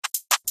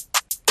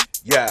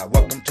Yeah,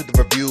 welcome to the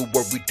review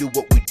where we do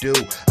what we do.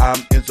 I'm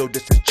Enzo,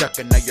 this is Chuck,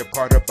 and now you're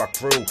part of our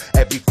crew.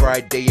 Every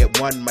Friday at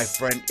 1, my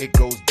friend, it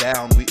goes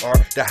down. We are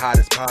the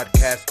hottest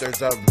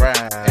podcasters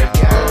around.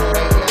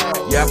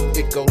 Yep,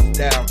 it goes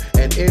down.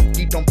 And if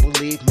you don't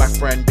believe, my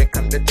friend, then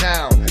come to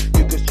town.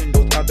 You can see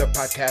those other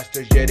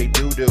podcasters, yeah, they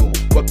do.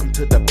 Welcome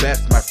to the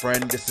best, my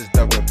friend, this is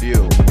the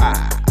review.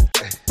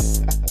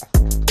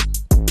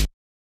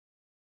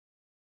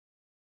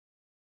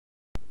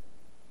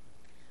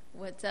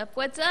 What's up?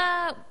 What's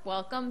up?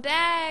 Welcome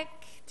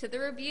back to the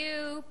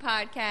Review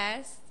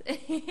Podcast.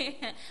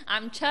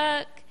 I'm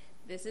Chuck.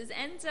 This is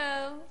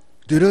Enzo.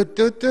 Oh,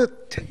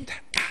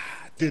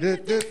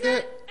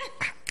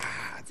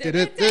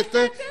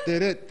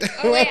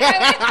 wait,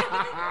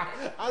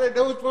 I didn't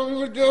know what we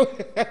were doing.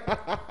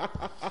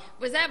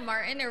 was that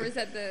Martin or was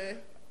that the...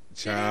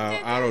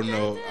 Child, I don't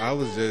know. I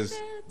was just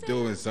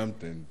doing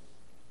something.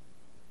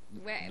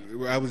 Wait,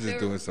 I was just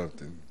doing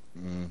something.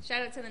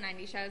 shout out to the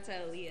 90s. Shout out to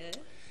Aaliyah.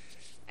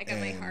 I got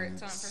my heart on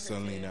for her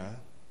Selena.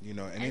 too. You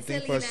know,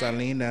 anything for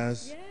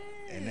Selena's. Yes.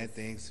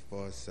 Anything's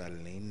for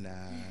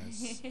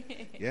Selena's.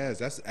 Yes,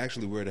 that's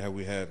actually weird how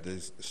we have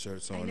these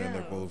shirts on and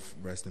they're both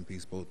rest in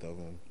peace, both of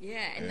them.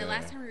 Yeah, and the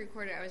last time we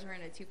recorded, I was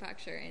wearing a Tupac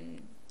shirt,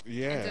 and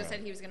Enzo said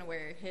he was going to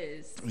wear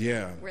his.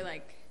 Yeah. We're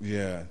like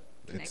It's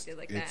connected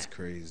like that. It's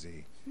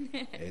crazy.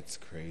 It's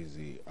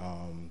crazy.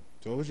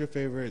 So what was your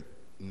favorite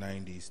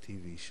 90s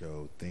TV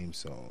show theme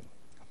song?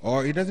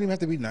 Or it doesn't even have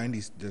to be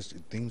 90s, just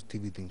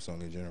TV theme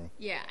song in general.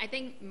 Yeah, I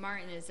think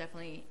Martin is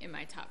definitely in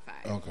my top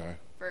 5. Okay.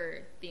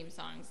 For theme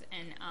songs.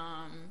 And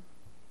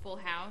Full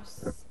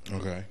House.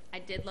 Okay. I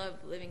did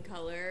love Living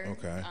Color.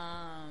 Okay.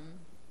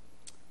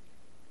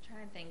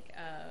 Trying to think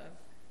of...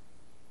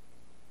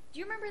 Do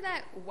you remember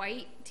that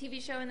white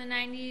TV show in the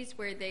 90s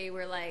where they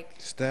were like...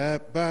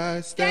 Step by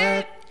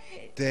step,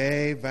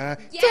 day by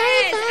day.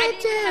 Yes! I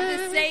didn't have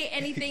to say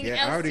anything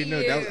else I already to knew.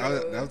 you.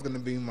 That was going to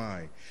be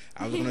mine.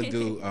 I was going to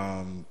do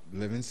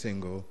Living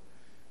Single,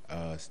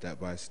 Step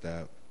by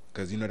Step.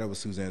 Because, you know, that was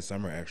Suzanne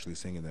Summer actually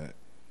singing that.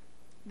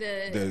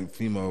 The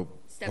female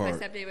Step part. by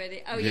Step, Day by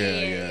Day. Oh,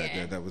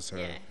 yeah. That was her.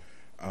 Yeah.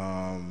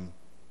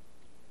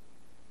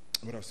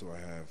 What else do I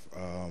have?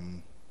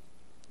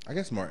 I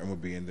guess Martin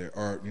would be in there.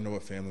 Or, you know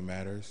what, Family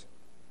Matters?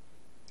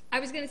 I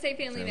was going to say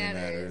Family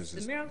Matters. The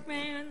is,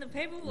 milkman, the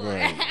paperboy.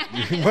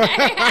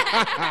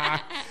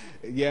 Right.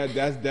 Yeah,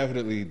 that's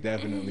definitely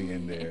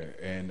in there.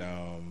 And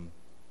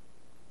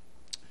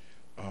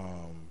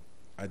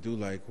I do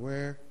like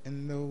Where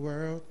in the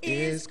World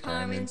is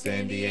Carmen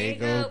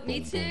Sandiego? Me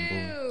Boom, too. boom,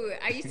 boom.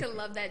 I used to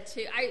love that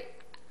too. I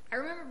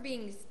remember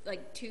being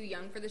like too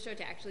young for the show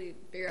to actually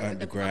figure out what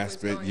the fuck was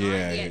going on.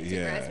 Yeah, to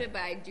grasp it,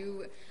 but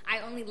I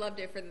only loved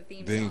it for the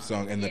theme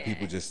song and the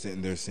people just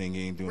sitting there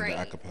singing, doing the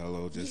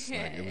acapella, like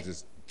it was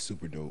just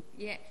super dope.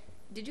 Yeah.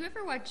 Did you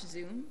ever watch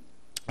Zoom?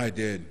 I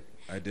did.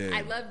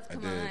 I loved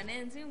Come On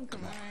and Zoom,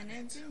 Come On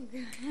and Zoom.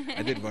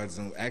 I did watch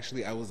Zoom.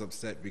 Actually, I was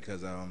upset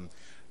because I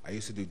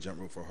used to do Jump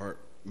Rope for Heart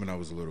when I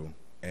was little,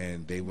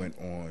 and they went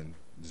on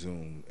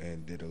Zoom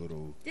and did a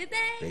little. Did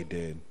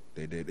they?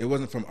 They did. It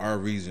wasn't from our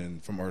region,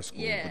 from our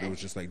school, but it was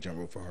just like Jump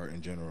Rope for Heart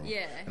in general.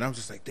 Yeah. And I was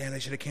just like, damn, they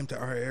should have came to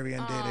our area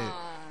and did it.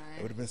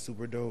 It would have been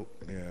super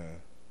dope. Yeah.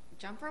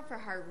 Jump Rope for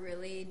Heart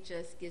really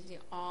just gives you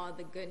all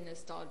the good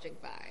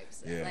nostalgic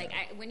vibes. Yeah. Like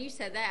when you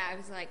said that, I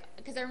was like,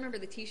 because I remember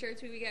the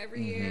T-shirts we would get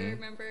every year.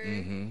 Remember?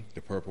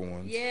 The purple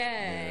ones.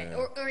 Yeah.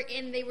 Or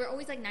and they were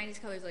always like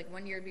 90s colors. Like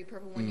one year it'd be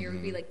purple, one year it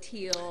would be like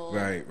teal.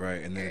 Right.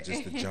 And then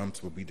just the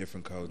jumps would be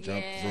different color.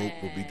 Jump rope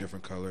would be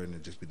different color, and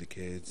it'd just be the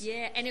kids.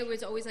 Yeah, and it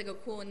was always like a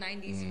cool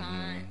 90s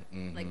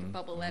font, like the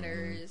bubble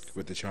letters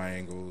with the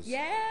triangles.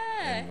 Yeah.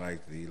 And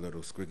like the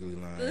little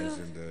squiggly lines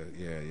and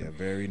the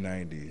very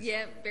 90s.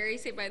 Yeah, very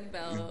Saved by the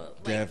Bell.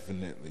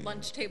 Definitely.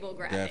 Lunch table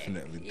graphic.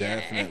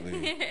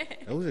 Definitely.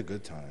 Those are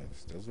good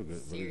times. Those were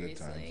really good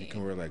times. You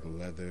can wear like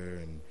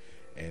leather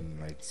and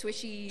like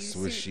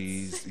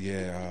swishies.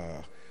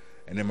 Yeah.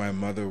 And then my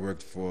mother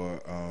worked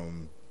for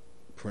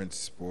Prince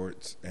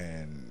Sports,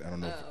 and I don't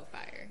know. Oh,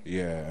 fire.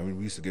 Yeah, I mean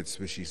we used to get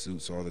swishy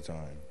suits all the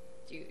time.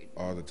 Dude.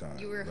 All the time.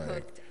 You were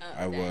hooked up.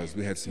 I was.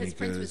 We had sneakers.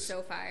 Prince was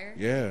so fire.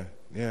 Yeah.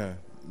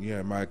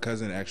 My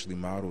cousin actually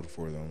modeled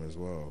for them as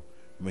well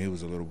when he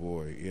was a little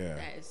boy. Yeah.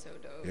 That is so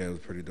dope. Yeah, it was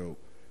pretty dope.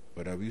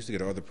 But we used to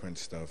get all the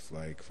Prince stuff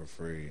like for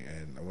free,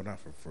 and well, not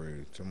for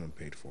free. Someone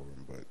paid for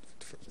them, but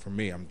for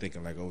me, I'm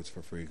thinking like, oh, it's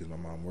for free because my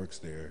mom works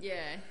there.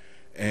 Yeah.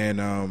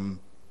 And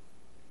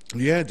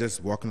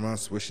just walking around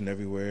swishing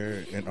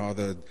everywhere, and all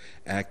the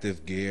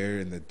active gear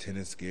and the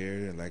tennis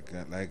gear, and like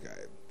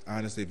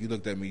honestly, if you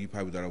looked at me, you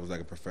probably thought I was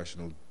like a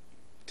professional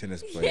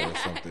tennis player or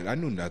something. I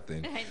knew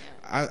nothing. I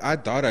know. I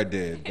thought I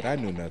did, but I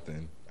knew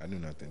nothing.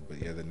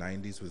 But yeah, the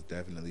 90s was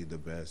definitely the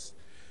best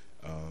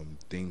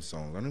theme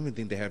songs. I don't even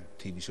think they have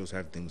TV shows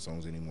have theme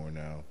songs anymore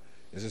now.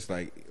 It's just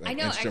like I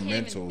know,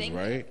 instrumentals,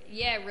 right?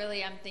 Yeah,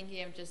 really. I'm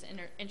thinking of just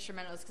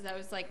instrumentals because I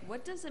was like,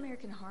 what does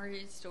American Horror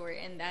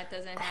Story? And that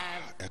doesn't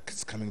have.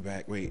 It's coming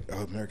back. Wait,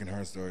 American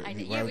Horror Story.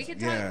 We could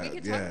talk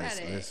about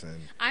it. Listen.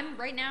 I'm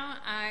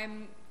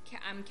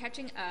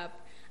catching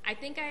up. I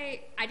think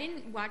I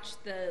didn't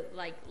watch the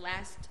like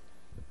last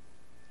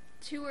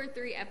 2 or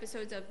 3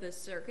 episodes of the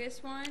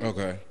circus one.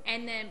 Okay.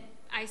 And then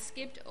I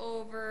skipped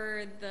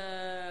over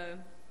the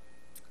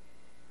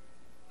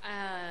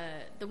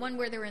one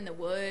where they were in the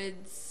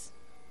woods.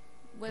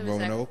 What was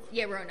Roanoke?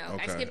 Yeah, Roanoke.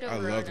 Okay. I skipped over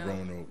Roanoke. I loved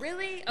Roanoke.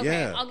 Really? Okay,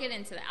 yeah. I'll get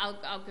into that.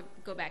 I'll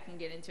go back and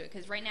get into it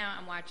because right now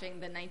I'm watching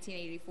the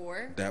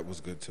 1984. That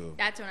was good too.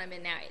 That's what I'm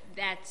in now.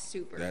 That's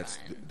super fun.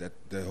 That's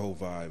the whole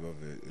vibe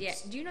of it. Yeah.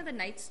 Do you know the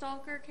Night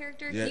Stalker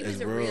character? Yeah, he was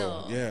a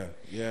real.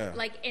 Yeah.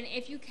 Like, and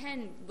if you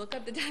can look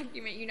up the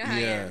document, you know how I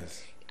am.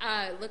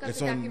 Look up it's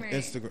the on documentary.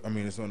 Instagram. I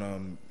mean, it's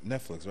on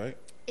Netflix, right?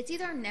 It's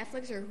either on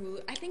Netflix or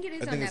Hulu. I think it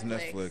is on Netflix. I think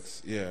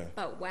it's Netflix. Yeah.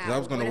 But wow, I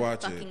was gonna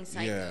watch fucking it.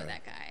 Psycho,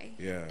 that guy.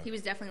 Yeah. He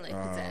was definitely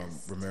like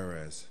possessed.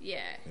 Ramirez.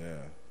 Yeah.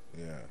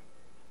 Yeah.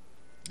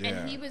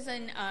 And he was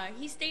in.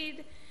 He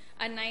stayed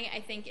a night, I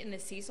think, in the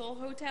Cecil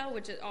Hotel,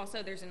 which is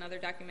also there's another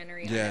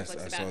documentary on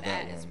Netflix about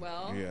that as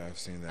well. Yeah, I've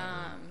seen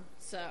that.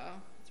 So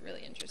it's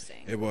really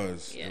interesting. It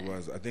was. Yeah. It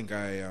was. I think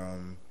I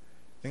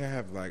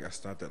have like I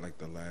stopped at like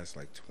the last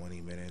like 20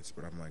 minutes,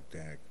 but I'm like,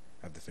 dang.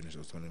 I have to finish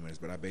those 20 minutes,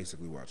 but I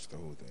basically watched the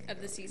whole thing.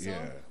 Of the Cecil?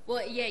 Yeah.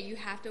 Well, yeah, you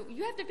have to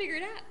figure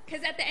it out.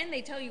 Because at the end,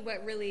 they tell you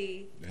what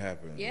really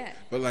happened. Yeah.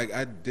 But, like,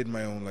 I did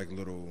my own, like,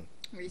 little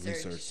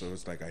research so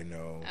it's like I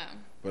know. Oh.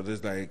 But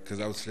it's like, because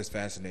I was just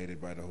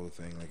fascinated by the whole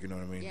thing. Like, you know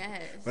what I mean?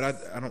 Yes. But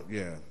I don't,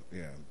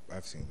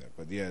 I've seen that.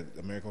 But, yeah,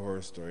 American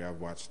Horror Story,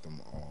 I've watched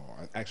them all.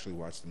 I actually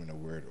watched them in a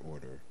weird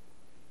order.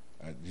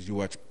 Did you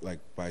watch, like,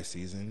 by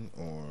season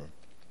or?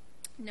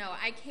 No,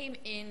 I came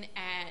in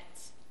at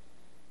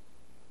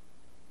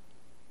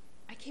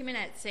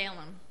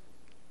Salem.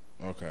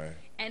 Okay.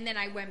 And then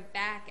I went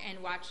back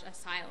and watched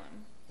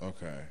Asylum.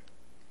 Okay.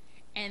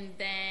 And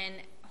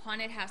then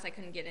Haunted House I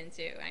couldn't get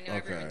into. I know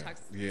everyone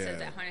says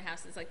that Haunted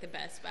House is like the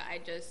best, but I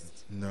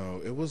just...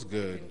 No, it was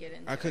good.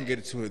 I couldn't get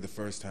into it the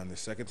first time. The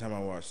second time I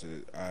watched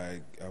it,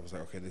 I was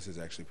like, okay, this is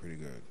actually pretty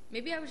good.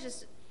 Maybe I was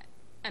just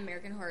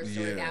American Horror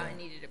Story out and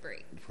needed a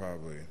break.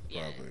 Probably.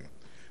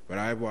 But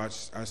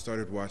I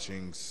started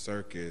watching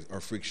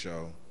Freak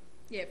Show.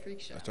 Yeah, Freak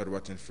Show. I started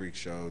watching Freak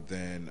Show.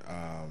 Then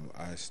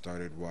I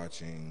started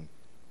watching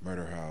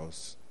Murder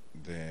House.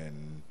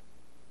 Then...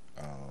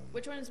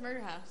 which one is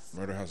Murder House?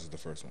 Murder House is the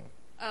first one.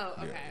 Oh,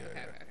 okay.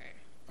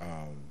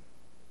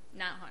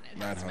 Not Haunted House,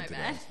 not Haunted my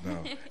bad. House,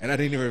 no. And I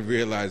didn't even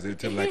realize it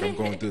until like I'm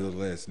going through the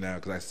list now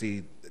because I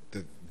see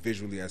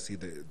visually I see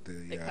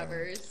the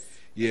covers.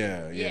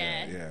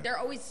 Yeah. They're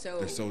always so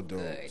dope, so dope.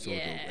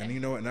 And you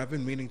know, and I've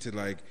been meaning to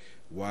like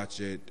watch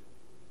it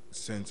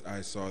since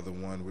I saw the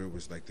one where it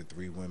was like the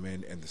 3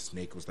 women and the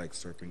snake was like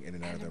surfing in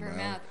and out of their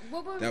mouth.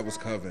 That was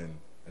Coven.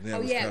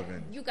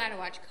 Coven. You gotta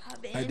watch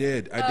Coven. I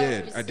did.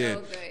 So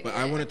good, but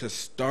I wanted to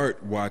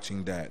start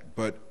watching that,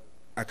 but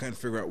I couldn't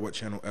figure out what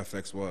channel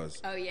FX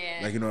was. Oh yeah.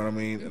 Like, you know what I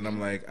mean? Mm-hmm. And I'm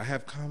like, I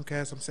have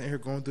Comcast. I'm sitting here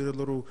going through the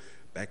little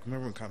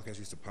remember when Comcast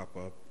used to pop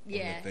up on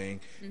the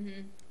thing?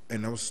 Mm-hmm.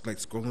 And I was like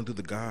scrolling through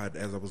the guide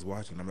as I was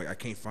watching. I'm like, I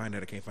can't find it.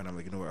 I'm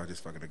like, you know what? I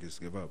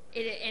just give up.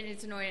 And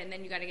it's annoying. And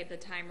then you got to get the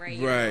time right.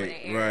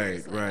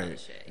 Right.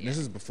 And this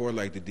is before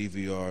like the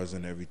DVRs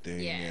and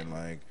everything. Yeah. And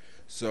like,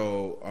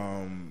 so,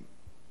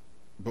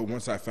 but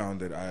once I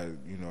found it,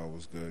 it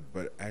was good.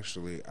 But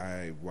actually,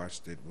 I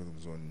watched it when it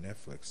was on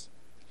Netflix.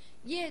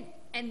 Yeah,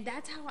 and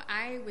that's how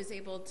I was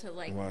able to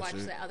like watch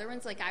the other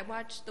ones. Like I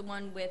watched the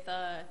one with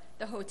the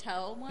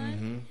hotel one.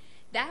 Mm-hmm.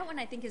 That one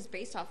I think is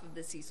based off of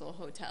the Cecil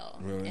Hotel.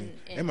 Really? In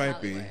it might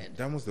Hollywood. be.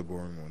 That was the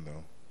boring one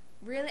though.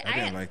 Really? I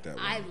didn't like that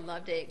one. I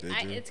loved it.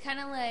 It's kind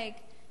of like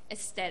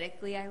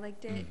aesthetically I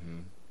liked it.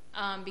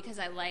 Mm-hmm. Because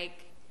I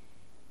like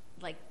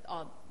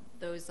all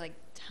those like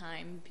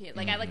time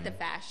like I like the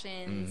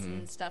fashions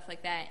and stuff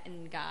like that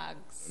and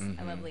Gogs.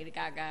 I love Lady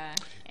Gaga.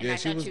 And yeah,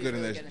 she was good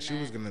in that. She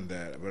was good in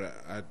that, but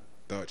I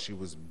thought she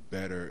was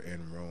better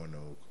in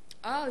Roanoke.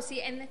 Oh,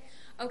 see, and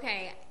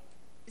okay,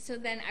 so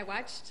then I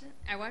watched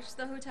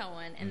the hotel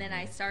one, and then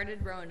I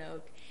started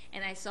Roanoke,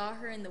 and I saw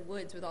her in the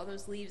woods with all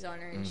those leaves on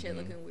her and shit,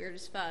 looking weird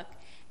as fuck.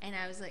 And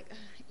I was like,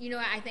 you know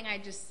what?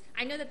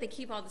 I know that they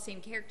keep all the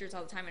same characters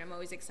all the time, and I'm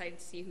always excited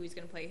to see who's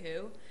gonna play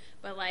who.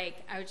 But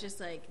like, I was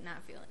just like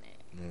not feeling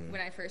it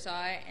when I first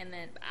saw it, and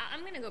then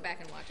I'm gonna go back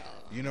and watch all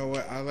of them. You know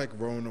what? I like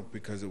Roanoke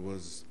because it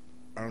was.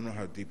 I don't know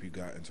how deep you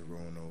got into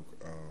Roanoke,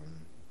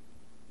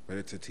 but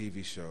it's a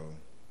TV show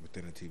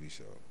within a TV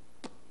show.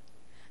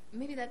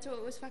 Maybe that's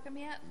what was fucking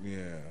me up.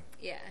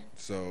 Yeah.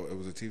 So it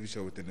was a TV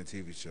show within a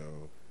TV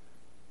show,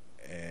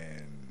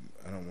 and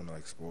I don't want to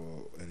like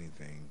spoil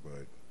anything,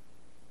 but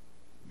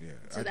yeah.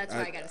 So that's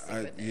why I got to stick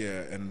with it.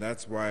 Yeah, and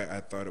that's why I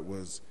thought it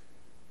was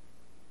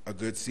a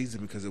good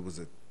season because it was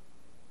a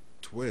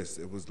twist.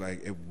 It was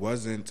like it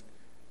wasn't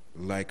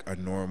like a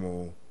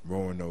normal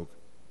Roanoke.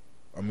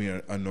 I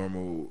mean, a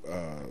normal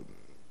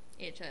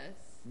HS.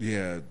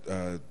 Yeah,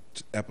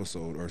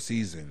 episode or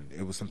season.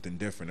 It was something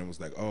different. It was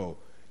like,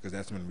 because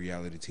that's when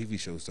reality TV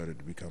shows started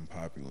to become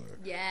popular.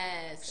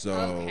 Yes.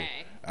 So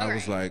I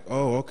was like,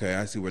 okay,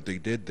 I see what they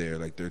did there.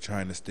 Like they're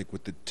trying to stick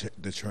with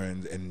the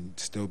trends and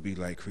still be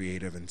like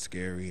creative and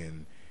scary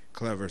and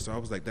clever. So I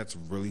was like, that's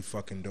really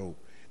fucking dope.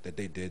 that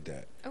they did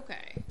that.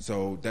 Okay.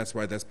 So that's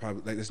why that's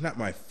probably like it's not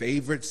my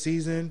favorite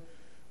season.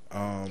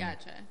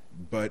 Gotcha.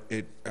 But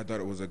I thought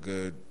it was a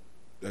good,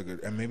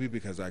 and maybe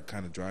because I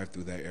kind of drive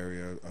through that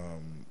area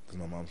because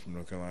my mom's from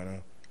North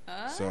Carolina.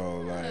 Oh.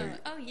 So like.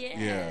 Oh yeah.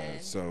 Yeah.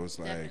 So it's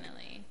like.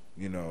 Definitely.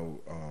 You know,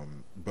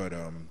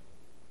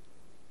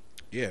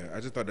 yeah, I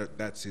just thought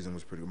that season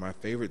was pretty good. My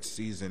favorite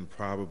season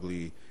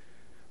probably,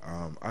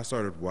 I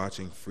started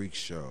watching Freak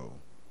Show.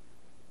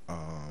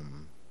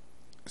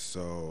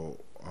 So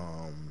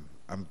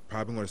I'm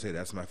probably going to say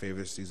that's my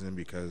favorite season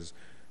because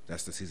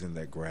that's the season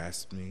that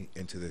grasped me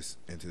into this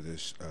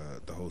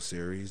the whole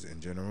series in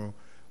general.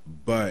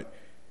 But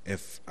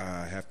if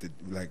I have to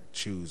like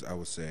choose, I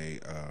would say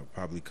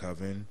probably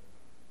Coven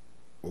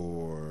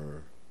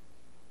or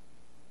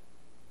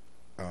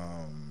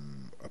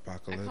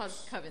Apocalypse. I called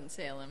Coven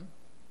Salem.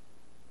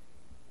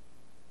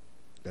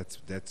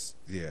 That's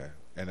yeah,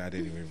 and I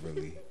didn't even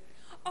really.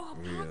 Oh,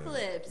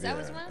 Apocalypse. That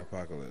was one.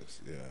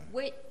 Apocalypse.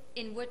 Yeah.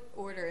 In what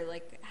order?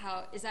 Like,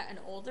 how is that an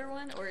older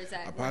one or is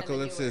that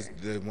Apocalypse one of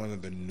the newer? is one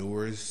of the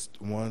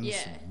newest ones.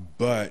 Yeah.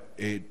 But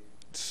it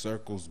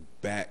circles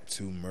back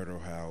to Murder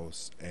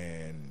House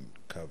and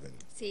Coven.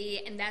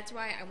 See, and that's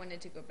why I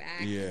wanted to go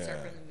back and start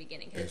from the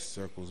beginning. It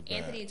circles back.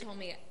 Anthony told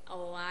me a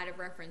lot of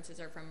references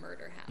are from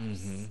Murder House.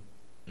 Mm-hmm.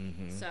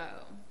 Mm-hmm. So.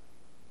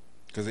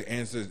 Because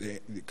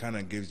it kind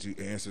of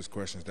answers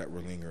questions that were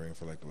lingering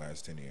for like the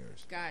last 10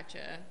 years.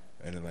 Gotcha.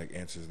 And it like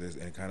answers this,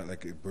 and kind of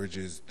like it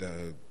bridges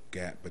the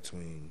gap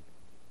between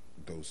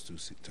those two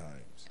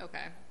times.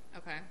 Okay.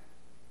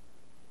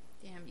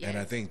 Damn. Yes. And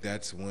I think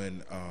that's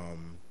when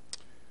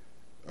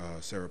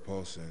Sarah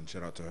Paulson,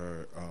 shout out to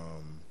her.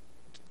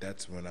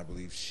 That's when I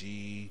believe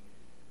she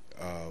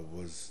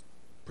was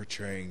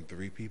portraying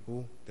 3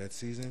 people that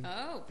season.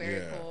 Oh,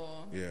 very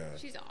cool. Yeah.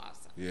 She's awesome.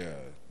 Yeah,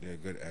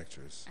 good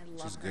actress. I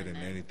love She's her good in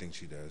in anything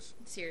she does.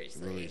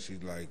 Seriously. Really,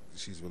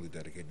 she's really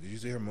dedicated. Did you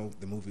see her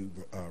the movie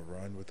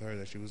Run with her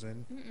that she was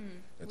in? Mm-mm.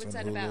 That's What's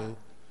on that Hulu. about?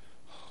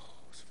 Oh,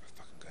 it's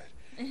fucking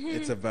good.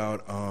 It's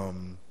about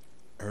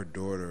her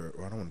daughter.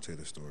 Well, I don't want to say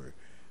the story,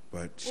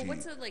 but she. Well,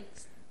 what's the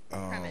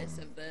premise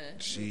of the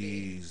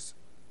She's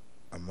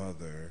a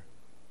mother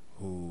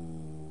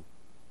who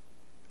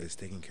is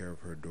taking care of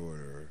her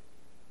daughter,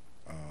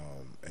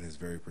 and is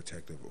very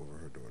protective over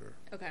her daughter.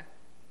 Okay.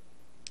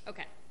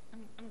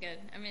 I'm good.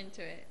 I'm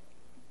into it.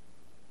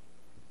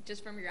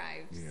 Just from your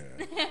eyes.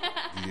 Yeah.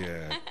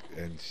 Yeah.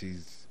 And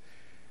she's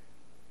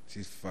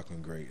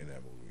fucking great in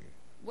that movie.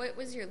 What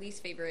was your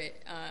least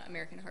favorite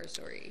American Horror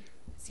Story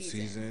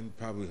season?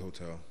 Probably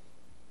Hotel.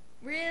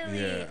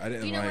 Really? Yeah, I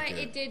didn't like it. You know what?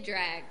 It did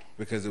drag.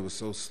 Because it was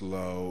so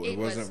slow. It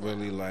wasn't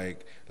really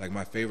like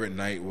my favorite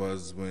night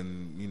was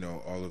when,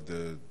 all of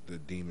the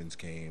demons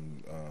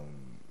came,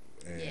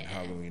 and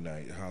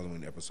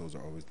Halloween episodes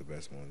are always the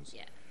best ones.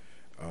 Yeah.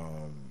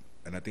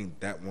 And I think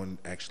that one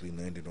actually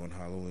landed on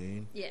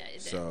Halloween. Yeah, it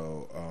did.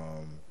 So,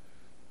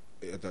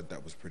 I thought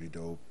that was pretty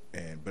dope.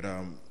 But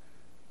I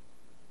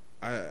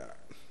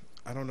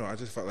don't know. I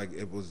just felt like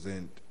it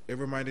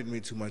reminded me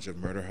too much of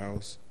Murder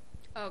House.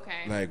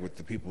 Okay. Like with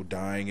the people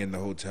dying in the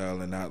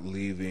hotel and not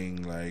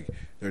leaving, like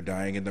they're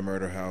dying in the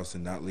murder house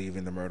and not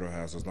leaving the murder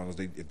house. As long as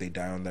if they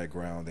die on that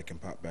ground, they can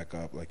pop back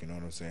up. Like, you know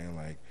what I'm saying?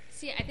 Like.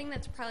 See, I think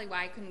that's probably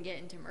why I couldn't get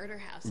into Murder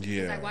House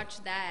because I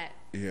watched that.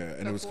 Yeah,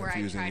 and it was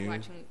confusing I tried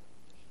watching.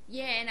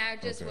 Yeah, and I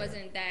just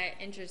wasn't that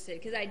interested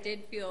because I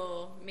did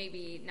feel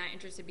maybe not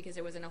interested because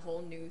it wasn't a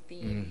whole new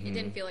theme. Mm-hmm. It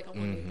didn't feel like a whole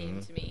new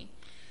theme to me.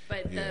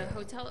 But the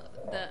hotel,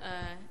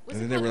 and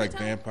then they were like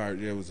vampires.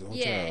 Yeah, it was a hotel.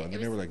 Yeah, and then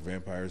they were like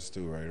vampires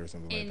too, right, or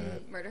something like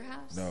that. In Murder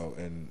House? No,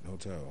 in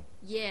Hotel.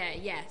 Yeah.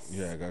 Yes.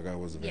 Yeah, Gaga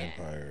was a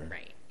vampire.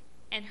 Right,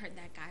 and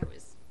that guy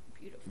was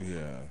beautiful.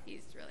 Yeah,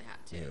 he's really hot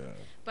too. Yeah.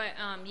 But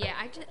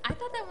I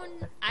thought that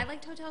one I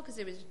liked Hotel because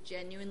it was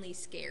genuinely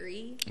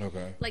scary.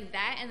 Okay. Like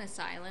that and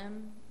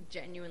Asylum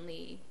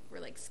genuinely were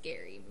like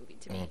scary movie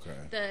to me. Okay.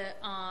 The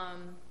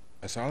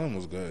Asylum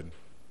was good.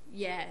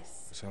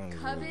 Yes. Asylum was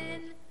Coven. really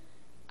good.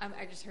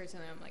 I just heard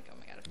something. I'm like, oh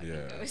my god, a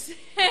fucking ghost.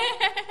 Yeah.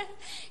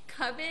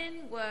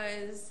 Coven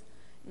was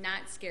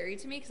not scary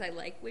to me because I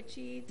like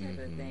witchy type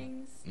of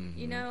things,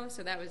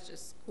 So that was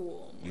just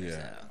cool.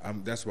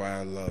 That's why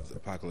I loved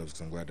Apocalypse.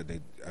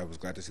 Because I was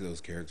glad to see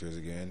those characters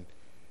again,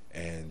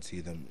 and see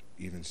them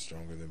even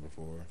stronger than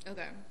before.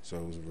 Okay. So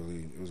it was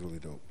really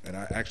dope. And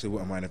I actually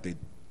wouldn't mind if they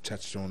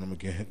touched on them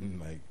again,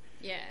 and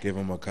give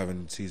them a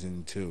Coven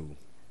season 2.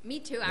 Me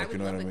too. I would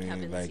love a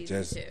Coven season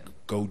just 2.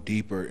 Go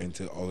deeper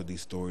into all of these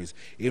stories,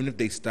 even if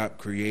they stop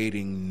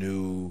creating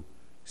new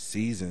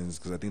seasons.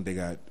 Because I think they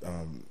got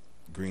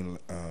green.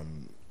 I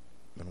don't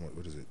know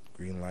what is it?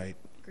 Greenlight.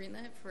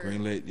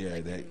 Greenlit.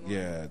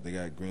 Yeah, they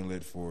got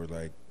greenlit for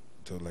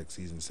till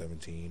season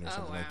 17 or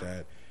something like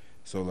that.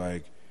 So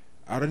I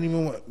don't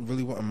even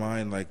really want to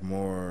mind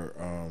more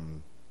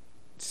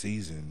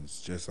seasons.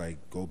 Just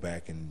go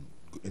back and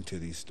into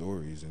these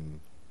stories and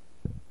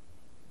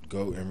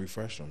go and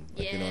refresh them.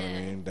 You know what I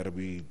mean? That'll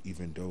be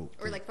even dope.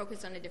 Or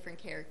focus on a different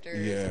character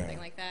or something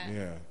like that.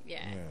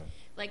 Yeah.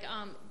 Like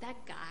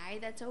that guy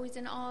that's always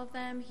in all of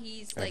them.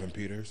 He's Evan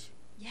Peters.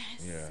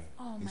 Yes. Yeah.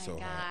 Oh my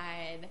God.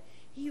 Hot.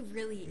 He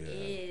really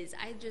is.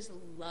 I just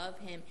love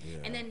him. Yeah.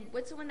 And then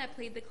what's the one that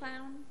played the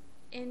clown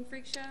in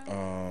Freak Show?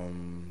 I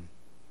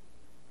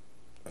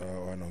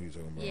know who you're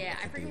talking about. Yeah,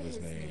 I forget his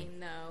name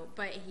though,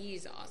 but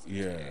he's awesome.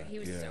 Yeah, too. He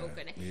was so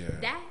good. Yeah.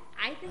 That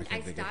I think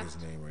I stopped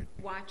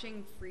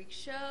watching Freak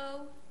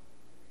Show.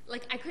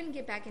 Like I couldn't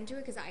get back into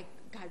it because I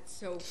got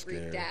so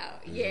freaked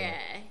out. Yeah.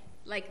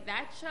 Like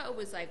that show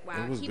was like,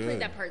 wow, he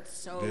played that part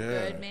so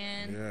good,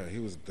 man. Yeah, he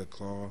was the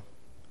Claw.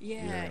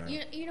 Yeah.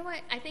 You know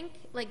what? I think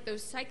like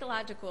those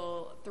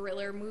psychological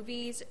thriller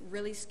movies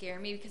really scare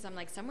me because I'm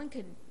like, someone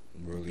could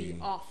be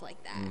off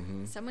like that.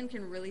 Mm-hmm. Someone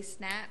can really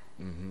snap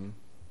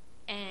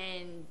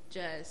and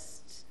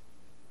just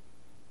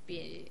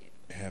be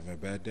having a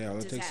bad day. All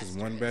it takes is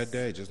one bad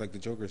day, just like the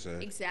Joker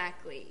said.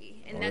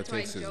 Exactly. And that's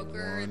why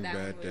Joker, that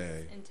one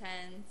was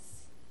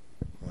intense.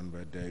 One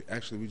bad day.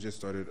 Actually, we just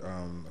started,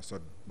 I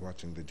started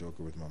watching the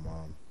Joker with my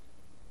mom.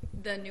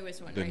 The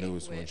newest one, The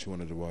newest one. She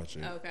wanted to watch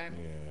it. Oh, okay.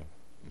 Yeah.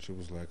 And she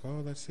was like,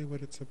 oh, let's see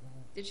what it's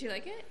about. Did she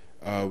like it?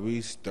 We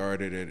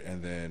started it,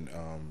 and then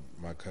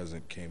my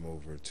cousin came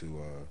over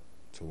to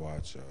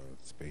watch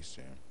Space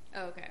Jam.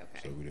 Oh, okay.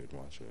 So we didn't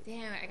watch it.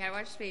 Damn, I gotta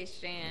watch Space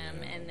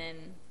Jam, and then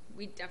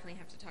we definitely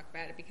have to talk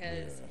about it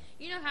because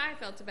you know how I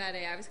felt about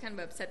it. I was kind of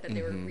upset that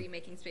they were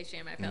remaking Space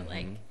Jam. I felt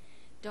like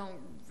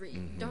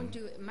don't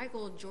do it.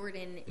 Michael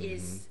Jordan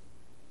is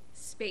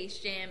Space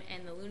Jam,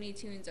 and the Looney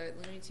Tunes are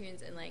Looney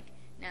Tunes, and like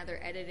now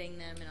they're editing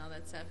them and all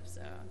that stuff.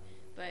 So,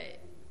 but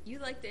you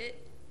liked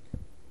it.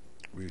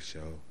 We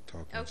shall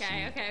talk.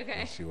 Okay.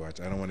 When she watch.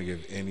 I don't want to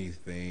give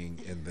anything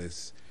in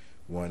this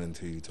one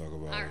until you talk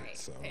about all right, it.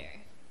 So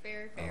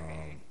fair.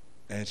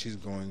 And she's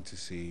going to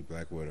see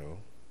Black Widow.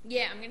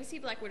 Yeah, I'm going to see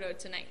Black Widow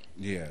tonight.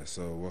 Yeah,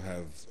 so we'll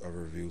have a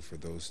review for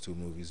those two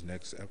movies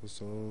next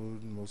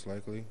episode, most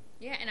likely.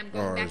 Yeah, and I'm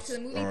going back to the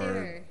movie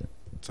theater.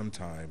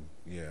 Sometime,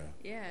 yeah.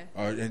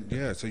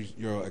 Yeah. So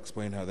you'll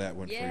explain how that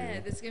went for you.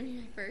 Yeah, this is going to be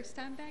my first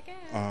time back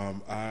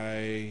out.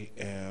 I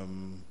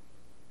am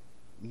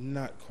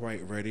not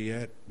quite ready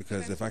yet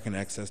because if I can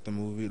access the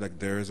movie, like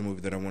there is a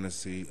movie that I want to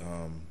see,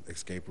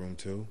 Escape Room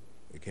 2.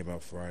 It came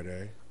out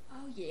Friday.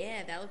 Oh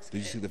yeah, that looks good.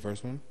 Did you see the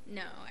first one?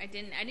 No, I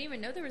didn't. I didn't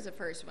even know there was a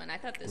first one. I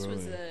thought this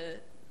was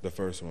the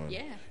first one.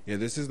 Yeah. Yeah,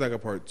 this is like a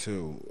part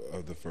 2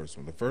 of the first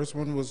one. The first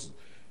one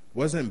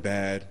wasn't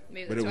bad,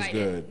 but it was good. I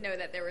didn't know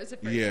that there was a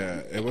first one.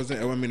 Yeah, it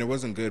wasn't. I mean, it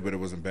wasn't good, but it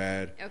wasn't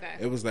bad. Okay.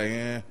 It was like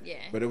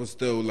but it was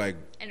still like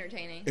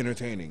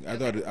entertaining. I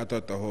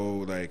thought the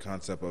whole like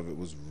concept of it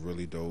was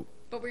really dope.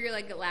 But were you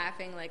like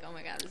laughing, like, oh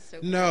my god, this is so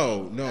cool?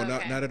 No,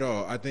 not at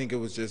all. I think it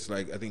was just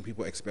like I think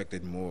people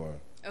expected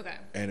more. Okay.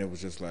 And it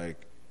was just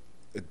like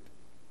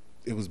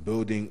it was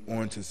building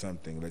onto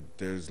something. Like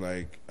there's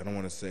like I don't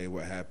want to say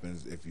what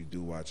happens if you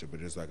do watch it,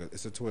 but it's like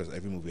it's a twist.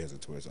 Every movie has a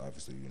twist,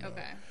 obviously, you know.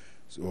 Okay.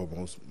 So, or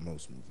most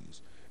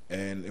movies,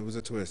 and it was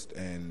a twist,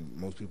 and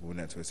most people when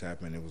that twist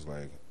happened, it was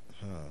like,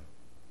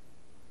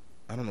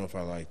 I don't know if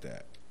I like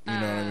that. You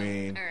know what I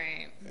mean? All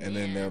right. And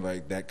then they're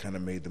like, that kind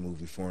of made the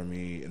movie for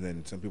me. And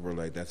then some people are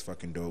like, that's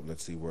fucking dope.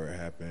 Let's see where it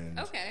happens.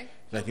 Okay.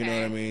 Like, you know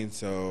what I mean?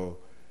 So,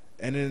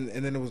 and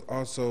then it was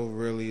also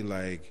really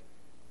like,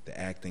 the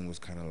acting was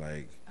kind of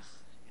like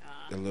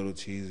a little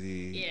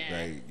cheesy. Yeah.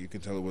 Like, you can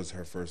tell it was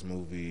her first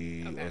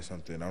movie or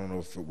something. I don't know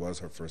if it was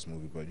her first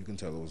movie, but you can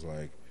tell it was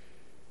like,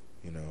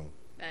 you know.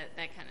 That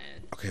kind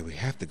of. Okay, we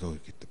have to go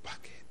get the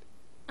bucket.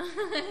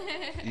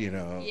 You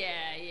know. Yeah.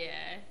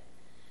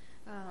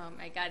 Oh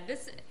my god,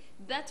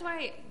 that's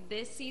why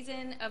this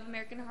season of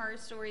American Horror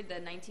Story, the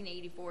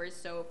 1984, is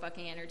so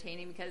fucking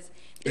entertaining because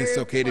it's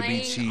okay to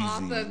be cheesy,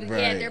 right?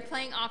 Yeah, they're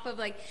playing off of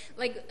like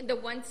the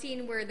one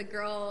scene where the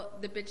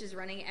bitch is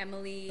running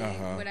Emily,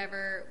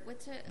 whatever.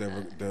 What's it?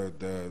 The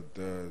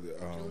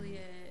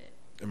Juliet.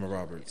 Emma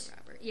Roberts.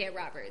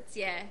 Roberts.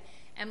 Yeah.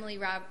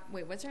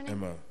 Wait, what's her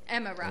name?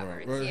 Emma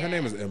Roberts. Well, her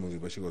name is Emily,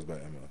 but she goes by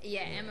Emma.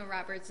 Yeah, Emma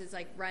Roberts is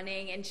like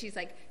running, and she's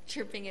like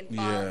tripping and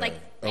falling, like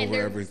over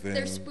everything.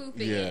 They're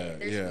spoofing it.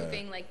 They're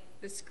spoofing like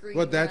the screen.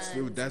 Well,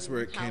 that's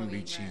where it can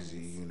be cheesy.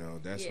 You know,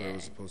 that's where it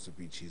was supposed to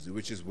be cheesy,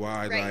 which is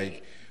why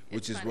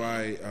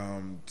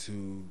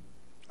to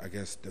I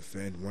guess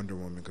defend Wonder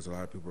Woman because a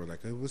lot of people are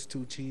like it was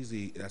too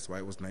cheesy. That's why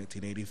it was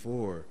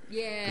 1984.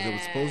 Yeah, because it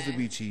was supposed to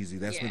be cheesy.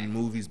 That's when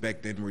movies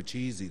back then were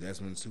cheesy.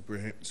 That's when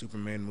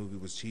Superman movie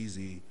was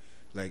cheesy.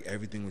 Like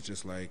everything was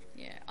just like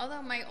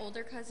Although my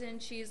older cousin,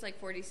 she's like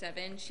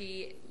 47.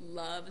 She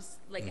loves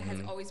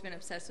has always been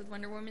obsessed with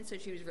Wonder Woman, so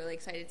she was really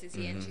excited to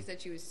see it. And she said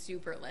she was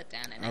super let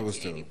down in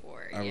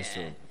 1984. I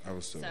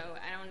was still. So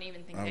I don't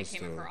even think they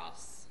came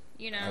across.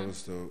 You know, I was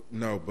still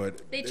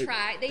but they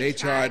tried. They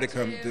tried to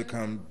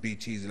come be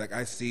cheesy. Like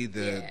I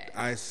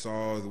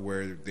saw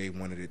where they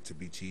wanted it to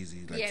be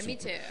cheesy. Like, me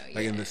too.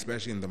 Like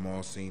especially in the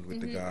mall scene with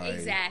the guy,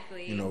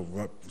 exactly. You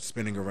know,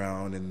 spinning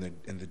around in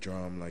the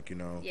drum, like you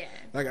know. Yeah.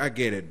 Like I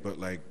get it, but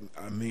like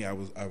me, I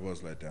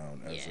was let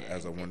down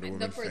as a Wonder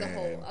Woman for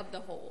fan. the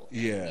whole.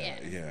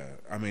 Yeah.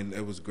 I mean,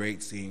 it was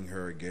great seeing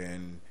her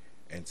again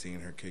and seeing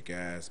her kick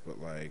ass,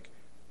 but like.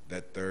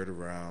 that third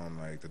round,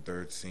 like the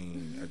third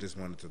scene, I just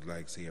wanted to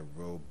like see a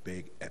real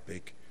big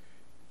epic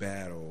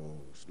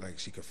battle. Like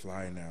she could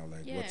fly now.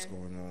 Like what's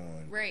going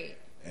on? Right.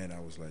 And I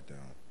was let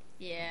down.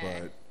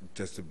 Yeah. But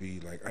just to be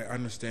like, I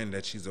understand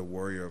that she's a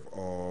warrior of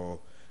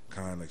all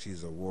kind. Like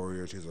she's a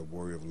warrior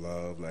of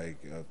love,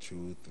 like of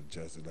truth, of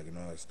justice, like and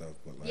all that stuff.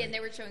 But like, and they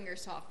were showing her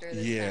softer.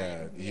 This yeah,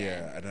 time.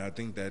 Yeah. And I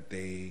think that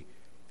I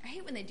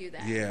hate when they do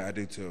that. Yeah, I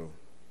do too.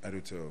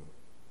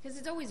 Because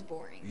it's always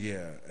boring.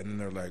 Yeah, and then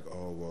they're like,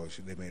 oh well,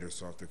 they made her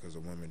softer because a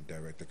woman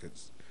directed.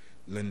 Because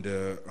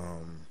Linda,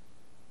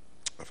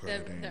 I've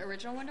heard her name. The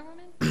original Wonder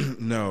Woman.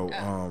 No,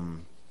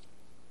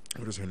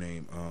 what is her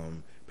name?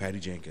 Patty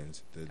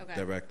Jenkins, the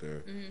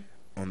director.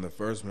 On the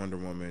first Wonder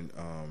Woman,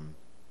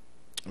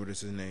 what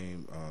is his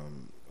name?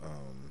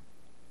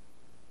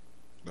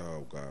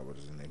 Oh God, what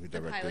is his name? He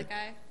directed. The pilot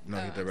guy. No,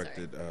 he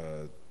directed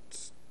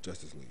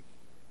Justice League.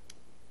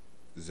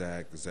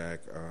 Zach.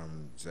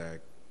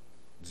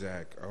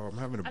 Oh, I'm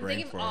having a brain fart. I'm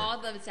thinking of all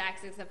the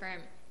Zacks except for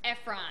him.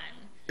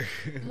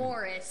 Efron,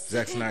 Morris.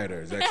 Zack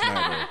Snyder.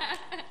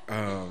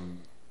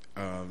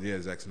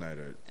 Yeah, Zack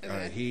Snyder.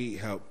 Okay. He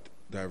helped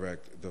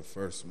direct the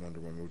first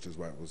Wonder Woman, which is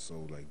why it was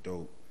so like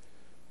dope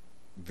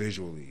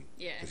visually.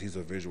 Yeah. Because he's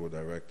a visual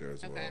director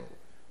as well.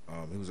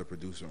 He was a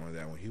producer on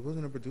that one. He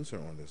wasn't a producer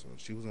on this one.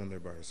 She was on there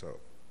by herself.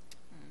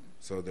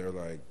 So they're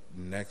like,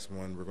 next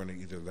one we're going to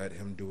either let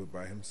him do it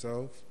by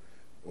himself,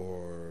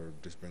 or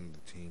just bring the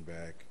team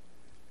back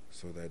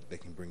so that they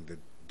can bring the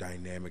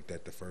dynamic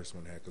that the first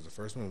one had. Because the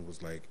first one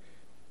was like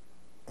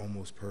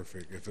almost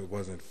perfect if it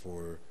wasn't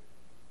for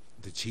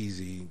the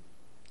cheesy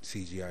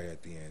CGI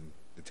at the end.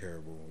 The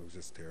terrible. It was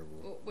just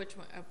terrible. Which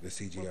one? The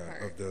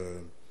CGI of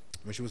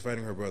when she was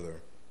fighting her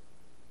brother,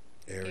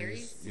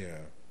 Ares. Yeah.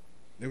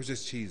 It was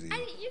just cheesy. I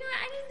didn't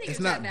think it's it was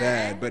not that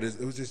bad, but it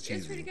was just cheesy. It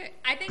was pretty good.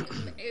 I think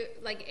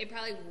it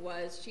probably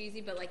was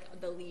cheesy, but like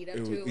the lead up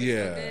to it was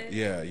so good.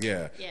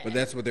 Yeah. But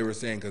that's what they were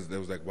saying, because they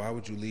was like, why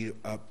would you lead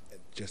up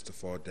just to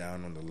fall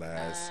down on the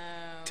last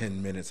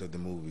 10 minutes of the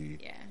movie?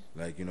 Yeah.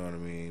 Like, you know what I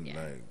mean?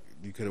 Yeah. Like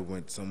you could have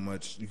went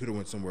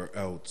somewhere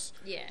else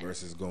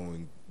versus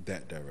going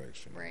that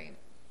direction. Right.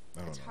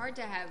 It's hard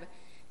to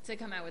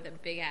come out with a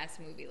big ass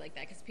movie like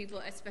that, because people,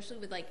 especially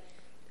with like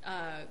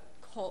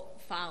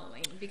cult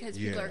following, because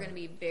people are going to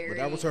be very. But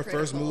that was her critical.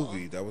 first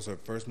movie. That was her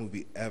first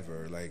movie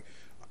ever. Like,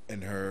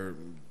 in her,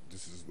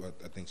 this is what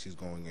I think she's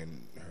going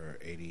in her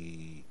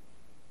 81st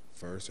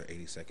or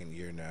 82nd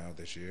year now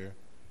this year.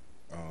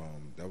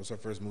 That was her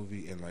first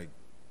movie in like,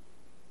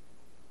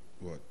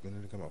 what? When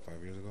did it come out?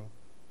 5 years ago?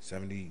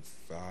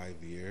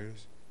 75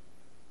 years.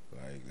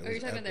 Like, are you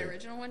talking about the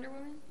original Wonder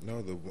Woman?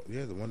 No, the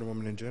Wonder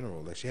Woman in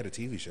general. Like, she had a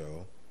TV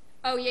show.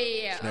 Oh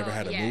yeah. She never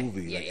had a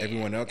movie. Like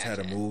everyone else had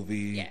a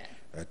movie,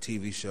 a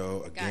TV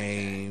show, a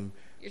game.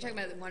 You're talking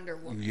about Wonder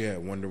Woman. Yeah,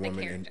 Wonder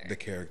Woman and the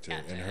character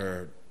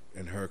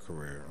in her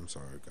career. I'm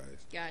sorry,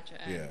 guys. Gotcha.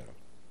 Yeah.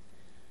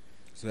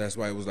 So that's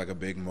why it was like a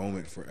big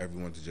moment for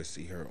everyone to just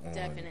see her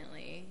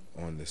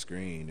on the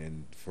screen,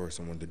 and for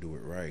someone to do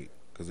it right,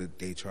 because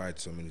they tried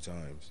so many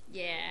times.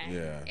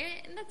 Yeah.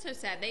 And that's so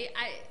sad.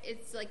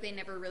 It's like they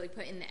never really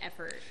put in the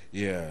effort.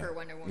 For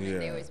Wonder Woman,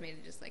 they always made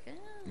it just like.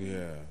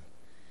 Yeah.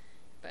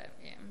 But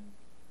yeah.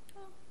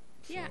 Well,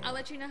 yeah, I'll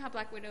let you know how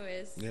Black Widow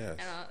is. Yes.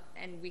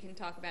 And we can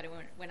talk about it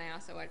when I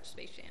also watch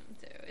Space Jam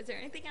too. Is there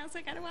anything else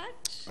I gotta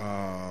watch?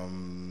 I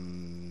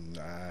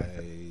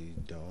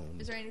don't.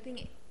 Is there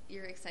anything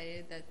you're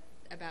excited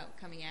about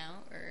coming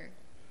out, or?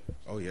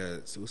 Oh yeah,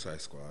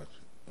 Suicide Squad.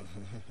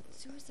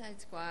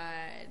 Suicide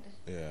Squad.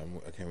 Yeah,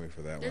 I can't wait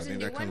for that There's one. I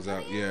think a new that comes one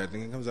out. Yeah, I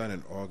think it comes out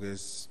in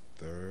August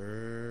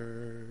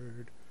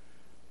 3rd.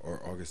 Or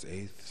August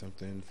 8th,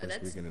 something.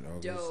 First weekend in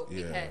August. Dope,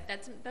 yeah,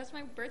 because that's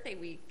my birthday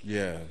week.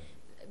 Yeah.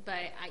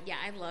 But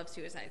I love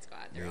Suicide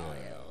Squad. They're all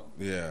ill.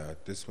 Yeah,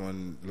 this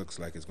one looks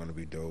like it's going to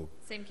be dope.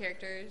 Same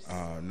characters?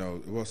 No,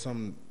 well,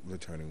 some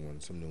returning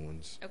ones, some new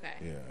ones. Okay.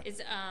 Yeah.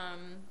 Is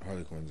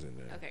Harley Quinn's in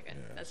there. Okay, good.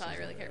 Yeah, that's all I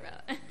really care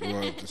about.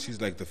 Well,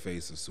 she's like the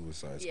face of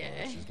Suicide Squad.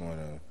 Yeah.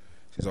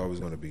 She's always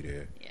going to be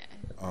there. Yeah.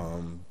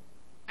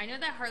 I know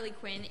that Harley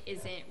Quinn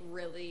isn't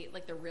really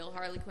like the real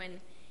Harley Quinn.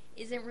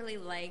 Isn't really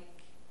like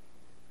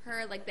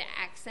her, like the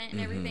accent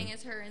and everything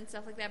is her and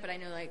stuff like that, but I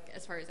know like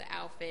as far as the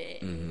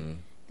outfit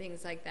and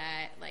things like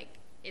that, like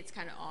it's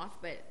kind of off,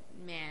 but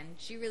man,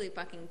 she really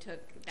fucking took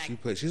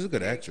that. She's a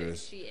good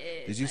actress. She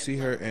is. Did you see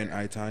her in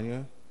I,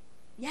 Tonya?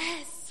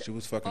 Yes. She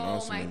was fucking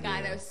awesome. Oh my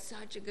god, that was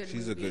such a good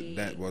movie.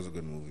 That was a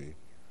good movie.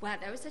 Wow,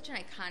 that was such an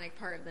iconic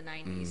part of the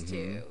 90s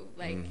too.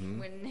 Like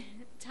when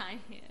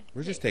Tanya.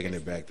 We're just taking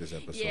it back this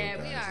episode. Yeah,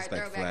 guys. we are. It's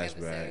like Throwback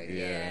flashback. episode.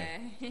 Yeah.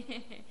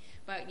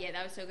 But yeah,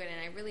 that was so good, and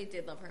I really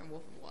did love her in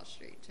Wolf of Wall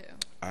Street too.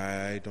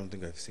 I don't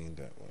think I've seen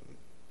that one.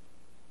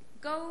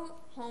 Go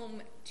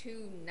home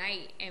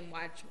tonight and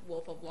watch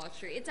Wolf of Wall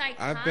Street. It's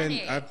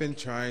iconic. I've been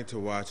trying to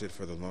watch it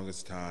for the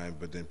longest time,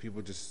 but then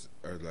people just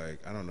are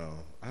like, I don't know.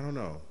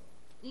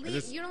 You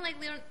don't like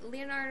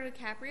Leonardo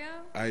DiCaprio?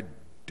 I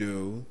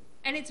do.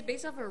 And it's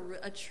based off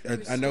a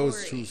true story. I know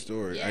it's a true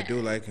story. Yeah. I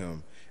do like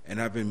him.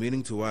 And I've been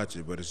meaning to watch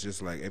it, but it's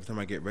just like every time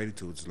I get ready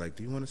to, it's like,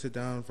 do you want to sit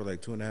down for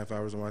like 2.5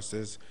 hours and watch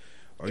this?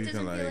 Or it you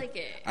can doesn't feel like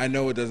it. I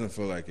know it doesn't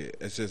feel like it.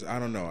 It's just, I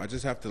don't know. I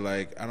just have to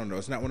like, I don't know.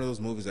 It's not one of those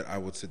movies that I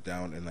would sit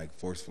down and like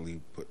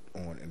forcefully put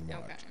on and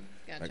watch. Okay,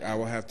 gotcha. Like I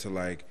will have to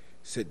like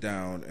sit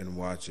down and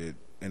watch it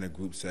in a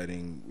group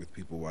setting with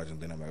people watching.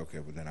 Then I'm like, okay,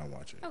 but then I'll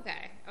watch it.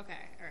 Okay, all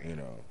right. You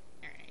know. All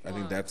right. I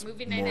think that's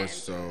more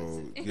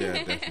so.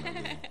 Yeah,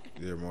 definitely.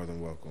 You're more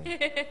than welcome.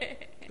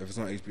 If it's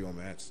on HBO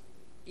Max.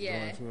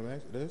 Yeah. Is it on HBO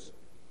Max? It is?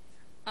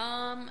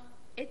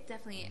 It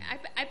definitely.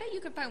 I bet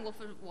you could find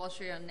Wolf of Wall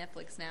Street on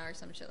Netflix now or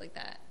some shit like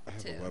that. I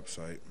have a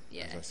website.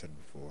 Yeah. As I said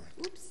before.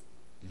 Oops.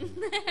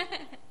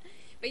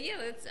 But yeah,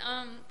 let's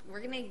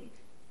we're gonna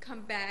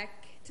come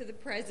back to the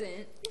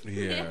present.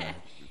 Yeah.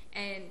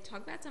 And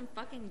talk about some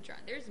fucking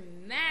drama. There's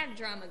mad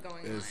drama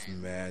going on. There's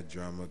mad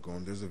drama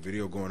going. There's a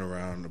video going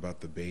around about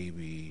the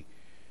baby.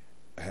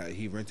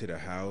 He rented a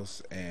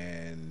house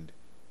and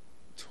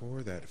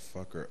tore that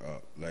fucker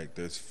up. Like,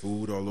 there's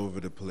food all over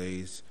the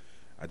place.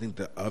 I think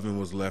the oven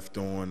was left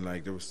on.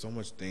 Like, there was so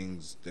much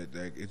things that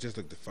like, it just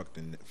looked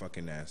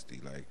fucking nasty.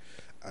 Like,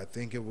 I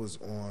think it was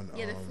on.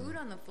 Yeah, the food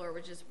on the floor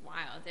was just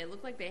wild. They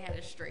looked like they had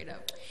a straight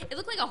up. It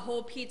looked like a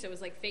whole pizza was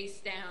like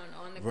face down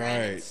on the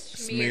ground. Right,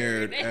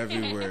 smeared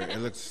everywhere. It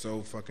looked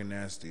so fucking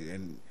nasty.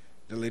 And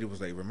the lady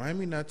was like, "Remind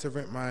me not to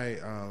rent my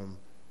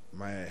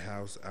my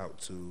house out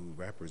to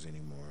rappers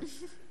anymore."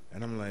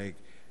 And I'm like,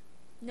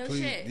 no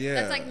shit. Yeah.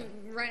 That's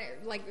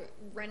like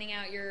renting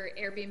out your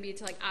Airbnb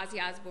to like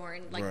Ozzy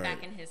Osbourne, like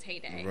back in his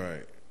heyday.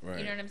 Right. Right.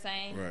 You know what I'm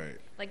saying? Right.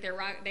 Like they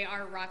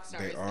are rock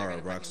stars. They are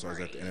rock stars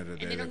at the end of the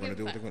day. They're going to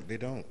do what they're going to. They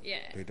don't. Yeah.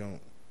 They don't.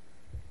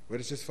 But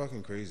it's just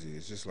fucking crazy.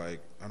 It's just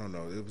like, I don't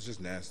know. It was just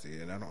nasty.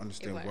 And I don't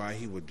understand why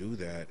he would do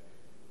that.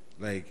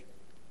 Like,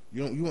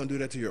 you won't do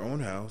that to your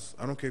own house.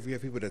 I don't care if you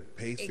have people that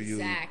pay for you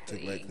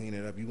to like clean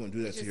it up. You won't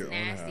do that to your own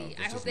house. It's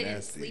I hope they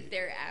didn't sleep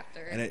there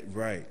after. And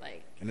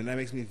like, and then that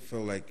makes me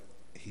feel like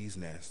he's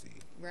nasty.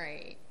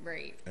 Right.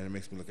 And it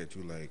makes me look at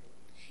you like.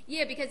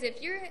 Yeah, because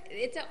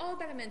it's all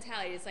about a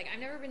mentality. It's like, I've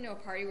never been to a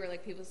party where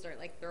like people start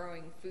like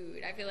throwing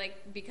food. I feel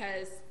like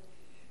because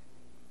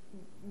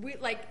we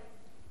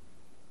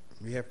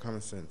have common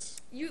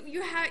sense.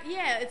 You have,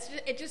 yeah.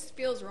 It just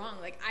feels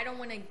wrong. Like, I don't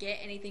want to get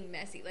anything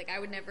messy. Like, I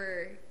would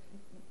never,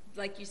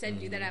 like you said,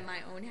 do that at my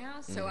own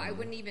house. So I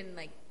wouldn't even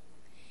like,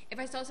 if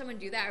I saw someone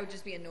do that, I would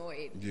just be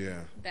annoyed.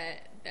 Yeah.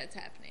 That's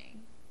happening.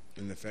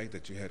 And the fact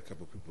that you had a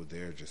couple people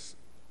there, just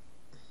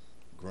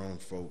grown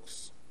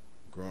folks.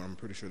 I'm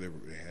pretty sure they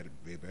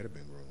better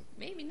been grown.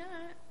 Maybe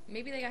not.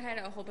 Maybe they had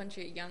a whole bunch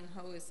of young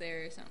hoes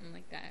there or something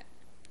like that.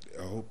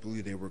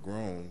 Hopefully they were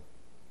grown,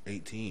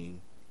 18.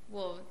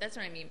 Well, that's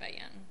what I mean by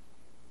young.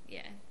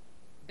 Yeah,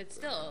 but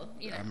still,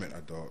 you know. I meant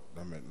adult.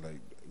 I meant like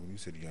when you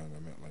said young, I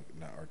meant like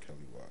not R.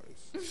 Kelly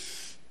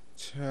wise.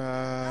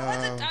 I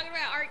wasn't talking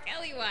about R.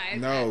 Kelly wise.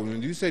 No,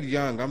 when you said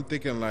young, I'm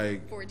thinking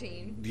like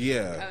 14.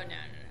 Yeah. Oh no,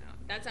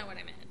 that's not what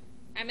I meant.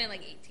 I meant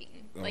like 18.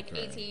 Okay. Like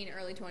 18,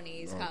 early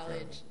 20s,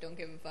 college, don't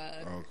give a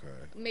fuck. Okay.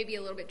 Maybe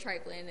a little bit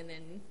trifling, and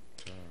then,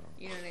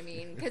 you know what I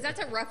mean? Because that's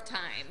a rough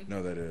time.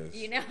 No, that is.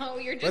 You know,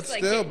 you're just but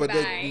still,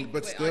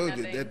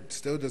 that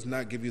still does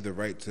not give you the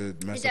right to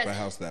mess up a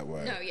house that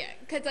way. No, yeah.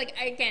 Because, like,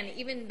 again,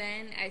 even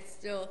then,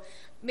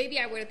 maybe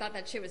I would have thought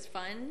that shit was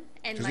fun.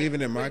 Because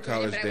even in my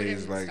college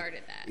days, like,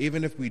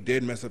 even if we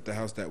did mess up the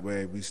house that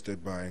way, we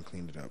stood by and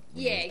cleaned it up.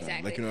 Yeah,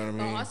 exactly. Like, you know what I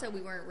mean? But also,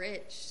 we weren't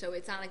rich, so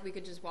it's not like we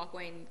could just walk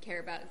away and care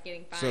about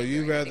getting fined. So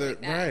you rather,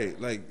 right?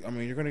 Like, I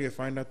mean, you're gonna get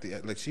fined out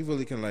like, she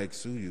really can like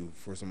sue you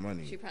for some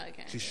money. She probably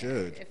can. She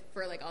should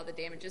for like all the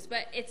damages,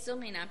 but it still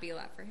may not be a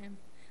lot for him.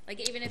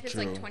 Like, even if it's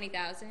like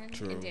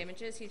 20,000 in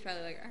damages, he's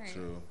probably like, all right.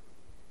 True.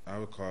 I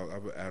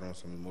would add on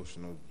some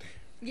emotional.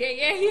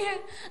 Yeah.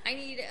 I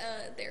need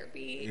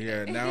therapy.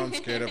 Yeah, now I'm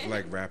scared of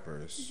like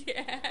rappers.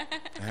 Yeah.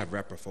 I have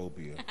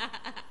rapperphobia.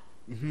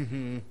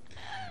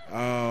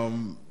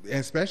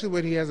 Especially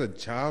when he has a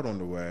child on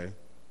the way.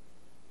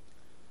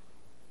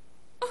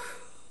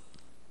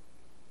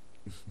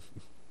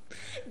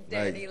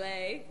 Daddy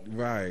Lay.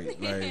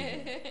 Right,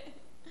 like.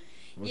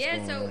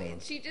 Yeah, so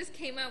she just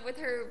came out with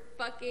her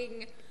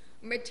fucking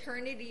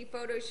maternity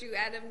photo shoot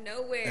out of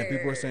nowhere. And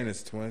people are saying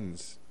it's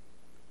twins.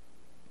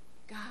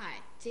 God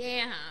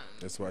damn.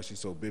 That's why she's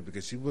so big,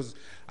 because she was.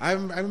 I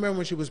remember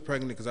when she was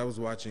pregnant, because I was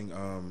watching.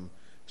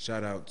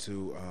 Shout out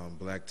to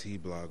Black Tea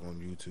Blog on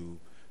YouTube.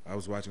 I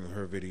was watching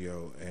her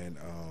video and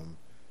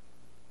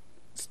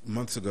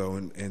months ago,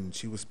 and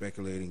she was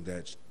speculating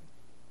that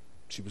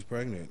she was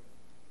pregnant,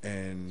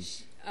 and.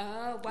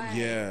 Oh, why?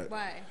 Yeah.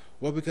 Why?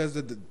 Well, because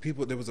the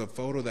people, there was a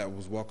photo that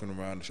was walking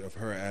around of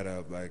her at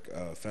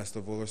a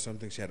festival or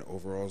something. She had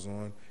overalls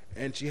on,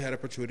 and she had a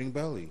protruding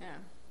belly. Yeah.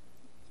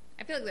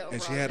 I feel like the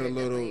overalls. And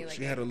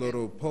she had a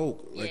little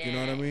poke, like, you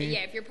know what I mean? Yeah,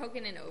 if you're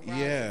poking in overalls.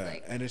 Yeah,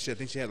 like, and then I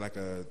think she had like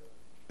a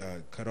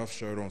cut off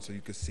shirt on, so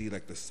you could see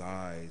like the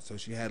sides. So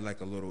she had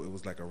like a little. It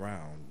was like a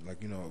round,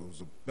 like, you know, it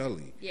was a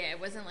belly. Yeah, it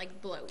wasn't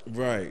like bloat.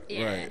 Right.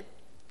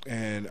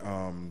 And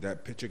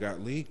that picture got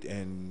leaked,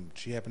 and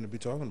she happened to be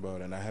talking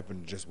about it, and I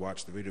happened to just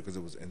watch the video because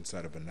it was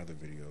inside of another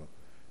video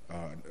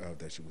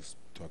that she was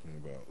talking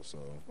about. So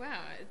wow,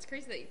 it's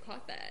crazy that you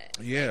caught that.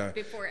 Yeah, like,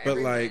 before but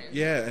everyone. like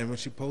yeah, and when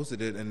she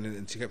posted it,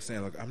 and she kept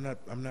saying like I'm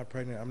not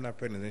pregnant, I'm not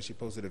pregnant. And then she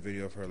posted a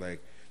video of her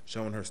like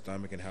showing her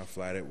stomach and how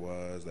flat it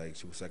was, like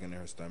she was sucking in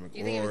her stomach.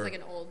 You think it was like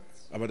an old?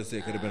 I'm about to say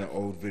it could have been an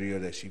old video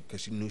that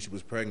because she knew she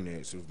was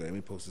pregnant. She was like, let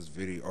me post this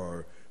video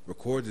or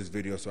record this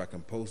video so I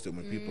can post it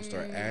when people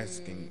start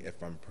asking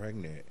if I'm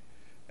pregnant,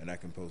 and I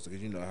can post it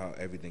because you know how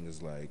everything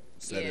is like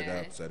set it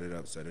up, set it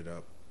up, set it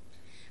up.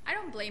 I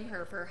don't blame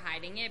her for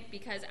hiding it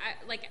because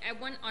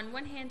on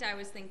one hand I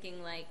was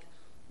thinking like,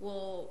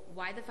 well,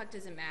 why the fuck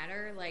does it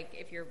matter? Like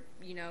if you're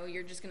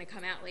just gonna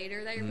come out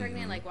later that you're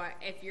pregnant, like why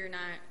if you're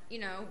not,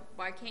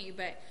 why can't you?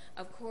 But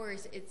of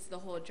course it's the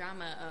whole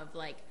drama of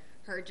like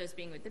her just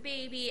being with the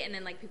baby and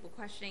then like people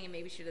questioning, and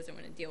maybe she doesn't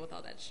want to deal with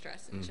all that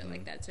stress and shit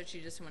like that, so she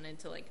just wanted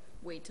to like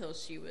wait till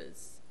she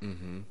was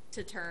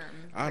to term.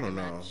 I don't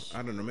know,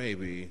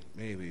 maybe,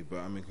 but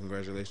I mean,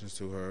 congratulations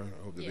to her.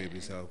 I hope the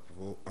baby's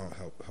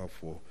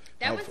helpful.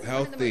 That was one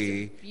of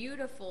the most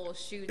beautiful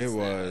shoots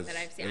that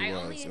I've seen.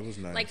 It was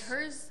nice. Like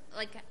hers,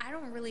 like I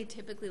don't really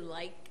typically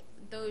like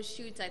those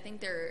shoots. I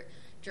think they're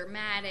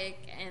dramatic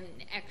and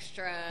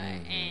extra,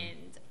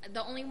 and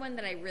the only one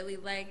that I really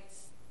liked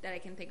that I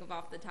can think of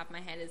off the top of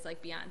my head is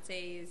like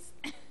Beyonce's,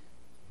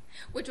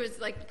 which was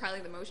like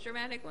probably the most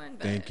dramatic one.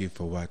 But thank you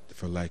for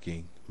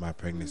liking my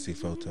pregnancy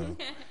photo.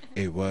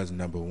 It was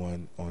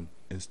 #1 on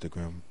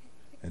Instagram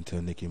until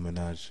Nicki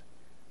Minaj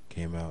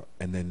came out,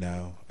 and then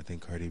now I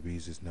think Cardi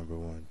B's is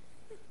 #1.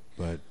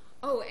 But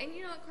and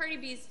Cardi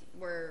B's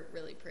were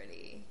really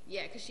pretty.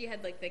 Yeah, because she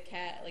had like the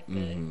cat, like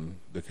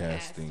the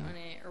casting on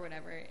it or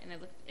whatever, and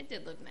it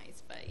did look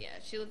nice. But yeah,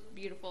 she looked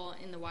beautiful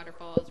in the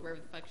waterfalls wherever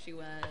the fuck she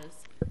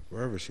was.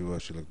 Wherever she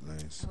was, she looked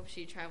nice. I hope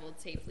she traveled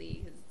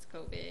safely because it's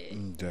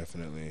COVID.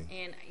 Definitely.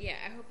 And yeah,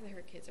 I hope that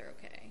her kids are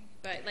okay.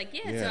 But like,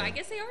 so I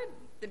guess they are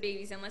the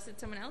babies unless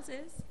it's someone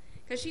else's.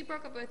 Because she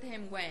broke up with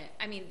him when?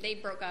 I mean, they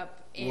broke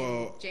up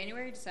in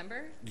January,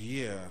 December?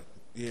 Yeah,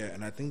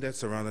 and I think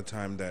that's around the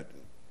time that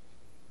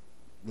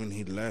when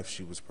he left,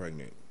 she was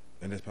pregnant.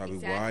 And that's probably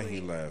why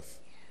he left.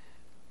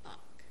 Fuck.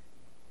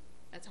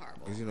 That's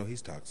horrible. Because,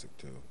 he's toxic,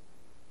 too.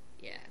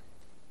 Yeah.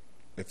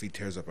 If he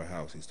tears up a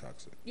house, he's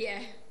toxic.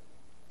 Yeah,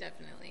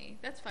 definitely.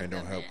 That's fucked up. And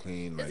don't help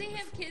clean. Does he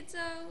have kids,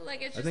 though?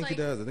 Like, it's just I think he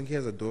does. I think he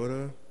has a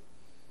daughter.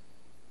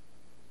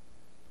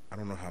 I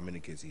don't know how many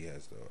kids he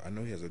has, though. I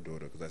know he has a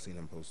daughter because I seen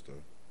him post her.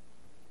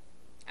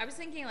 I was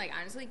thinking, like,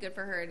 honestly, good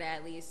for her to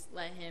at least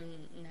let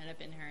him nut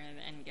up in her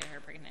and get her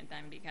pregnant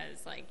then,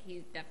 because, like,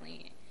 he's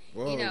definitely...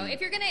 Well,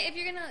 if you're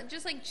gonna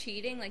just like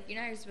cheating, like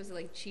how you're supposed to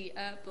like cheat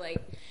up,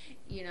 like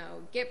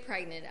get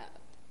pregnant up,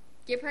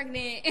 get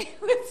pregnant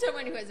with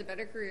someone who has a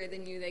better career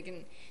than you, that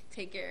can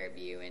take care of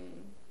you, and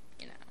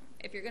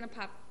if you're gonna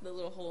pop the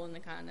little hole in the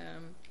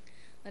condom,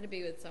 let it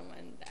be with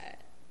someone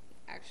that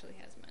actually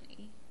has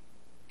money,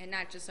 and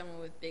not just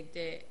someone with big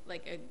dick,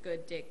 like a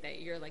good dick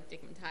that you're like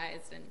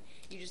dickmatized and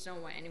you just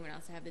don't want anyone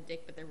else to have the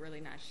dick, but they're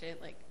really not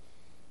shit. Like,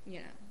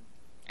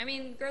 I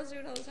mean, girls do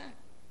it all the time.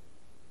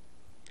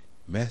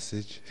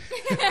 Message.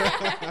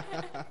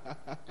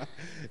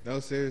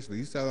 No, seriously,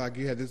 you sound like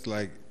you had this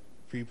like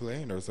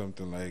pre-planned or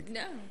something. Like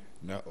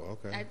no,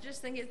 okay. I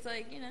just think it's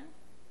like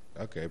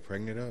okay,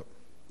 pregnant up.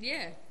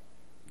 Yeah,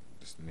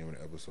 that's the name of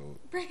the episode.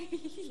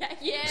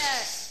 yeah.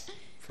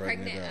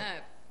 Pregnant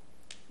up.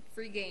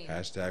 Free game.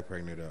 #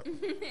 pregnant up.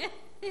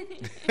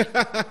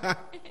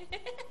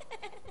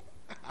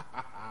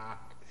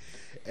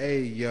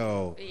 Hey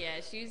yo. But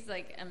yeah, she's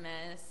like a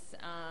mess.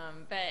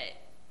 But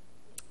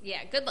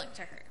yeah, good luck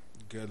to her.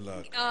 Good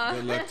luck.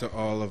 Good luck to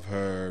all of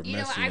her.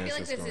 I feel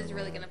like this is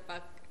really gonna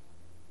fuck.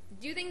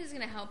 Do you think this is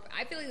gonna help?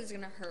 I feel like this is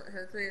gonna hurt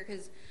her career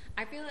because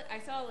I feel like I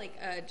saw like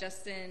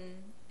Justin.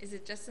 Is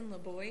it Justin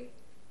LaBoy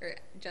or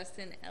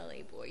Justin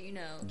LA Boy?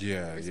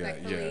 Yeah,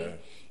 respectfully. yeah.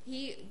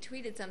 He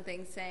tweeted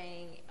something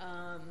saying,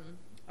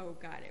 "Oh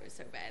God, it was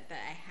so bad that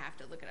I have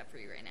to look it up for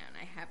you right now, and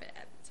I have it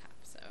at the top,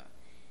 so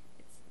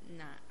it's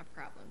not a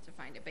problem to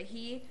find it." But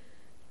he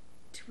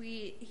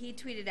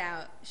tweeted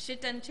out,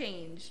 "Shit done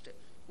changed.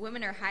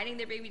 Women are hiding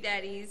their baby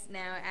daddies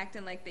now,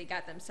 acting like they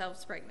got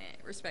themselves pregnant.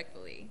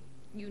 Respectfully."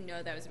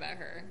 That was about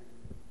her.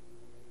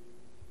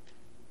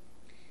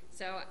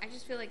 So I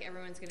just feel like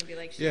everyone's gonna be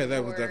like, yeah,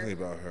 that was definitely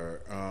about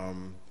her. I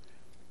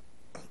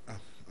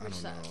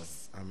don't know.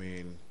 I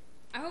mean,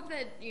 I hope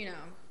that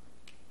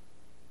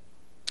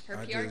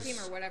her PR team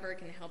or whatever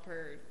can help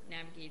her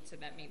navigate so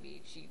that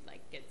maybe she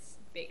like gets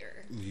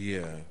bigger.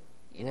 Yeah.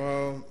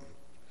 Well,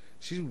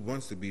 she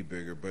wants to be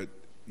bigger, but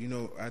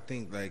I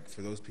think like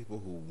for those people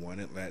who want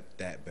it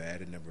that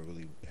bad, it never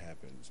really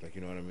happens. Like,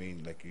 you know what I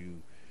mean? Like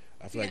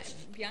I feel like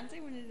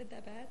Beyonce wanted it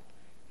that bad.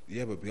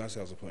 Yeah, but Beyonce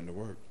also put in the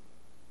work.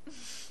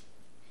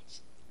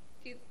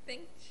 You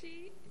think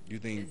she? You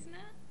think? Is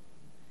not?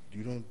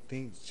 You don't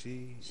think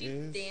she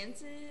is?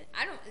 Dances?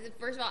 I don't.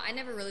 First of all, I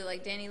never really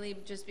liked Danny Lee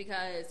just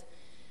because.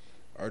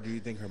 Or do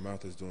you think her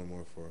mouth is doing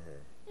more for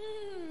her?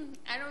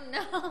 I don't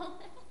know.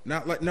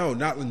 Not like no. Oh,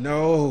 that's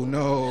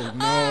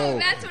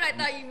what I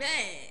thought you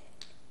meant.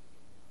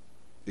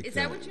 Is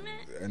that what you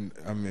meant? And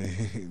I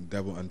mean,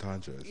 double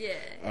entendres.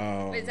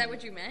 Yeah. Is that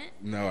what you meant?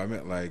 No, I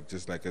meant like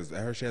just like, cause I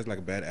heard she has like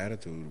a bad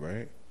attitude,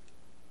 right?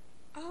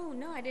 Oh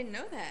no, I didn't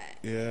know that.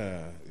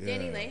 Yeah.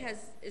 DaniLeigh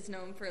is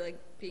known for like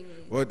being.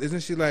 Well,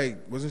 wasn't she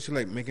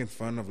like making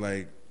fun of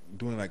like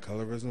doing like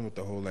colorism with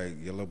the whole like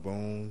yellow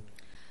bone,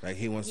 like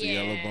he wants the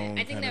yellow bone.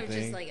 I think that was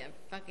just like a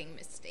fucking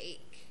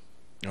mistake.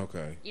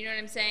 Okay. You know what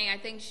I'm saying? I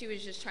think she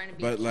was just trying to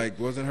be. But like,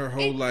 wasn't her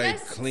whole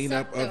like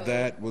cleanup of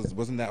that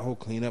wasn't that whole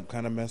cleanup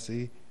kind of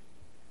messy?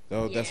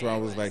 So that's where I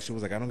was like, she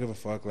was like, I don't give a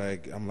fuck.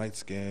 Like, I'm light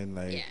skinned.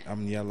 Like,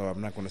 I'm yellow. I'm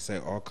not going to say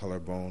all color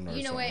bone or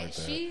something like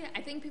that.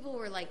 I think people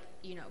were like,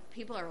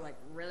 people are like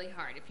really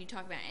hard. If you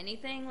talk about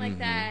anything like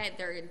that,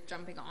 they're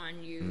jumping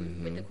on you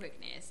with the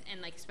quickness.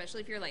 And like, especially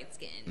if you're light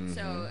skinned.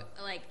 So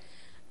like,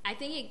 I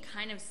think it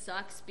kind of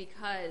sucks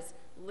because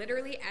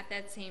literally at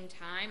that same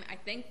time, I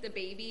think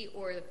DaBaby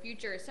or The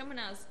Future or someone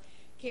else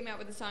came out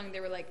with a song. And they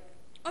were like,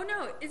 oh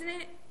no, isn't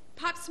it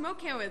Pop Smoke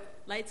came with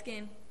light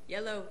skin,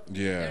 yellow.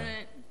 Yeah.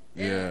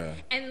 Yeah.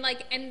 And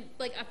like a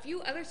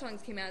few other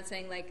songs came out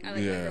saying like, I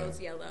like my girls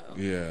yellow.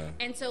 Yeah.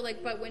 And so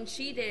like, but when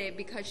she did it,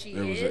 because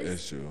there was an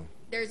issue.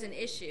 There's an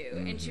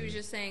issue. And she was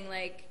just saying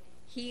like,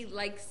 he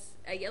likes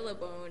a yellow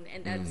bone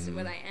and that's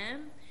what I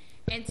am.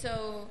 And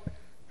so,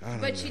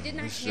 but she did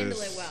not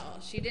handle it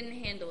well. She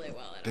didn't handle it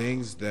well at all.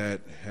 Things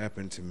that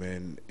happen to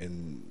men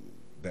and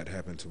that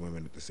happen to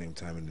women at the same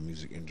time in the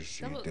music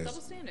industry. Double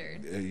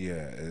standard.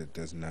 Yeah, it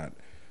does not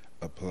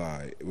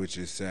apply, which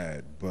is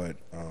sad. But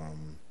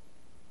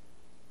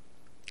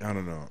I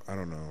don't know. I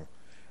don't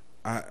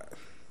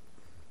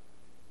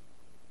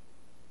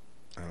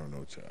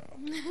know,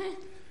 child.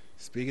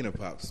 Speaking of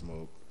Pop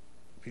Smoke,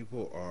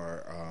 people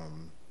are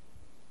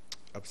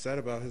upset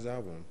about his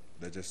album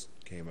that just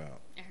came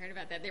out. I heard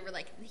about that. They were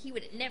like, he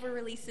would never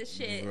release this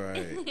shit.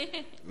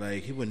 Right.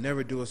 Like, he would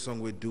never do a song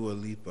with Dua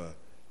Lipa.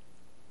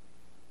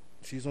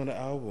 She's on the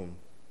album.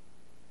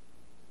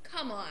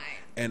 Come on.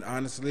 And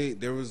honestly,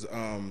 there was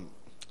a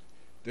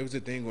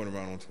thing going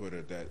around on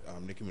Twitter that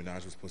Nicki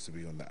Minaj was supposed to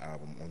be on the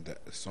album, on the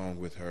song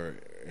with her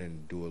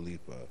and Dua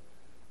Lipa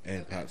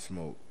and Pop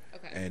Smoke.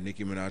 Okay. And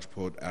Nicki Minaj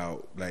pulled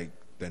out like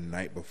the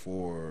night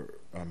before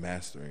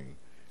mastering.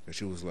 And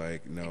she was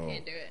like, no. I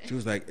can't do it. She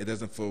was like, it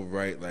doesn't feel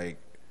right. Like,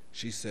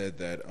 she said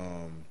that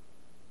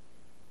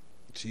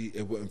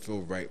it wouldn't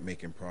feel right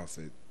making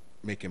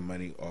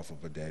money off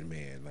of a dead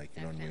man. Like,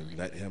 you know what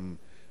I mean?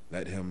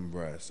 Let him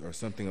rest, or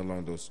something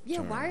along those terms.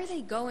 Yeah, why are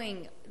they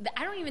going?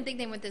 I don't even think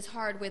they went this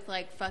hard with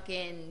like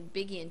fucking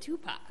Biggie and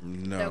Tupac.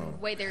 No, the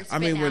way they're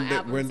spitting out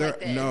albums like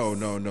this. No,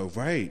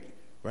 right,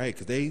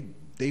 because they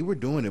were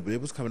doing it, but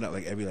it was coming out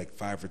like every like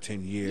 5 or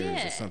 10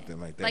 years or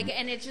something like that. Like,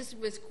 and it just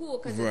was cool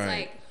because it's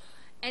like,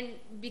 and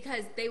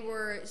because they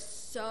were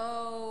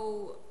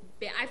so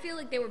big, I feel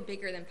like they were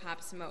bigger than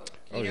Pop Smoke.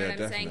 You know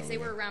what I'm saying? Because they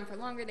were around for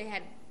longer. They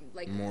had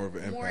like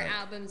more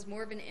albums,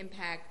 more of an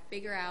impact,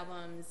 bigger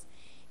albums.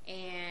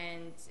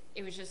 And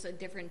it was just a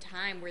different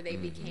time where they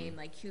became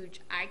like huge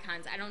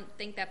icons. I don't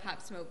think that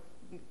Pop Smoke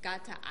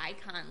got to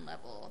icon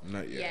level.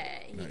 Not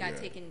yet. He got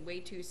taken way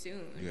too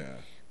soon. Yeah.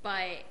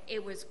 But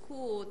it was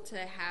cool to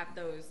have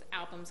those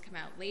albums come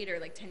out later,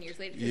 like 10 years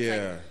later.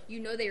 Like,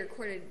 they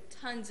recorded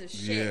tons of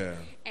shit.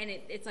 And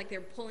it's like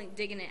they're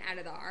digging it out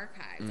of the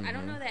archives. I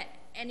don't know that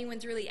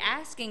anyone's really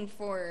asking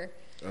for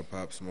a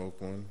Pop Smoke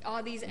one.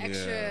 All these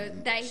extra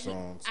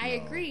songs. I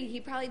agree.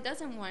 He probably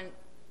doesn't want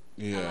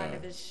a lot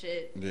of this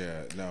shit.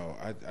 Yeah, no,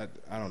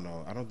 I don't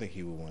know. I don't think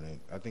he would want it.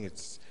 I think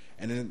it's,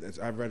 and then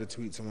I read a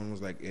tweet. Someone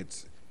was like,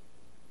 it's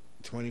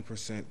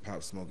 20%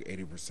 Pop Smoke,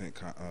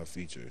 80%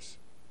 features.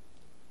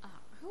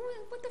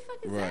 What the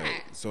fuck is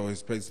that? So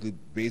it's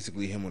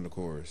basically him on the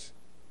chorus.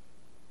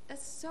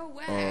 That's so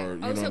whack.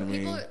 So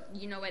people,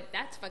 you know what?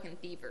 That's fucking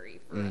thievery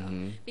for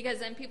real. Because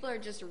then people are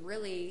just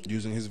really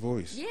using his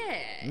voice.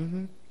 Yeah.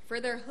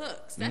 For their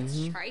hooks.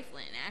 That's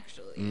trifling,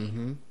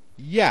 actually.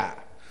 Yeah.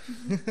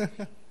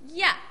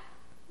 Yeah.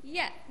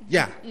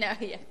 No,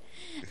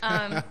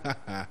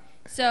 yeah.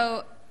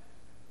 So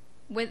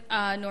with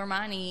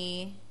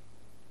Normani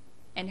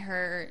and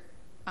her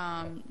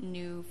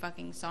new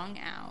fucking song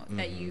out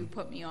that you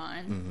put me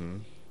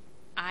on,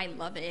 I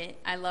love it.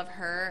 I love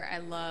her. I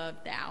love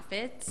the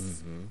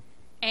outfits.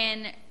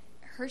 And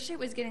her shit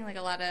was getting like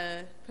a lot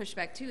of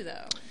pushback too,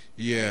 though.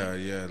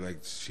 Yeah. Like,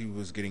 she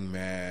was getting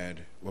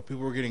mad. Well,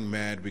 people were getting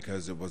mad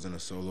because it wasn't a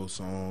solo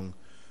song.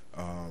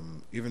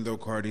 Even though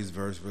Cardi's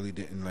verse really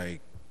didn't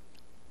like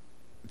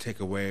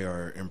take away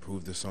or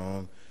improve the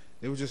song,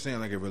 they were just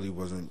saying like it really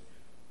wasn't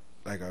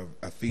like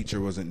a feature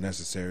wasn't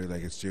necessary.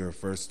 Like, it's your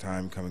first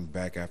time coming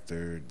back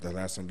after the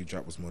last song you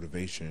dropped was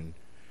Motivation,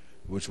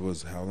 which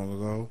was how long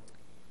ago?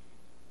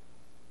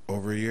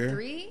 Over a year?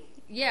 3?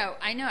 Yeah,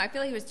 I know. I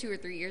feel like it was 2 or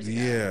 3 years ago.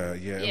 Yeah.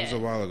 It was a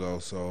while ago.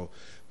 So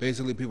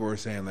basically people were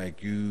saying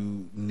like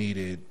you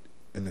needed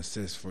an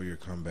assist for your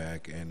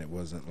comeback, and it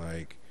wasn't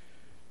like,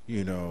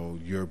 you know,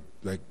 you're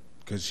like,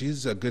 because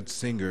she's a good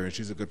singer and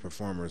she's a good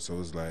performer. So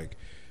it's like,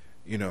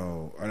 you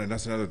know, and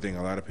that's another thing.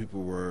 A lot of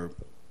people were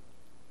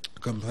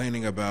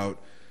complaining about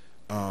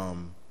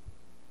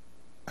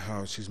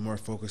how she's more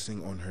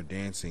focusing on her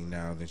dancing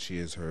now than she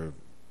is her,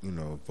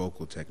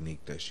 vocal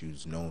technique that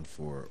she's known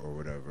for or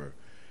whatever.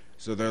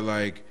 So they're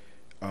like,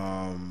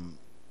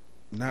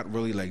 not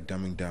really like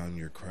dumbing down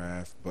your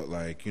craft, but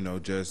like,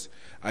 just,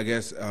 I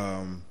guess,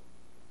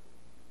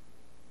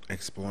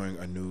 exploring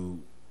a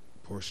new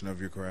portion of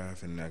your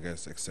craft and I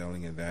guess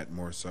excelling in that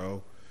more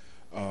so.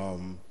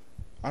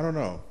 I don't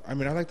know. I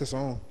mean, I like the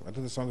song. I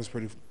think the song is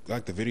pretty. I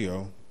like the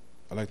video.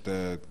 I like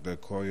the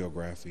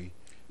choreography.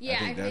 Yeah,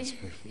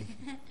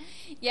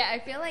 I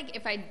feel like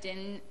if I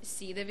didn't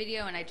see the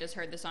video and I just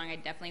heard the song, I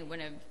definitely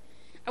wouldn't have.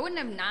 I wouldn't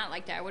have not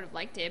liked it. I would have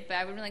liked it, but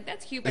I would have been like,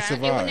 "That's cute." But it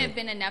wouldn't have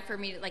been enough for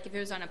me to, like, if it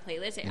was on a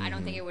playlist. I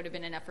don't think it would have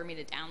been enough for me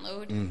to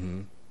download.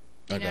 Mm-hmm.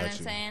 You know what I'm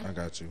saying? I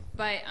got you.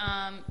 But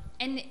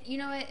and you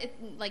know what?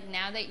 Like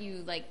now that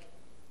you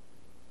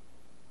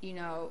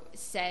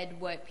said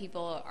what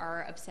people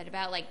are upset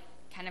about, like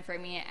kind of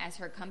framing it as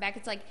her comeback.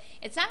 It's like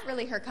it's not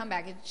really her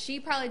comeback. She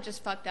probably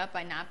just fucked up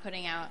by not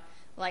putting out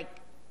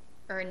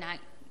or not,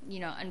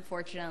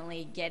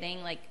 unfortunately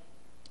getting like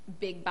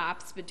big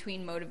bops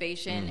between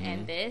Motivation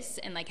and this,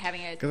 and like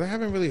having a. Because I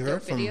haven't really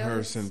heard from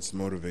her since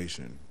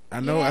Motivation.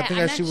 I know. I think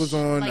that she was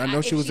on. I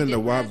know she was in the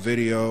WAP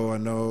video. I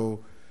know.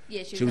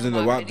 Yeah, she was in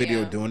the WAP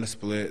video doing the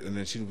split, and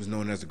then she was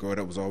known as the girl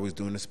that was always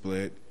doing the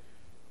split,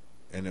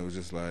 and it was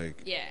just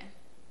like. Yeah.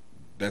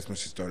 That's when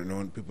she started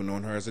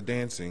knowing her as a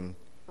dancing.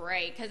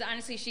 Right, because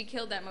honestly, she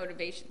killed that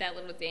Motivation, that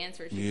little dance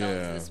where she fell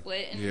into the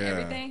split and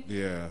everything.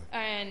 Yeah.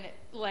 And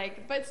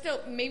but still,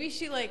 maybe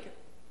she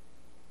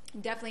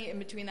definitely in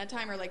between that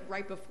time, or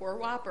right before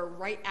WAP or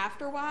right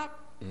after WAP,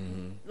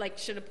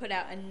 should have put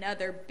out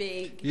another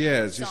big.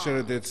 Yeah, she should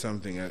have did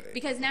something.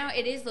 Because now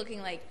it is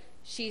looking like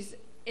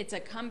it's a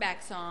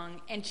comeback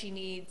song, and she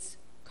needs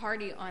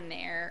Cardi on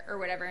there or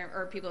whatever,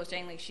 or people are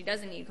saying she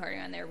doesn't need Cardi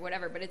on there or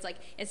whatever, but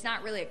it's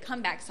not really a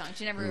comeback song.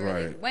 She never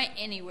really went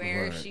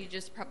anywhere. Right. She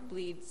just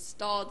probably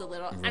stalled a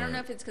little. Right. I don't know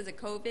if it's because of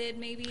COVID,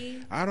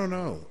 maybe. I don't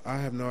know. I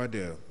have no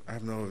idea. I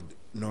have no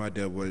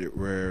idea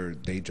where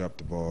they dropped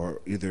the ball.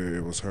 Either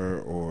it was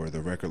her or the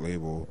record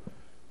label.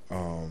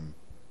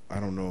 I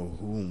don't know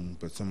whom,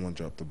 but someone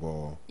dropped the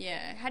ball.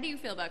 Yeah. How do you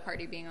feel about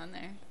Cardi being on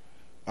there?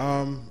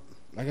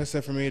 Like I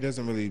said, for me, it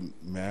doesn't really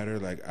matter.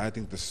 Like, I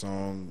think the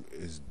song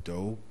is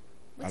dope.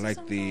 What's I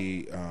like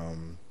the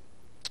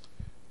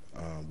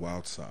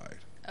Wild Side.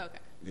 Okay.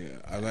 Yeah,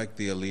 I like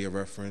the Aaliyah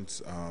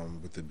reference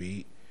with the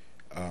beat.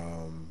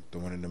 The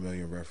One in a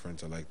Million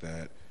reference, I like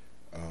that.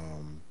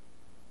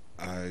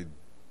 Like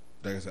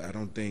I said, I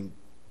don't think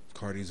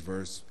Cardi's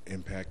verse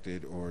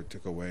impacted or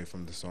took away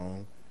from the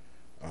song.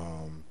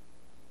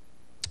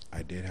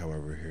 I did,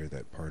 however, hear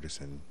that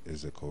Partisan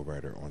is a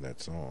co-writer on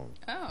that song.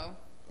 Oh.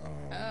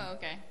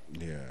 Okay.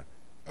 Yeah.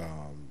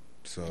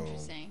 So.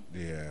 Interesting.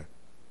 Yeah,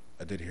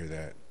 I did hear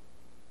that.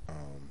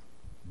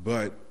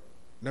 But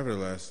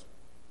nevertheless,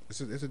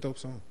 it's a dope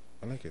song.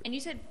 I like it. And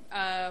you said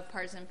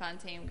Partisan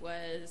Fontaine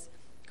was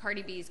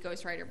Cardi B's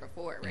ghostwriter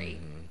before,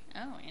 right?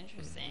 Oh,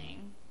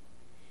 interesting.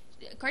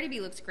 Cardi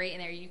B looks great in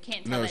there. You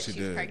can't tell that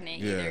she's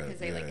pregnant either because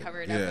they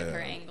cover it up with her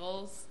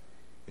angles.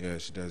 Yeah,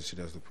 she does. She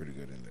does look pretty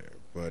good in there.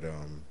 But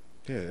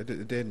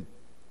it did.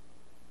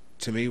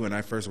 To me, when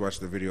I first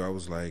watched the video, I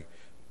was like,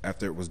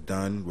 after it was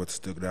done, what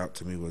stood out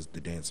to me was the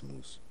dance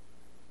moves.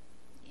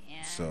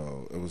 Yeah.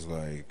 So it was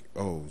like,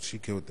 oh, she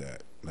killed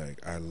that.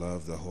 Like, I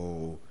love the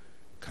whole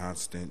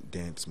constant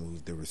dance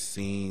moves. There were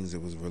scenes.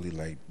 It was really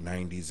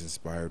 90s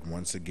inspired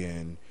once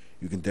again.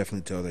 You can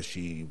definitely tell that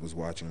she was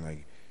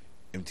watching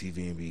MTV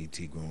and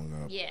BET growing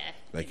up. Yeah.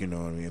 You know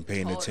what I mean?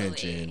 Paying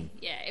attention.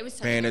 Yeah, it was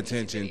paying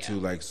attention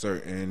to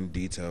certain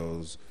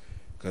details,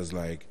 because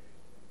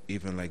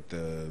even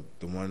the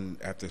one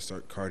after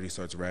Cardi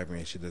starts rapping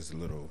and she does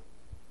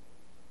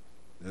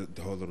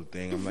the whole little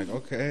thing. I'm like,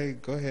 okay,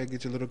 go ahead,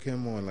 get your little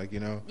Kim on,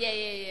 Yeah.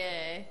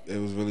 It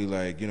was really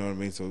you know what I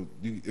mean. So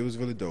it was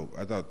really dope.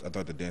 I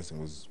thought the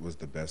dancing was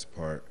the best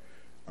part.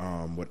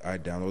 Would I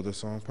download the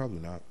song?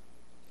 Probably not.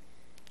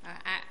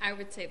 I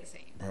would say the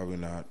same. Probably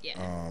not.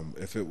 Yeah.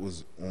 If it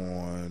was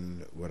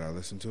on, would I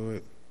listen to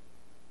it?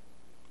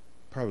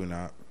 Probably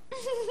not.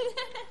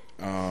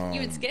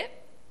 You would skip?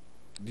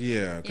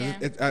 Yeah,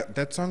 because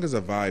that song is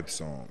a vibe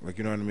song.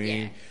 You know what I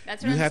mean? Yeah,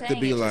 that's what I'm saying.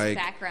 To be it's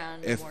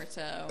background more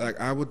so.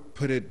 I would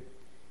put it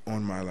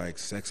on my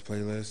sex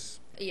playlist.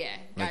 Yeah,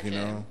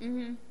 gotcha.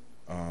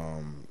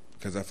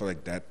 Because I feel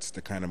like that's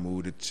the kind of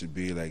mood it should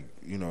be.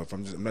 If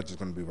I'm not just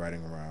going to be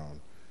riding around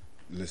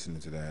listening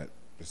to that.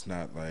 It's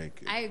not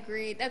I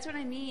agree. That's what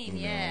I mean.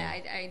 Yeah,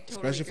 I totally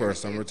especially for a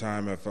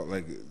summertime, I felt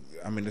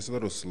it's a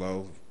little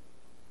slow,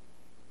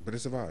 but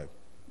it's a vibe.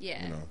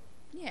 Yeah.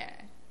 Yeah.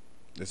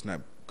 It's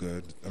not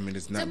good.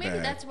 It's not bad. So maybe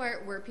that's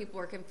where people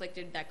were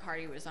conflicted that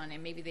Cardi was on it.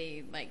 Maybe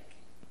they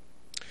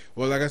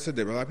Well, like I said,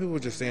 a lot of people were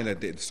just saying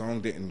that the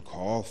song didn't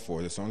call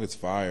for it. The song is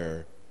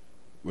fire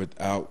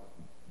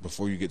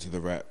before you get to the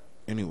rap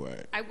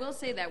anyway. I will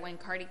say that when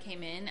Cardi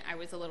came in, I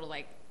was a little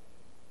I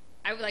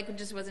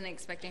just wasn't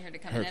expecting her to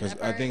come in at that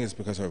part. I think it's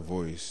because her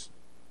voice.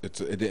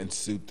 it didn't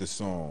suit the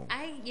song.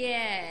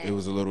 It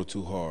was a little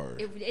too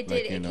hard. It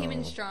did. It came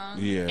in strong.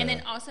 Yeah. And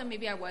then also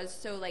maybe I was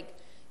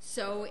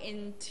so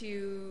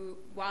into,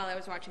 while I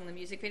was watching the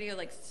music video,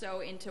 like so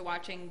into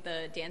watching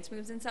the dance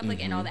moves and stuff,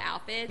 like and all the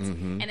outfits.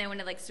 And then when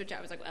it like switched out,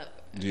 I was like,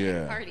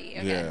 oh, party.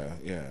 Okay.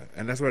 Yeah.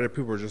 And that's why the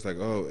people were just like,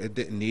 oh, it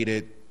didn't need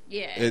it.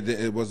 Yeah.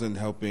 It wasn't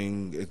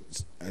helping.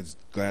 It's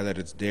glad that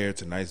it's there.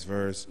 It's a nice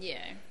verse.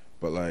 Yeah.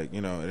 But like,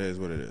 it is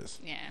what it is.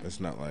 Yeah. It's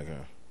not like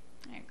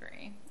I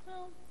agree.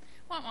 Well,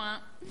 wah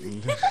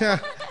wah.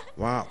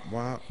 Wah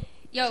wah.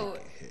 Yo.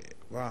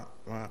 Wah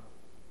wah.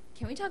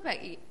 Can we talk about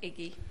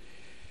Iggy?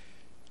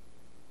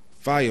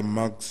 Fire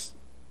monks.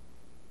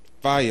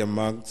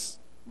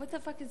 What the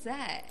fuck is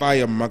that?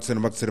 Fire monks and a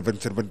monks oh,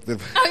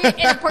 yeah,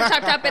 and a pork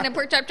chop and a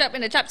pork chop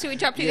and a chop suey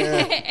and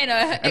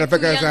a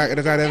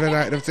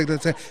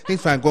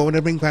he's fine going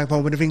to bring back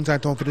home with the things I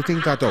told for the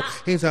things I told.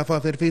 He's a for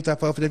the feet I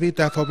for the feet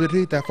I for the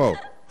feet I for.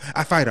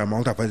 I fight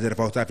among the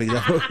folks I figure.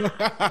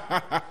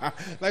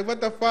 Like what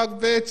the fuck,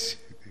 bitch?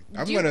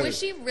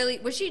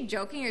 Was she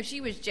joking or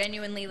she was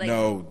genuinely like?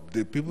 No,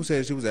 the people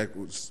said she was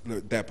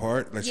that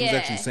part. Like she was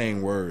actually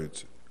saying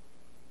words.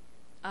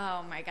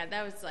 Oh my god,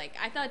 that was like,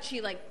 I thought she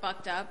like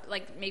fucked up,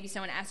 like maybe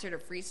someone asked her to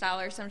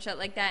freestyle or some shit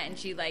like that, and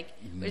she like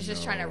was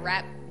just trying to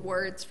rap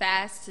words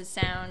fast to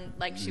sound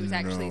like she was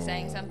actually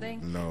saying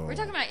something. No, we're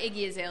talking about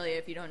Iggy Azalea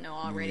if you don't know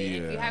already. Yeah.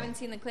 If you haven't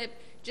seen the clip,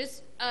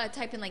 just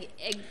type in like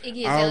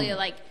Iggy Azalea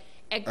like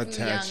Egg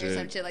Young or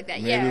some shit like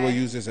that. Maybe we'll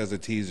use this as a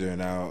teaser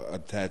and I'll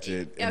attach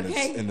it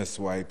in the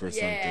swipe or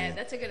something. Yeah,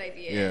 that's a good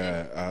idea.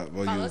 Yeah,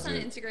 we'll follow use us on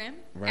it. Instagram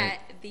at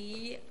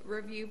The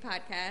Review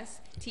Podcast,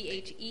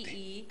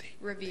 THEE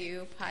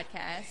Review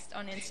Podcast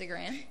on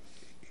Instagram.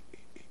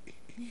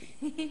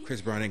 Chris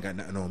Brown ain't got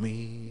nothing on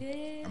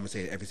me. I'm gonna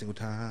say it every single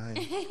time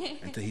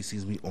until he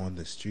sees me on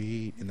the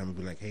street, and I'm gonna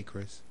be like, "Hey,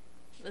 Chris,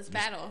 let's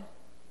battle."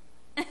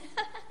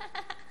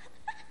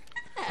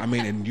 I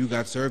mean, and you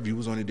got served. You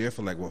was only there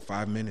for like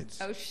 5 minutes?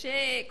 Oh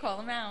shit! Call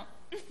him out.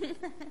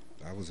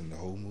 I was in the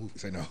whole movie.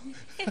 Say no.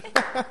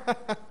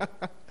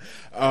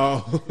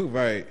 Oh,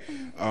 right.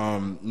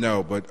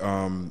 No, but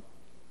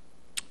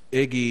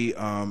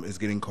Iggy is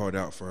getting called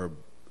out for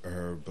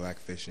her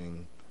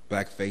blackfacing.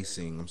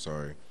 I'm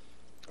sorry.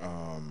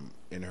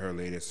 In her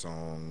latest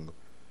song,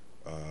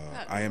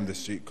 I Am the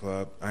Strip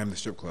Club. Oh,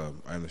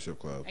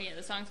 yeah,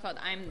 the song's called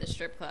 "I'm the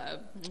Strip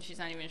Club," and she's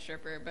not even a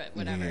stripper, but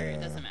whatever. Yeah.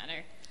 It doesn't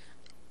matter.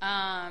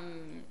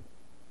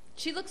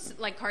 She looks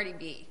like Cardi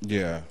B.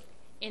 Yeah.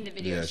 In the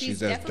video, yeah,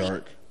 she's as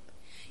dark.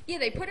 Yeah,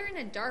 they put her in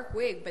a dark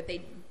wig, but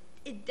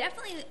it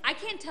definitely, I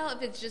can't tell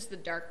if it's just the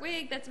dark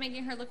wig that's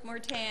making her look more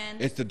tan.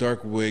 It's the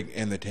dark wig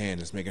and the tan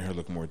that's making her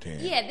look more tan.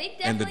 Yeah, they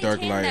definitely and the dark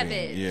tanned lighting. That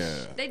bitch. Yeah,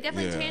 they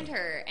definitely tanned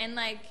her, and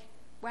like,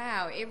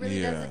 wow, it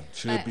really doesn't.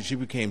 She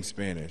became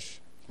Spanish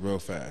real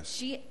fast.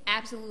 She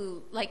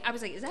absolutely, like, I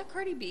was like, is that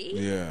Cardi B?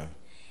 Yeah.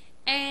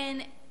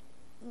 And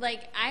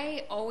like,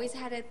 I always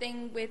had a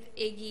thing with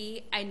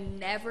Iggy. I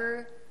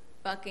never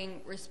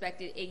fucking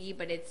respected Iggy,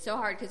 but it's so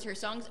hard because her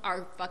songs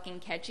are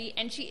fucking catchy,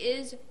 and she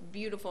is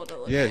beautiful to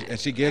look at. Yeah, and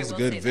she gives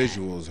good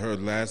visuals. Her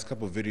last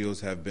couple of videos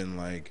have been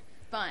like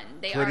fun.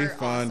 Pretty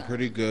fun, awesome.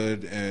 Pretty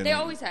good, and they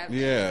always have.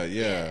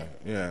 Yeah.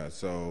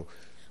 So,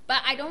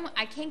 but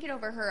I can't get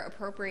over her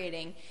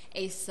appropriating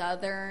a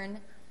Southern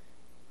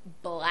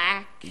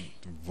black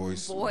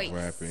voice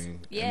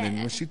rapping. Yeah, and then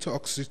when she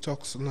talks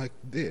like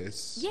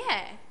this.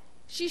 Yeah,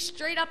 she's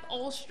straight up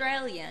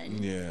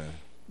Australian. Yeah.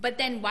 But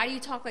then why do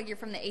you talk like you're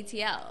from the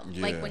ATL?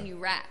 Yeah. Like when you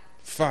rap.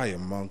 Fire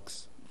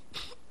monks.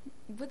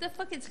 What the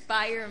fuck is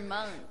fire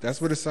monks?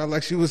 That's what it sounded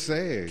like she was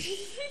saying.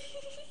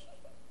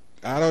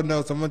 I don't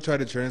know. Someone tried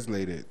to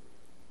translate it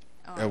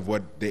of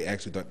what they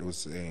actually thought they was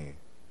saying.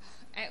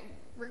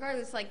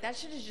 Regardless, like that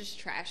shit is just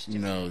trash to me.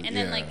 And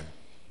then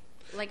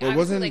well,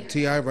 wasn't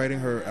T.I. writing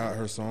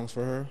her songs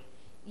for her?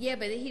 Yeah,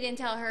 but he didn't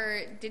tell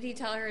her. Did he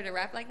tell her to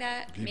rap like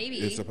that? Maybe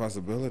it's a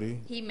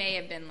possibility. He may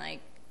have been like.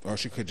 Or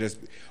she could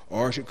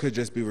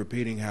just be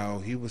repeating how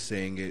he was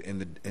saying it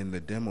in the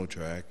demo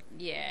track.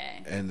 Yeah.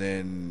 And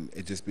then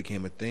it just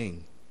became a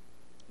thing.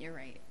 You're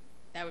right.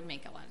 That would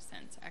make a lot of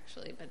sense,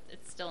 actually, but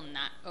it's still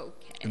not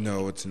okay.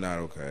 No, it's not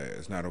okay.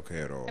 It's not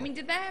okay at all. I mean,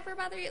 did that ever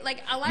bother you?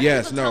 Like a lot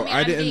of people tell me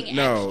I'm being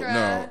extra.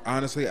 No.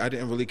 Honestly, I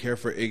didn't really care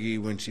for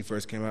Iggy when she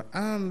first came out.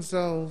 I'm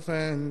so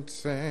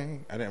fancy.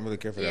 I didn't really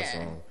care for that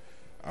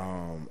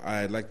song.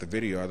 I liked the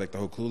video. I liked the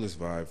whole Clueless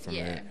vibe from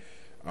it.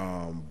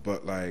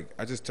 But like,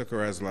 I just took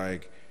her as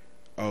like,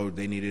 oh,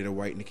 they needed a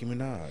white Nicki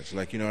Minaj.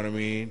 Like, you know what I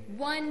mean?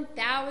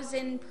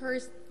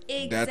 1,000%.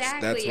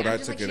 Exactly. That's what I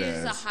took it as.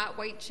 She's a hot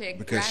white chick.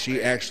 Because rapper.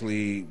 She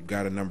actually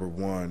got a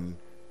 #1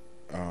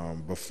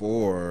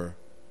 before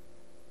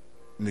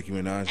Nicki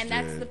Minaj did. And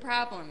that's the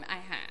problem I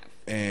have.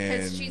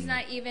 Because she's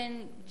not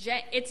even.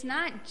 It's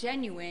not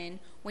genuine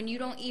when you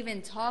don't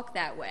even talk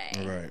that way.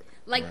 Right.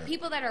 Like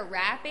people that are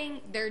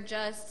rapping, they're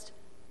just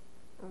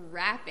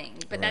rapping,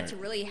 but that's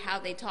really how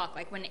they talk.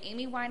 Like when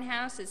Amy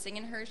Winehouse is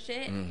singing her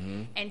shit,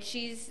 and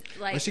she's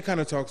like, but she kind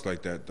of talks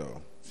like that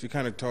though. She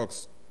kind of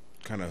talks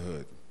kind of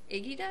hood.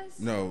 Iggy does?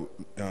 No,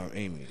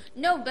 Amy.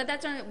 No, but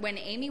that's when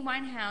Amy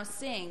Winehouse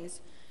sings,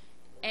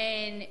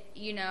 and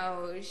you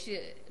know she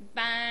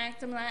back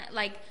to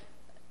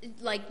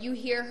like you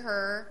hear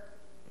her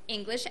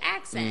English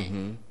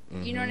accent.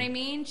 You know what I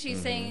mean?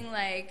 She's saying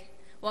like,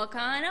 "What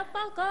kind of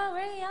fuck are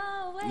we?"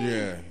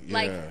 Yeah.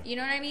 Like, you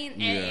know what I mean?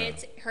 And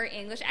it's her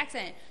English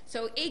accent.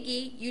 So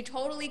Iggy, you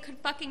totally could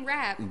fucking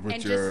rap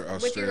with your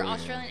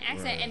Australian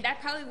accent, right. And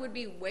that probably would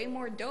be way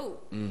more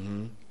dope.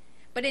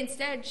 But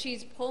instead,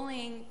 she's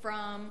pulling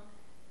from,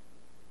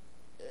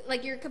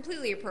 like, you're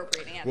completely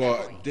appropriating at that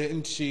point. Well,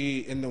 didn't she,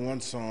 in the one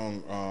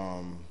song,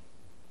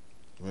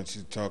 when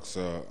she talks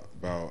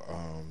about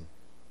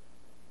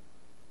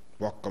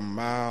walk a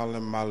mile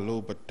in my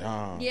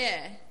Louboutins.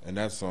 Yeah. And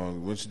that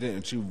song, when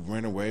she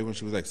ran away when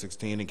she was like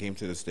 16 and came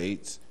to the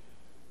States?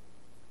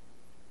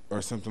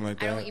 Or something like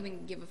that. I don't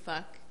even give a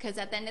fuck, because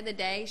at the end of the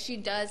day, she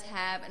does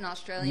have an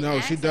Australian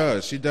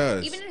accent. She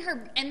does.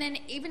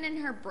 Even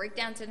in her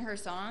breakdowns in her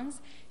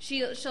songs,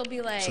 she'll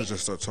be like. She'll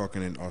just start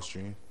talking in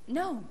Austrian.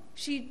 No,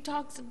 she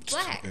talks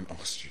black. In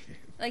Austrian.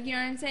 Like, you know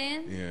what I'm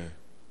saying? Yeah.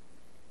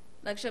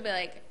 Like, she'll be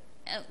like,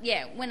 oh,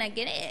 yeah, when I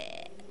get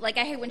it. Like,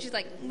 I hate when she's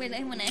like, when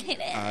I hit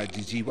it.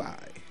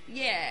 IGGY.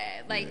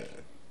 Yeah, like,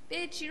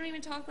 bitch, you don't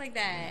even talk like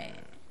that.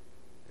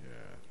 Yeah.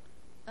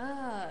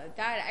 Oh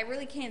God, I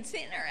really can't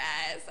sit in her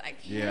ass. I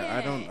can't. Yeah,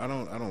 I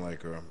don't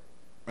like her.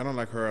 I don't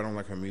like her. I don't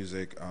like her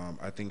music.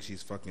 I think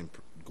she's fucking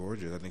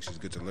gorgeous. I think she's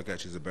good to look at.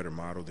 She's a better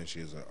model than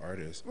she is an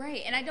artist.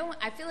 Right, and I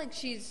feel like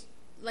she's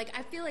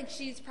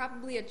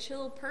probably a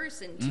chill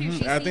person too.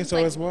 She I think so,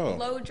 like as well.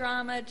 Low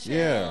drama,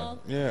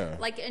 chill. Yeah.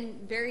 Like,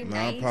 and very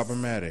nice.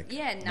 Non-problematic.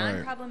 Yeah,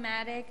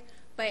 non-problematic. Right.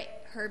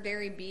 But her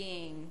very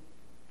being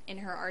in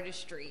her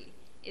artistry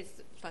is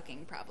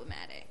fucking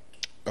problematic.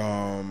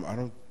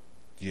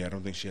 I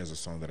don't think she has a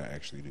song that I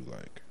actually do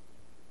like.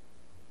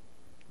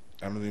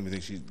 I don't even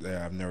think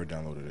I've never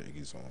downloaded an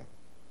Iggy song.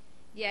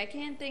 Yeah, I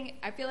can't think.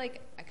 I feel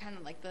like I kind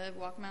of like the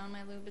Walk a Mile in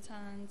My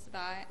Louboutins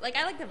vibe. Like,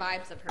 I like the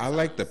vibes of her songs.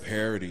 like the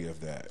parody of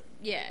that.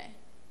 Yeah.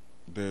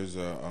 There's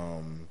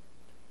a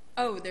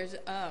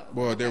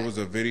there was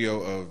a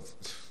video of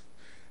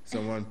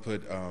someone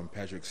put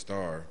Patrick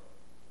Starr.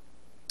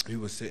 He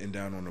was sitting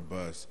down on a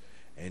bus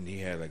and he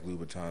had like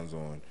Louboutins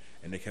on,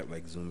 and they kept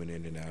like zooming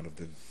in and out of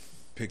the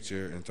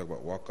picture and talk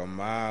about walk a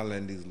mile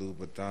in these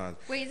Louboutins.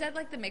 Wait, is that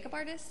like the makeup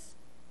artist?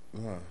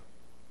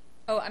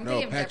 Oh, I'm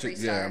thinking of Jeffree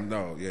Star.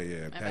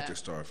 Patrick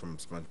Starr from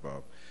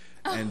SpongeBob.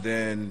 Oh. And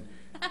then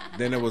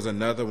there was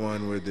another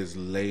one where this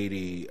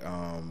lady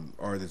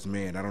or this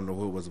man, I don't know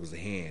who it was a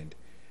hand,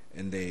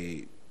 and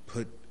they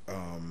put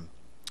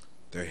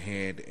their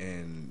hand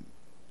in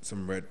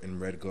some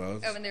red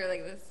gloves. Oh, and they were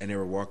like this. And they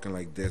were walking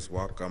like this,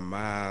 walk a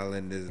mile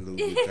in this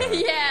Louis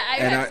Vuitton. Yeah,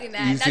 I've seen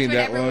that. That's when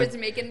everyone was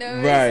making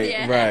those.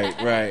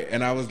 Right.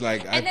 And I was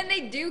like... And then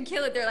they do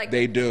kill it. They're like...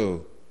 They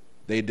do.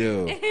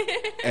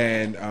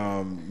 And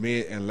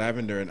me and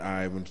Lavender and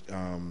I,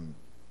 when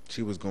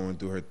she was going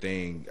through her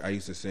thing, I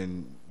used to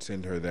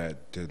send her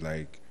that to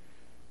like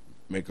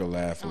make her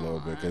laugh a little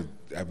bit, because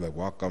I'd be like,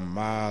 walk a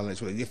mile. And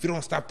she's like, if you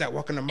don't stop that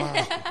walking a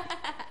mile.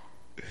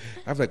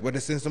 I was like, well,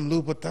 let's send some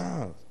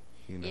Louboutins.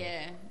 You know?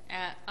 Yeah.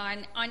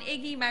 On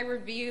Iggy, my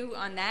review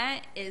on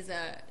that is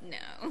a no.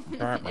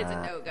 It's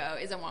a no-go.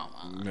 It's a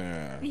womp-womp.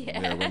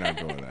 Yeah, we're not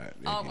doing that.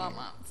 All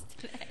womp-womps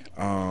today.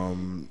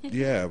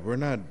 Yeah, we're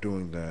not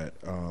doing that.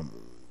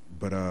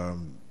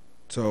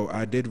 So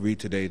I did read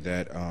today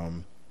that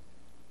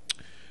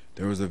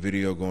there was a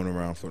video floating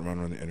around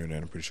on the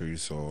internet, I'm pretty sure you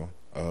saw,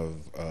 of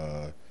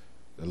a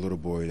little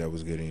boy that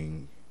was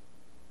getting,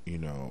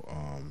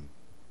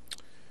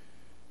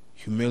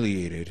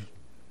 humiliated.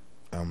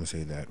 I'm gonna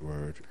say that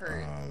word.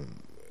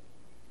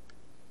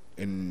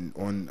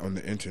 On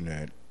the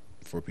internet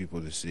for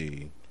people to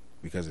see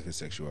because of his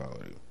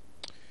sexuality.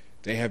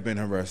 They have been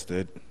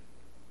arrested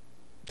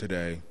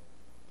today,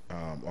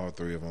 all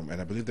three of them, and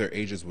I believe their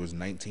ages was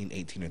 19,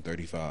 18, and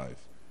 35.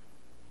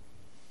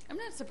 I'm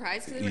not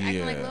surprised, because they were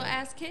acting like little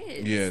ass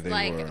kids. Yeah,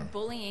 they were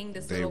bullying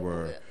this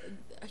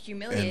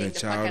humiliating the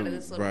fuck out of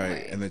this little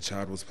boy. And the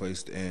child was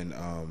placed in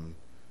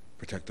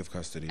protective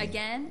custody.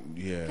 Again?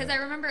 Yeah. Because I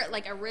remember,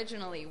 like,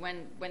 originally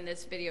when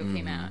this video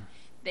came out,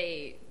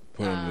 they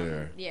put him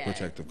there. Yeah.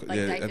 Protective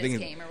custody. Like, I think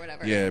came or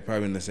whatever. Yeah,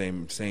 probably in the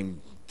same,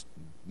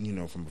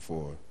 from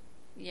before.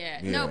 Yeah.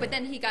 No, but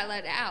then he got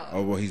let out.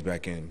 Oh, well, he's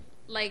back in.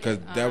 Like, because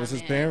that was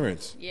his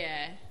parents.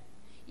 Yeah.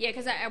 Yeah,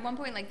 because at one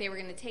point, like, they were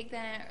going to take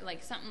that, or,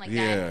 like, something like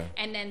that.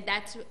 And then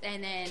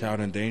child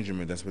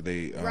endangerment, that's what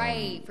they...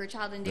 right, for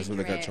child endangerment. That's what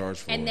they got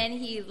charged for. And then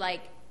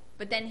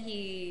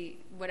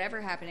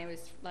whatever happened, it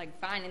was, like,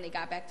 fine, and they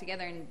got back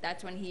together, and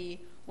that's when he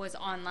was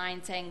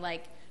online saying,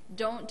 like,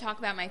 don't talk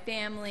about my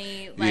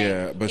family. Like,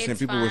 yeah, but some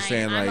people were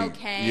saying, like... I'm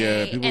okay.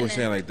 Yeah, people were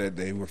saying, like, that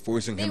they were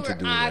forcing him to do that.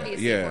 They were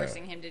obviously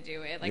forcing him to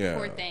do it. Like,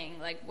 poor thing.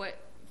 Like, what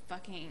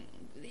fucking...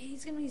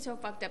 He's going to be so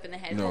fucked up in the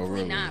head. No,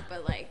 hopefully really. not,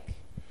 but, like...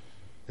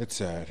 It's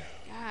sad.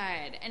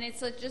 God. And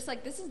it's like, just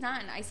like, this is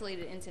not an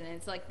isolated incident.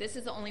 It's like, this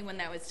is the only one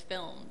that was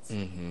filmed.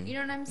 Mm-hmm. You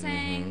know what I'm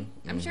saying?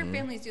 Mm-hmm. I'm sure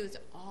families do this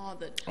all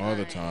the time. All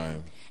the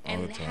time.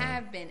 And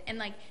have been. And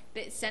like,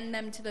 they send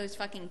them to those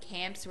fucking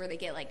camps where they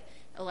get like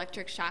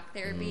electric shock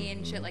therapy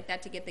and shit like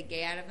that to get the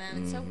gay out of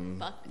them. It's so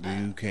fucked up.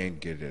 You can't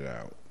get it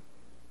out.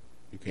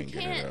 You can't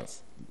get it out.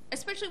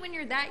 Especially when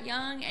you're that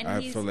young. And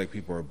I feel like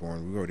people are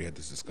born. We already had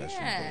this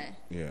discussion.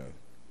 Yeah.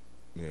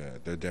 Yeah,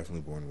 they're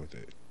definitely born with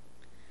it.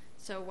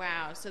 So,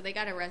 wow. So, they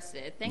got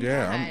arrested. Thank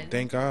God.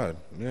 Thank God.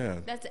 Yeah.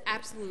 That's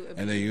absolute abuse.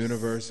 And the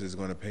universe is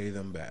going to pay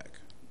them back.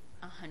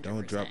 100%.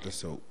 Don't drop the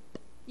soap.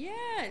 Yeah.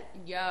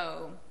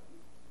 Yo.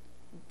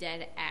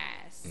 Dead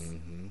ass.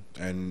 Mm-hmm.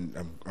 And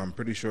I'm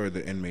pretty sure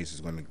the inmates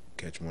is going to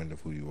catch wind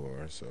of who you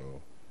are, so.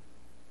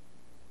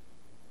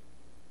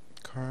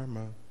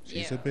 Karma.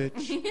 She's a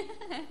bitch.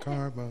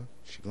 Karma.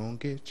 She gonna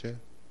get you.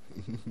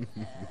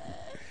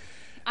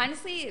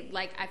 Honestly,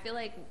 like, I feel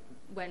like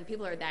when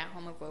people are that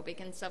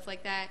homophobic and stuff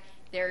like that,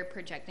 they're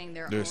projecting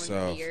their own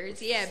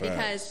fears. Yeah, Facts.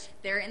 Because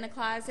they're in the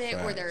closet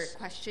Facts. or they're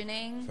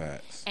questioning.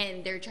 Facts.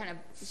 And they're trying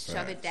to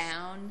shove it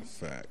down.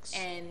 Facts.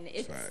 And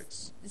it's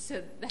Facts.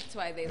 So that's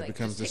why they like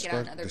becomes just take it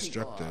out on other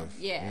destructive.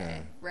 people.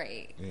 Yeah,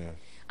 right. Yeah.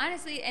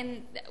 Honestly,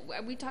 and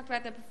we talked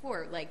about that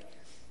before. Like,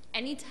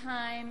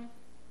 anytime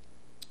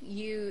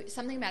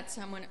something about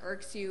someone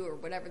irks you or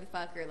whatever the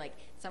fuck, or like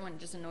someone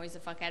just annoys the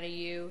fuck out of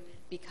you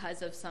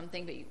because of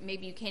something, but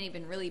maybe you can't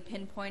even really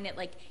pinpoint it,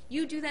 like,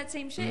 you do that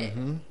same shit.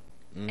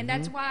 And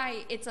that's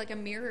why it's like a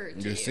mirror to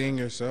you. You're seeing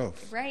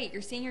yourself. Right,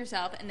 you're seeing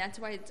yourself, and that's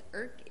why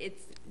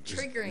it's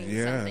triggering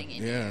something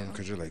in you. Yeah,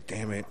 because you're like,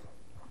 damn it.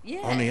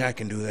 Yeah. Only I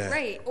can do that.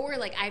 Right. Or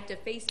like, I have to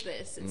face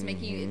this. It's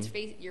making you,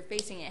 you're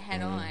facing it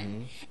head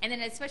on. And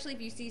then especially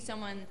if you see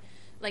someone,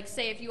 like,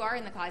 say if you are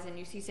in the closet and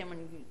you see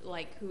someone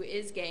like who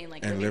is gay and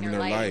like living their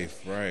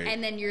life, right?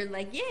 And then you're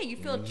like, yeah, you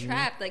feel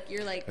trapped, like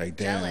you're like damn,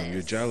 jealous.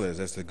 You're jealous.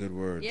 That's a good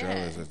word.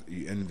 Yeah. Jealous.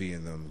 You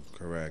envying them.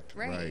 Correct.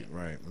 Right.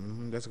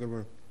 That's a good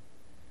word.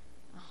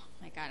 Oh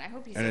my God, I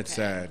hope he's and okay.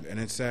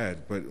 it's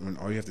sad, but when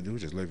all you have to do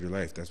is just live your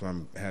life. That's why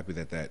I'm happy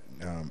that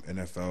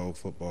NFL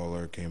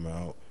footballer came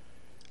out,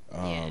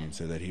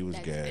 said that he was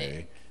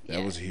gay. Big.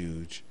 That was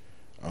huge.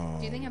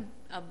 Do you think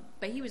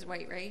but he was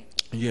white, right?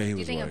 Yeah, he was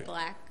white. Do you think a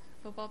black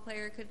football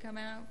player could come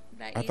out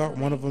that I thought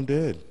one of them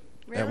did.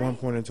 Really? At one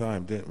point in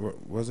time.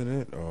 Wasn't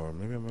it? Or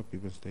maybe I might be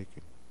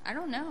mistaken. I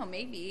don't know,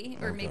 maybe.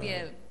 Or maybe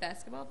a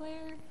basketball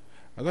player?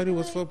 I thought he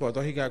was football. I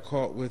thought he got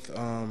caught with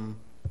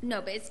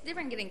No, but it's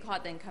different getting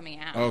caught than coming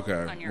out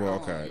on your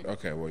own. Okay.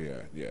 Okay, well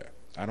yeah.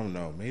 I don't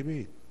know.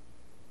 Maybe.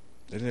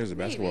 Isn't there a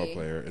basketball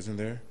player, isn't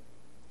there?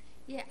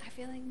 Yeah, I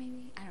feel like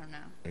maybe. I don't know.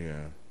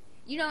 Yeah.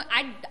 You know,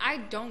 I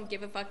don't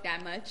give a fuck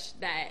that much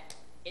that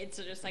it's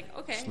just like,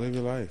 okay. Just live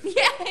your life.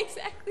 Yeah,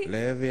 exactly.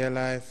 Live your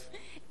life.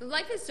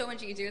 Life is so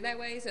much easier that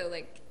way, so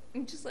like,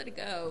 just let it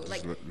go.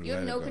 Like, you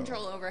have no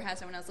control over how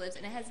someone else lives,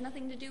 and it has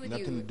nothing to do with you.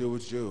 Nothing to do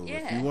with you.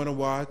 Yeah. If you want to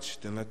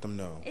watch, then let them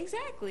know.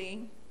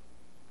 Exactly.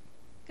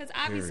 Because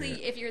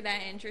obviously, if you're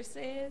that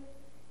interested,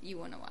 you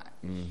want to watch.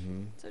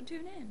 Mm-hmm. So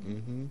tune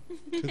in.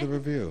 Mm-hmm. To the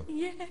review.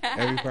 Yeah.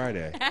 Every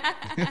Friday.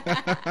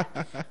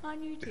 On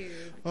YouTube.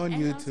 On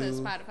and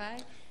YouTube.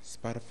 Also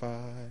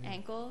Spotify.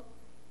 Ankles.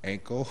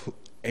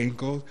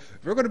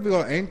 We're going to be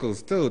on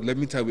ankles, too. Let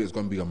me tell you, it's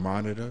going to be a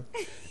monitor.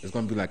 It's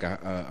going to be like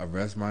a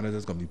rest monitor.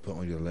 It's going to be put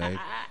on your leg.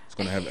 It's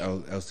going to have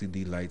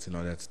LCD lights and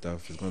all that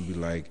stuff. It's going to be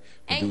like...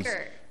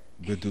 Anchor.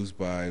 Produced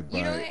by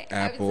you know what?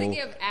 Apple. I was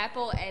thinking of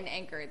Apple and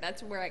Anchor.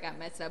 That's where I got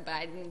messed up, but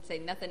I didn't say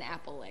nothing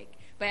Apple-like.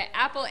 But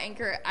Apple,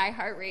 Anchor,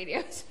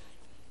 iHeartRadio,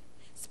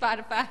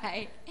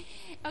 Spotify.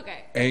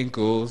 Okay.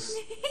 Ankles.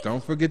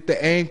 Don't forget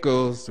the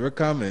ankles. We're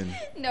coming.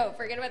 No,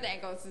 forget about the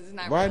ankles. This is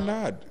not Why real.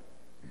 not?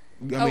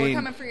 We're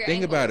coming for your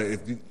think ankles. about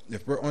it.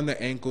 If we're on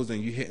the ankles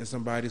and you hitting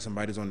somebody's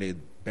on their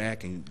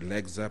back and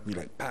legs up, and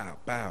you're like, bow,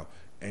 bow.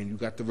 And you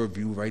got the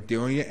review right there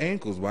on your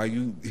ankles while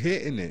you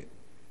hitting it.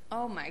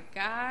 Oh, my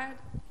God.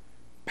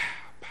 Bow,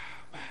 bow,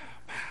 bow,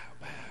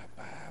 bow,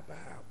 bow, bow,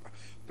 bow.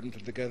 Put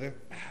them together.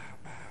 Bow,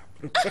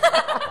 bow.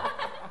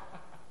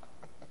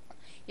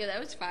 Yo, that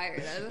was fire.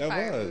 That was a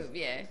fire move,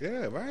 yeah.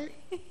 Yeah, right?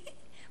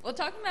 Well,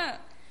 talking about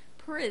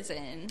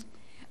prison,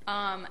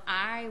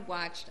 I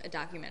watched a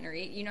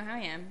documentary. You know how I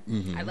am.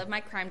 Mm-hmm. I love my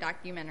crime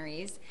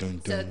documentaries.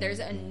 So there's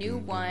a new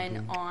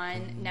one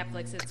on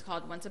Netflix. It's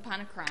called Once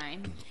Upon a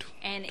Crime.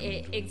 And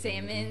it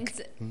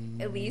examines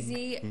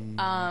Elise,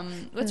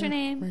 what's her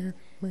name?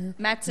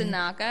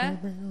 Matsunaga.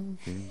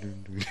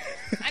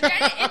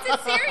 It's a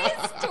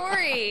serious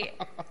story.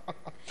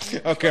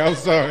 Okay, I'm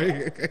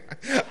sorry.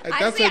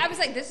 Honestly, I was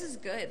like, this is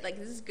good. Like,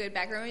 this is good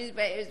background music,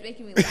 but it was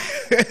making me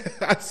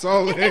laugh. I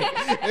saw it.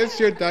 It's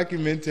your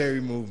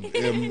documentary movie,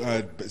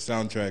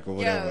 soundtrack or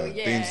whatever,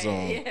 theme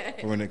song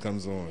for when it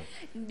comes on.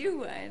 New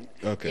one.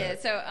 Okay.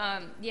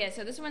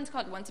 So this one's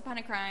called Once Upon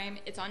a Crime.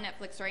 It's on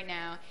Netflix right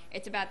now.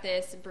 It's about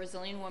this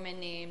Brazilian woman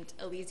named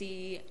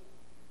Elise.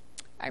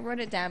 I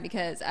wrote it down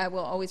because I will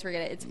always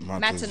forget it. It's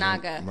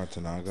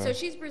Matsunaga. So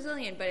she's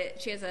Brazilian,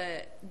 but she has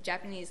a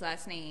Japanese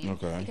last name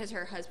because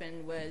her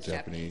husband was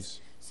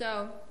Japanese.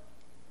 So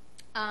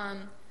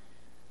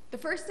The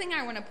first thing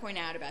I want to point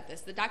out about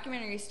this, the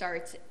documentary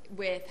starts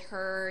with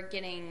her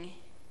getting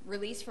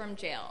released from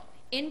jail.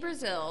 In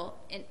Brazil,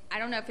 and I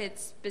don't know if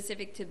it's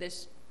specific to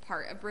this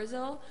part of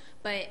Brazil,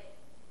 but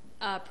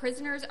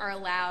prisoners are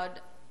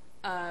allowed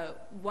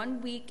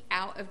 1 week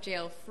out of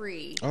jail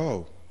free.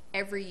 Oh.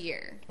 Every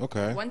year.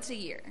 Okay. Once a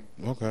year.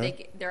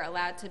 Okay. They're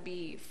allowed to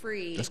be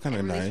free. That's kind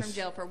of nice. Released from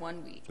jail for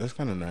 1 week. That's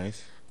kind of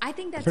nice. I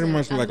think that's pretty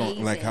much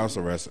amazing. like house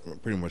arrest.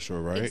 Pretty much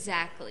sure, right?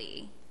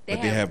 Exactly. They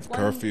have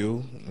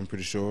curfew. I'm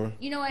pretty sure.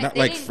 You know what? Not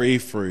like free.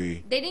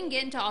 They didn't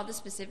get into all the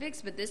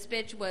specifics, but this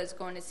bitch was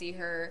going to see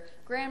her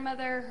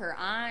grandmother, her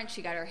aunt.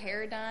 She got her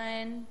hair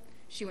done.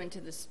 She went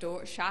to the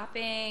store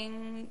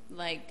shopping.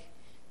 Like.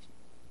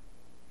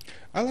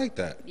 I like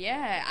that.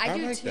 Yeah, I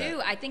do like too.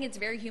 That. I think it's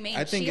very humane.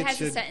 I think she has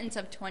a sentence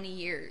of 20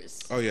 years.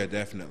 Oh yeah,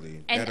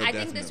 definitely. And I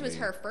think this was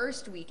her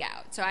first week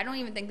out, so I don't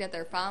even think that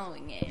they're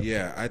following it.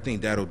 Yeah, I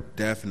think that'll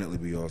definitely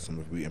be awesome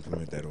if we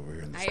implement that over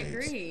here in the States. I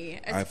agree.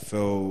 I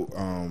feel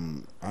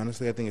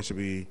honestly, I think it should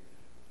be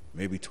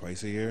maybe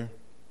twice a year,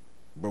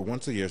 but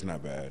once a year is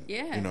not bad.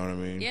 Yeah, you know what I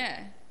mean.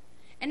 Yeah.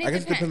 And I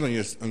guess it depends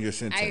on your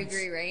sentence. I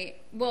agree, right?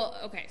 Well,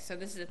 okay, so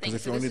this is the thing. Because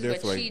if so you're only there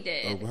for she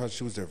did.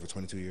 She was there for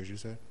 22 years, you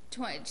said?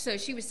 So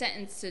she was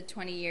sentenced to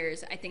 20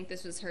 years. I think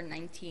this was her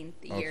 19th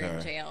year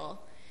in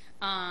jail.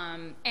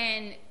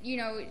 And, you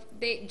know,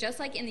 they just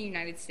like in the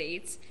United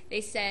States,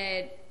 they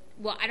said,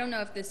 well, I don't know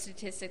if the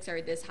statistics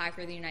are this high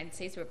for the United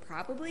States, but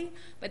probably.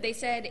 But they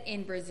said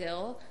in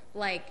Brazil,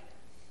 like,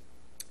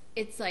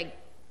 it's like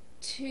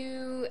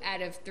 2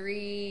 out of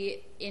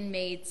 3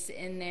 inmates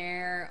in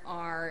there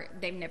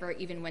they've never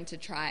even went to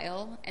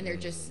trial, and they're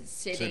just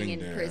sitting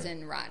in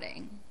prison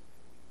rotting,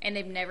 and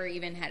they've never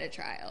even had a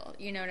trial.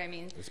 You know what I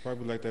mean? It's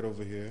probably like that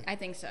over here. I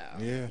think so.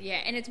 Yeah,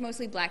 and it's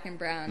mostly black and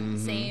brown.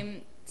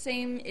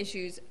 Same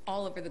issues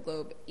all over the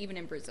globe, even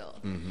in Brazil.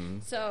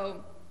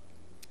 So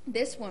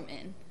this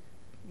woman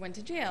went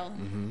to jail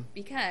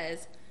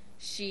because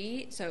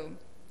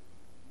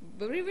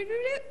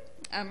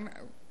I'm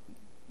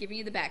giving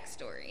you the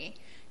backstory.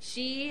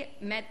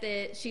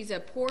 She's a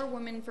poor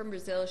woman from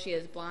Brazil. She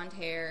has blonde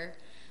hair.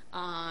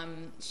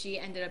 She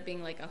ended up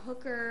being like a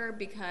hooker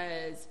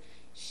because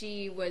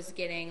she was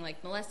getting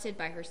like molested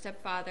by her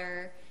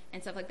stepfather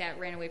and stuff like that,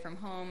 ran away from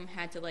home,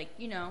 had to like,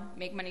 you know,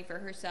 make money for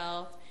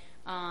herself,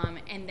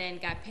 and then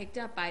got picked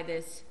up by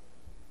this,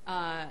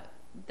 the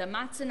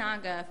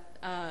Matsunaga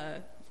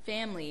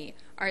family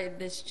are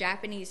this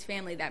Japanese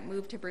family that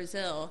moved to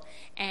Brazil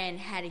and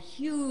had a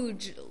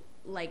huge,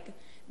 like,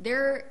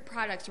 their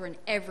products were in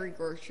every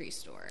grocery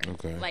store.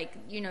 Okay. Like,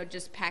 you know,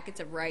 just packets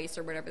of rice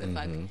or whatever the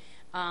fuck,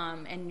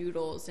 and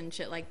noodles and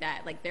shit like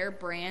that. Like, their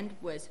brand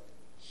was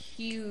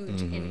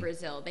huge in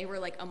Brazil. They were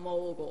like a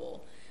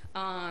mogul.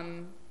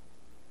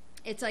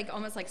 It's like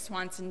almost like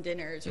Swanson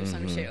Dinners or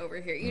some shit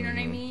over here. You know what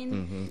I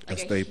mean? Like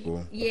a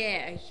staple.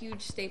 A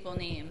huge staple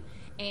name.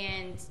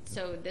 And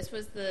so this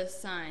was the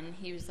son.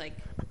 He was like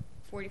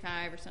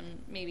 45 or something,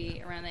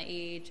 maybe around that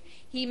age.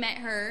 He met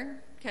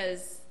her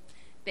because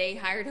they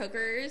hired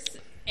hookers,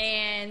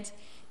 and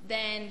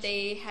then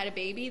they had a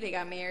baby. They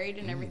got married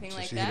and everything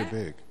like that. She hit it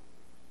big.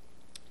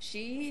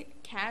 She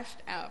cashed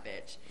out,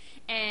 bitch.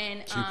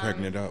 And she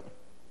pregnant up.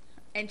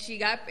 And she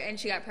got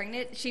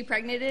pregnant. She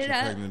pregnant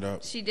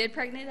up. She did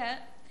pregnant up.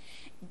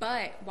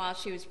 But while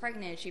she was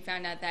pregnant, she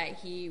found out that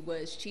he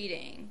was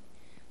cheating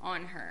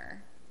on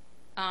her.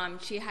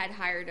 She had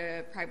hired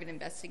a private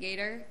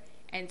investigator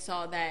and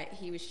saw that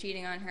he was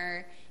cheating on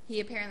her. He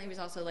apparently was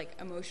also like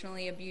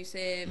emotionally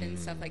abusive and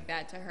stuff like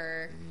that to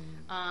her.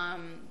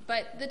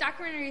 But the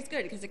documentary is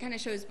good because it kind of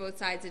shows both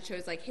sides. It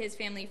shows like his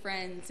family,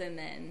 friends, and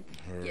then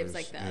gives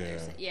like the other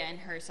side, and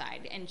her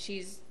side. And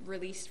she's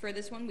released for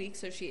this 1 week,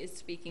 so she is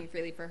speaking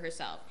freely for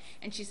herself.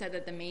 And she said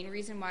that the main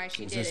reason why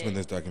she did it. Was this when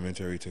this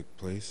documentary took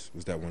place?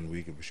 Was that 1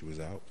 week she was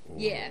out? Or?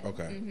 Yeah.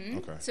 Okay.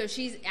 Okay. So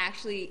she's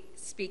actually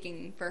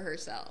speaking for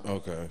herself.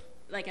 Okay.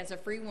 Like as a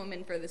free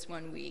woman for this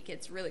 1 week.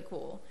 It's really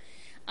cool.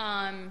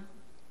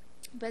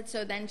 But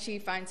so then she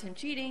finds him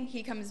cheating.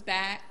 He comes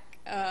back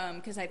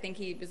because I think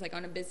he was like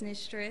on a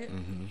business trip.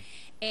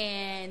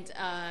 And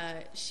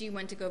she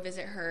went to go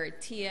visit her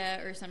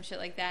tia or some shit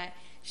like that.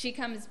 She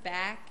comes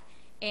back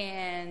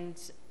and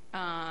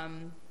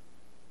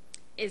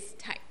is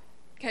tight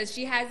because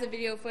she has the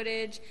video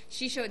footage.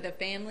 She showed the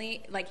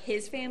family, like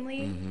his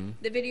family,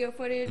 the video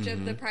footage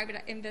of the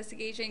private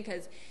investigation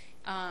because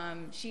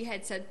she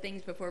had said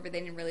things before, but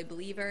they didn't really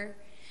believe her.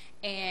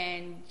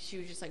 And she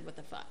was just like, what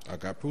the fuck? I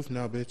got proof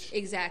now, bitch.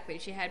 Exactly.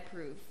 She had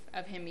proof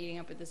of him meeting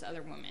up with this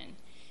other woman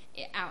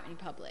out in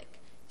public.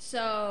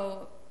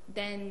 So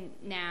then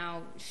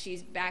now she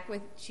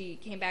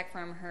came back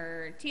from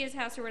her tia's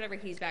house or whatever.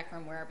 He's back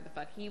from wherever the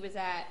fuck he was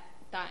at,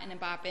 thotting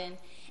and bopping.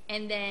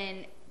 And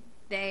then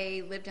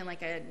they lived in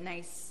like a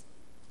nice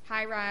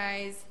high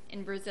rise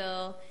in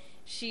Brazil.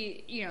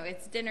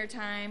 It's dinner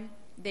time.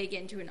 They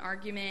get into an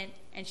argument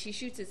and she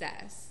shoots his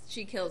ass.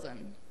 She kills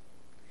him.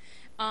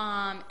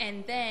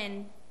 And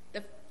then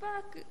the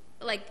fuck,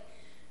 like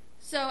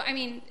So, I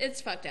mean, it's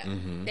fucked up.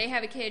 Mm-hmm. They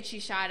have a kid. She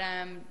shot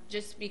him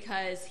just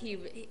because he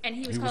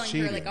was calling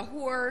her like a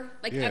whore.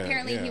 Like,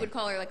 apparently he would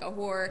call her like a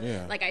whore.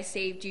 Yeah. Like, I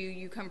saved you.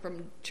 You come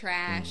from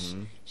trash.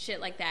 Mm-hmm.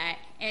 Shit like that.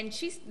 And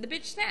the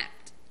bitch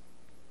snapped.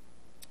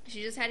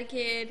 She just had a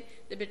kid.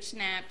 The bitch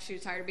snapped. She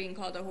was tired of being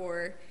called a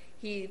whore.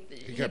 He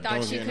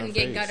thought she couldn't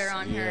get gutter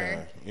on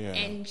her. Yeah.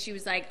 And she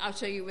was like, I'll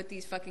show you what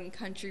these fucking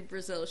country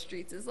Brazil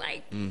streets is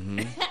like.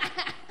 Mm-hmm.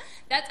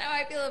 That's how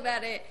I feel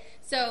about it.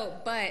 So,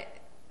 but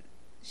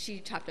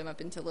she chopped him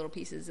up into little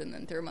pieces and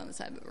then threw him on the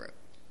side of the road.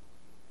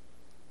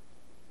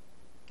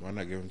 Why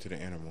not give him to the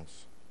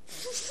animals?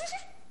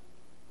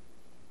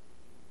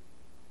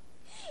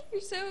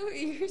 You're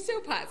so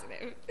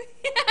positive.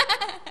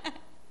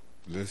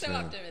 Listen, so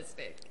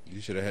optimistic. You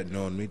should have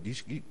known me.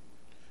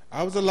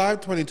 I was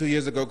alive 22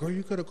 years ago. Girl,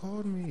 you could have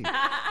called me.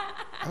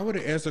 I would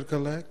have answered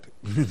collect.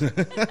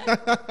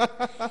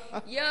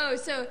 Yo,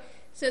 so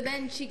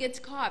then she gets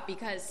caught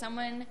because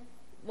someone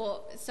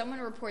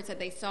reports that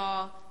they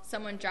saw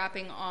someone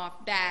dropping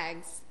off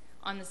bags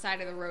on the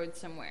side of the road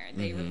somewhere.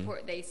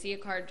 They see a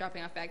car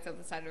dropping off bags on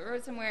the side of the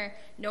road somewhere.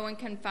 No one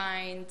can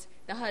find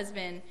the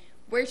husband.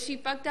 Where she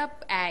fucked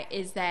up at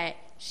is that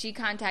she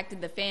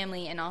contacted the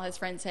family and all his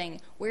friends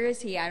saying, "Where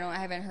is he? I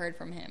haven't heard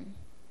from him."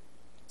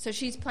 So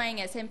she's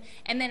playing as him.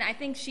 And then I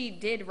think she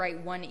did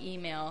write one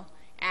email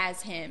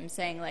as him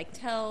saying, like,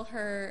 tell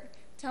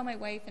my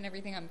wife and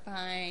everything I'm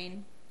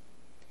fine.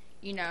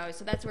 You know,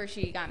 so that's where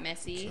she got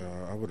messy.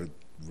 I would have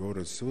wrote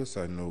a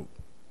suicide note.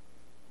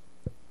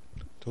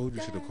 Told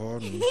you should have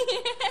called me.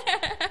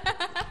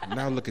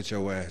 Now look at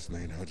your ass,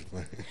 man.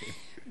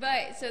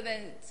 But so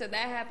that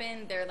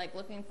happened. They're like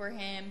looking for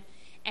him.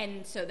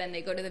 And so then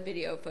they go to the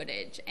video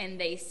footage and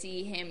they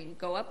see him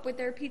go up with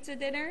their pizza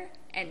dinner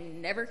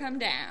and never come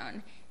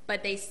down.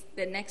 But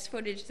the next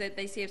footage that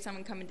they see of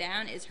someone coming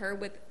down is her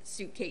with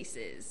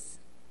suitcases.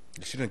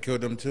 She done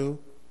killed them too?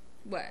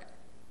 What?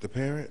 The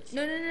parents?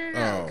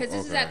 No. Because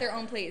this is at their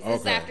own place.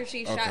 This is after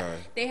she shot.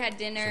 They had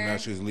dinner. So now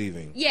she's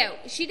leaving. Yeah,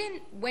 she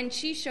didn't. When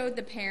she showed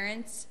the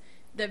parents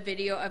the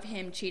video of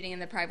him cheating in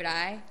the private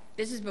eye,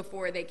 this is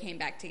before they came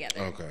back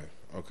together.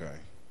 Okay.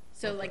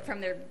 So, like, from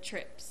their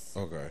trips.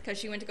 Okay. Because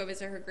she went to go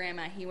visit her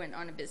grandma. He went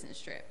on a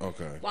business trip.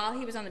 Okay. While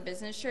he was on the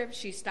business trip,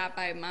 she stopped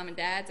by mom and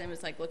dad's and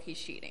was like, look, he's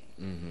cheating.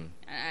 Mm-hmm.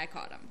 And I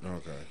caught him.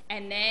 Okay.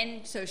 And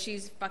then, so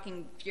she's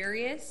fucking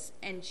furious,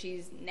 and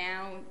she's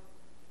now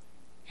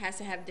has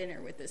to have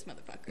dinner with this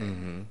motherfucker.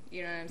 Mm-hmm.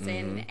 You know what I'm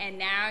saying? Mm-hmm. And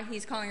now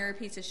he's calling her a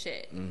piece of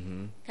shit.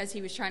 Because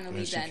he was trying to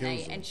leave that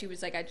night. And she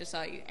was like, I just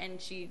saw you.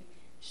 And she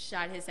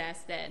shot his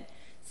ass dead.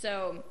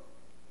 So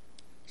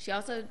she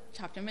also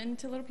chopped him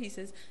into little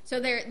pieces. So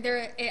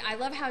I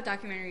love how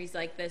documentaries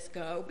like this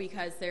go,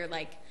 because they're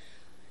like,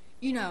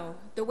 you know,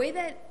 the way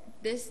that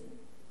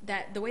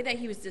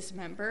he was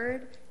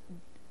dismembered,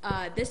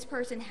 this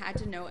person had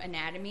to know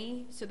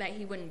anatomy so that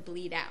he wouldn't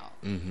bleed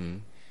out. Mm-hmm.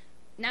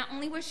 Not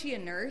only was she a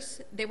nurse,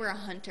 they were a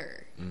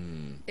hunter.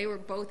 Mm-hmm. They were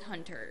both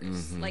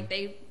hunters. Mm-hmm.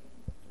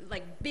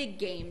 Like big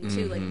game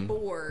too, like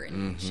boar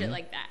and shit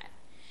like that.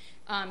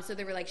 So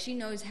they were like, she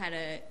knows how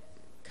to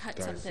cut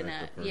something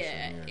up.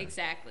 Yeah,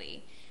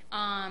 exactly.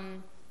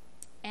 And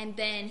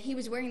then he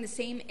was wearing the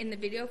same, in the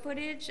video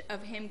footage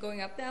of him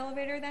going up the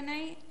elevator that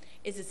night,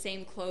 is the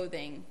same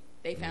clothing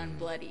they found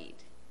bloodied.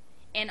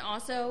 And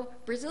also,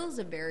 Brazil is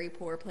a very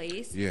poor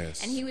place.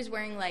 Yes. And he was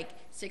wearing like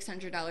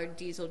 $600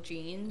 diesel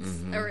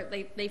jeans, or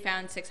they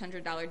found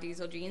 $600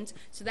 diesel jeans.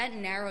 So that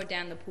narrowed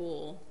down the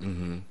pool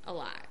a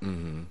lot.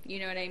 Mm-hmm. You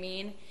know what I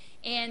mean?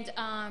 And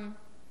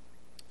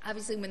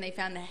obviously, when they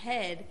found the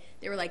head,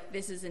 they were like,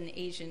 "This is an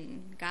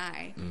Asian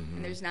guy,"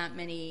 and there's not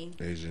many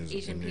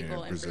Asian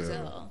people in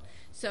Brazil.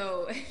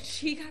 So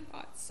she got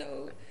caught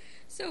so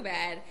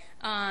bad.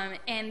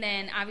 And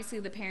then obviously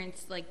the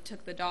parents like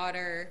took the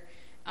daughter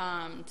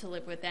to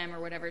live with them or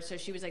whatever. So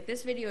she was like,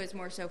 "This video is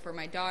more so for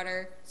my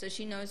daughter, so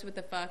she knows what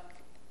the fuck,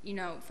 you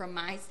know, from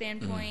my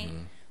standpoint,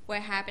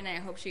 what happened. And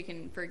I hope she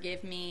can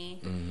forgive me."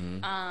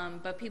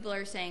 But people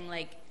are saying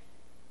like,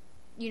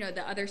 you know,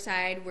 the other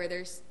side where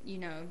there's, you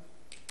know.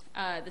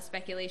 The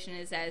speculation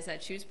is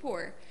that she was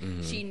poor.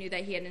 She knew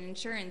that he had an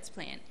insurance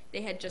plan.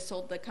 They had just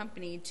sold the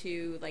company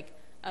to like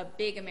a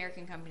big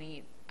American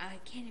company.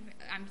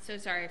 I'm so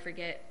sorry, I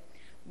forget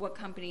what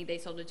company they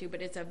sold it to,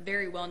 but it's a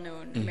very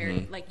well-known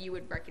American, like you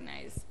would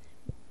recognize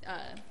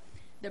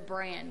the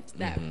brand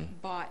that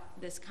bought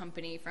this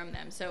company from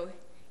them. So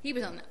he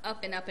was on the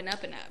up and up and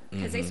up and up,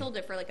 because they sold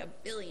it for like $1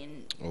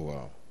 billion. Oh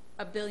wow.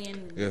 $1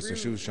 billion. Yeah, so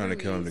she was trying to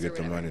kill him to get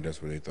the money. That's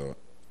what they thought.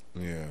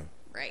 Yeah.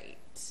 Right.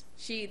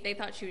 They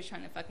thought she was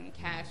trying to fucking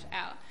cash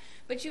out.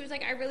 But she was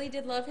like, I really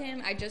did love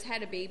him. I just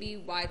had a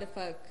baby. Why the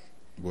fuck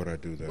would I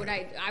do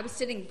that? I was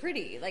sitting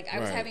pretty. Like, I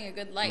was having a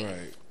good life.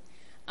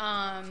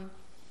 Right.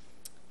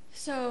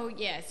 So,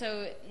 yeah.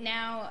 So,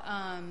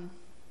 now,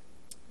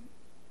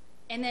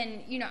 And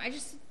then, you know, I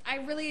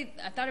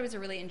thought it was a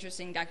really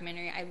interesting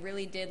documentary. I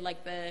really did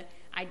like the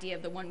idea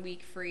of the 1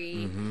 week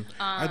free.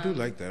 I do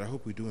like that. I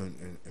hope we do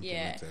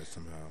implement that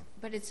somehow.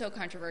 But it's so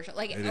controversial.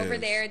 Like over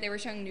there, they were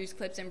showing news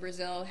clips in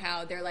Brazil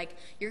how they're like,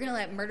 you're going to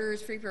let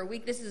murderers free for a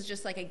week. This is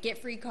just like a get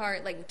free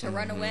card, like to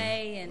run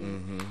away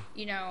and,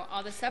 you know,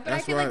 all this stuff. But I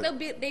feel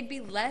like they'd be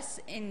less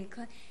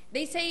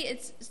they say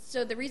it's,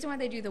 so the reason why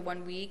they do the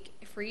 1 week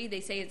free,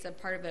 they say it's a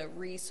part of a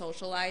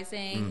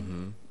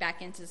re-socializing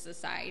back into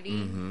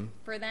society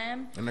for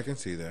them. And I can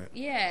see that.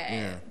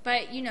 Yeah.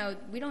 But, you know,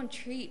 we don't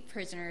treat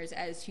prisoners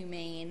as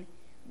humane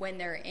when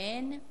they're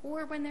in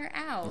or when they're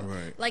out.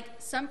 Right. Like,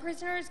 some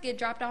prisoners get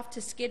dropped off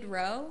to Skid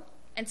Row,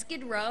 and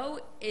Skid Row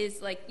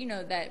is, like, you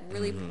know, that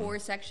really poor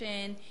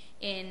section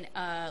in,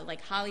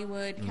 like,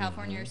 Hollywood,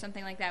 California or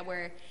something like that,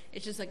 where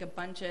it's just, like, a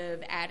bunch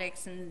of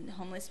addicts and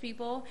homeless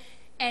people.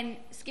 And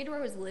Skid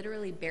Row is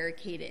literally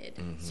barricaded,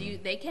 so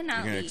they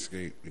cannot leave.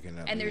 Escape. You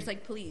cannot and leave. There's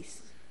like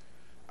police.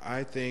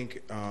 I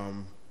think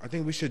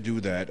we should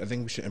do that. I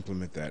think we should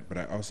implement that. But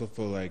I also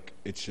feel like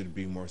it should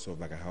be more so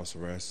like a house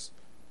arrest.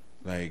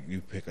 Like you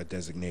pick a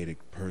designated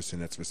person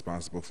that's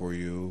responsible for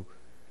you.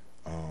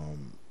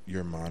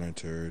 You're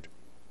monitored.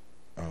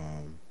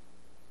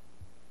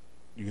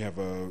 You have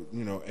a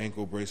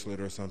ankle bracelet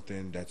or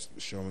something that's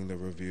showing the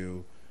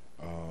review.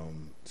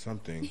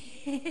 Something.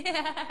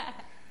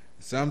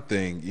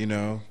 Something, you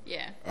know?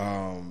 Yeah.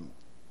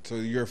 So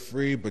you're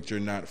free, but you're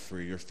not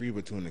free. You're free,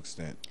 but to an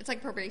extent. It's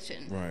like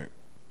probation. Right.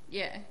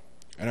 Yeah.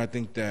 And I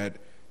think that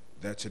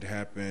should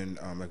happen,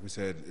 like we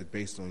said,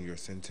 based on your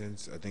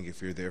sentence. I think if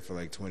you're there for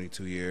like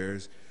 22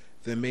 years,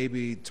 then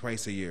maybe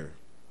twice a year.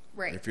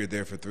 Right. If you're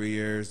there for 3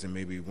 years, then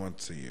maybe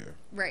once a year.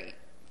 Right.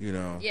 You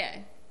know? Yeah.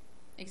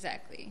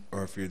 Exactly.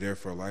 Or if you're there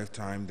for a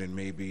lifetime, then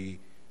maybe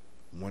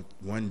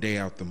one day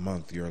out the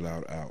month you're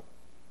allowed out.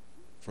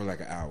 For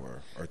like an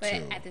hour or two.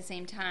 But at the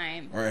same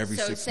time, or every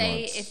 6 months.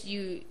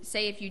 So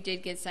if you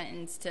did get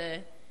sentenced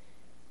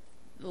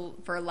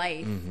for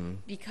life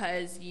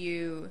because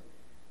you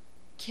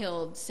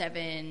killed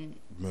 7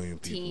 million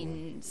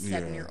teen people.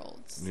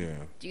 7-year-olds. Yeah.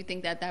 Do you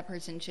think that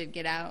person should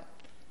get out?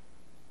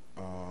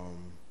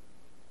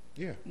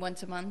 Yeah.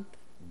 Once a month?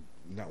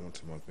 Not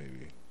once a month,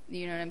 maybe.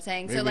 You know what I'm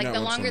saying? Maybe so like the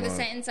longer the month.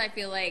 sentence, I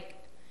feel like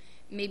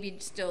maybe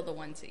still the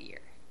once a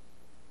year.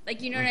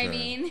 Like, you know what I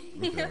mean?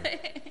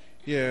 Okay.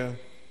 Yeah.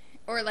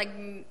 Or like,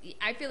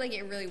 I feel like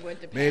it really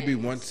would depend. Maybe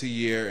once a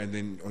year and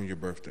then on your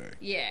birthday.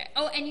 Yeah.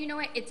 Oh, and you know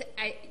what?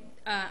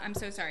 I'm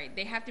so sorry.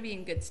 They have to be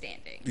in good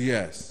standing.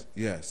 Yes,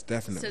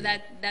 definitely. So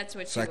that's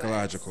what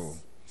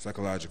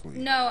psychologically.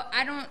 No,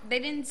 I don't. They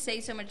didn't say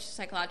so much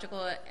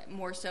psychological.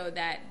 More so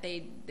that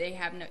they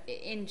have no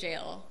in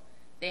jail.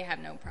 They have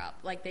no problem.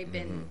 Like they've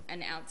been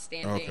an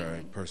outstanding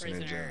person prisoner,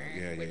 in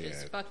jail. which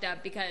is fucked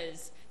up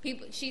because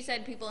people. She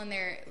said people in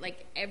there,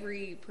 like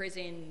every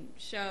prison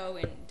show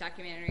and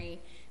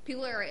documentary,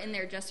 people are in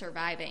there just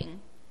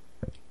surviving.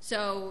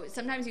 So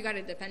sometimes you got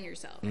to defend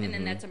yourself, and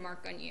then that's a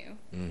mark on you,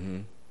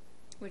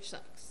 which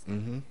sucks.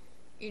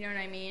 You know what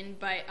I mean?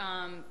 But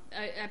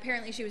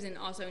apparently she was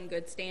also in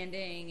good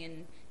standing,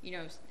 and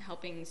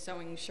helping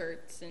sewing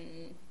shirts,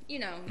 and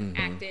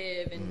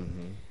active,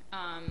 and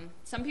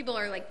some people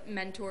are like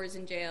mentors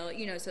in jail.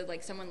 So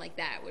like someone like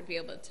that would be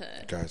able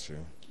to Gotcha.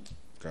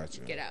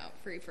 get out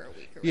free for a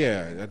week. Or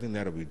I think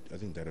that'll be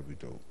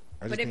dope.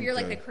 But if you're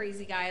like the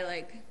crazy guy,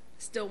 like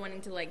still wanting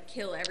to like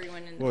kill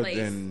everyone in the place,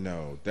 then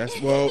no.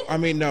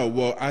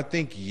 No. I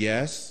think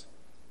yes.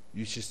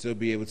 You should still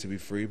be able to be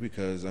free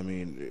because, I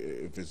mean,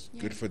 if it's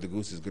good for the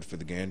goose, it's good for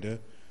the gander.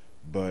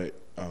 But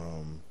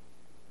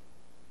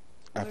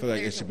I feel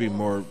like it should be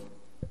more...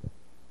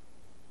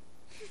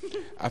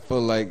 I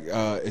feel like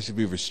it should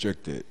be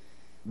restricted.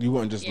 You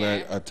wouldn't just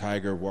let a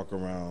tiger walk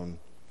around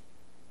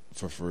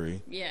for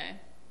free. Yeah.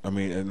 I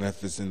mean,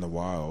 unless it's in the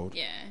wild.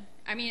 Yeah.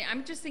 I mean,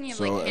 I'm just thinking of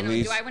So like, at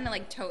least- do I want to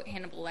like tote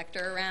Hannibal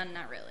Lecter around?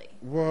 Not really.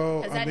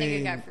 Well, 'Cause I that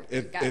nigga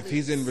mean, got if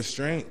he's in loose.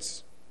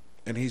 restraints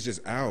and he's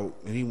just out,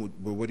 and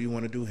but what do you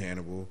want to do,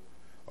 Hannibal?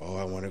 Oh,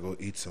 I want to go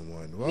eat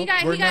someone. Well,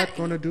 we're not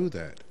going to do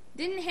that.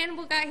 Didn't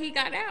Hannibal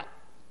got out?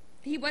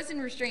 He was in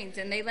restraints,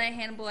 and they let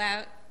Hannibal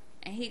out,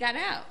 and he got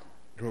out.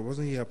 Well,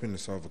 wasn't he helping to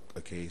solve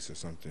a case or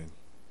something?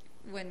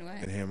 When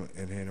what?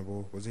 In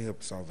Hannibal, wasn't he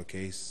helping solve a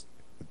case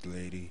with the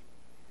lady?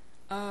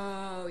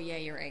 Oh yeah,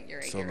 you're right.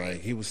 So you're like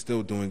right. he was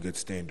still doing good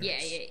standards.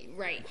 Yeah,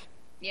 right.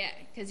 Yeah,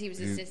 because he was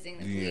assisting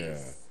the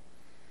police.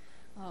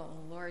 Yeah. Oh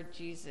Lord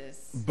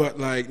Jesus. But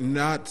like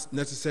not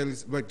necessarily,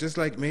 but just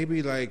like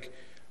maybe like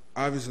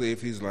obviously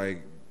if he's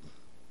like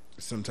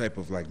some type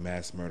of like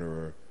mass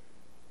murderer,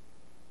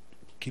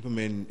 keep him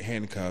in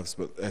handcuffs,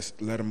 but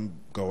let him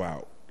go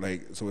out.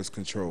 Like, so it's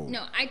controlled.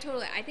 No, I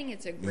think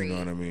it's a great. You know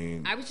what I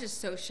mean? I was just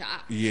so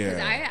shocked. Yeah.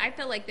 Because I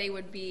felt like they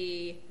would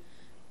be,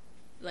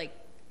 like,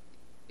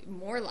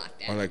 more locked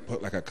down. Or like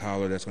put like a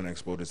collar that's going to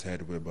explode his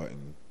head with a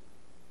button.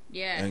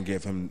 Yeah. And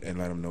give him, and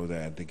let him know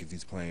that. I think if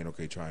he's playing,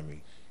 okay, try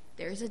me.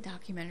 There's a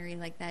documentary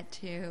like that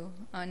too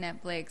on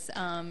Netflix.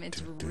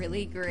 It's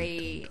really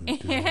great.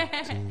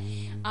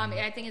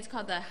 I think it's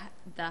called the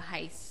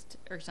Heist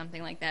or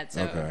something like that.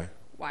 So okay.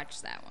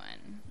 watch that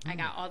one. I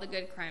got all the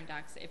good crime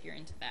docs if you're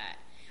into that.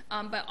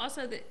 But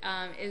also, it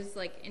was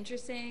like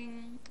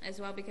interesting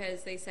as well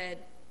because they said,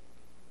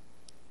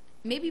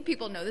 maybe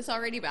people know this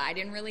already, but I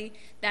didn't really,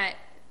 that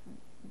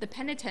the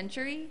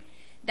penitentiary,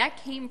 that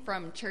came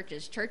from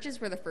churches. Churches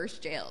were the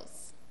first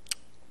jails.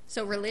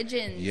 So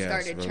religion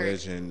started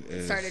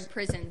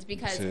prisons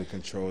because to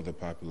control the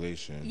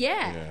population.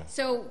 Yeah.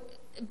 So,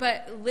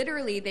 but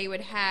literally they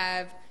would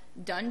have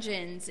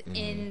dungeons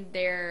in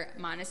their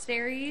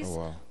monasteries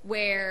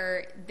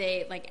where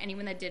they, like,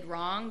 anyone that did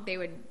wrong, they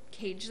would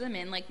cage them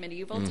in like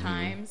medieval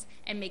times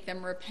and make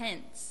them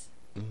repent.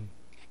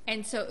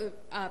 And so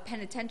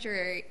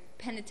penitentiary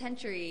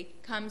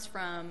comes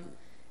from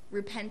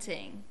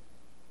repenting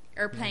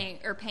or paying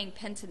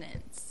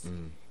penitence,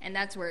 and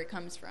that's where it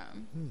comes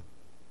from.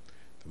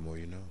 The more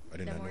you know. I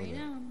did not know that. The more you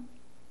know.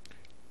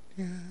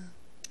 Yeah.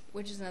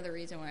 Which is another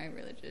reason why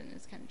religion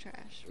is kind of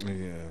trash.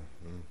 Yeah.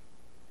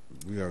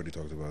 We already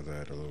talked about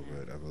that a little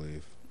bit, I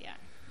believe. Yeah,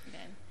 we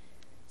did.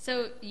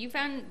 So you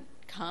found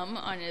cum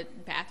on a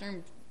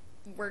bathroom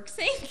work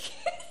sink?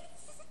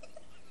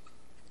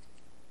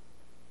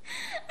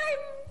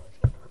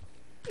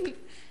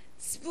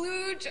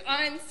 Splooge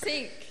on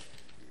sink.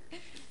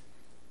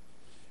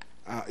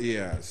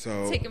 Yeah,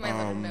 so... Taking my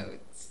little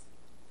notes.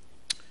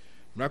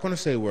 I'm not going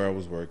to say where I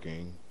was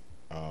working.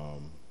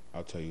 I'll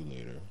tell you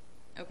later.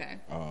 Okay.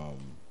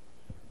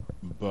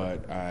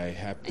 But I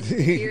happened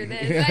to hear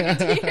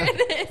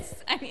this.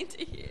 I need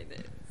to hear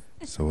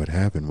this. So what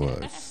happened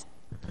was,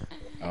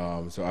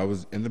 so I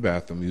was in the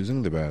bathroom,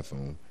 using the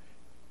bathroom,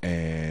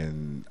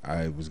 and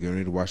I was getting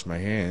ready to wash my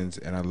hands,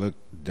 and I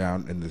looked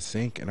down in the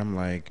sink, and I'm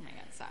like, oh my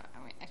God, stop.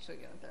 I'm actually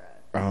going through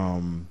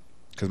it.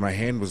 Because my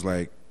hand was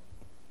like,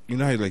 you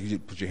know how like you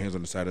put your hands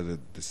on the side of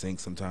the sink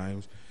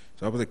sometimes?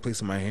 So I was like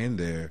placing my hand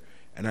there,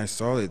 and I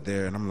saw it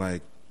there, and I'm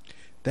like,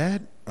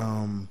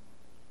 I'm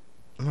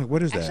like,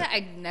 what is that? Actually,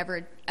 I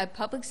never, a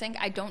public sink,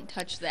 I don't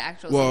touch the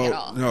actual sink at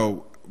all.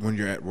 No, when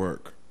you're at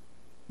work.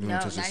 You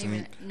don't touch the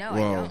sink? I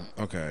don't.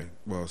 Okay.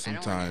 Well,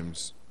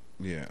 sometimes,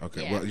 yeah,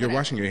 okay. Yeah, well, you're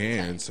washing your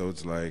hands, so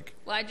it's like.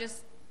 Well, I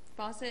just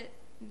faucet,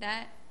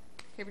 that,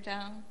 paper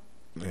towel.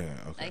 Yeah,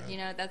 okay. Like, you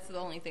know, that's the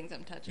only things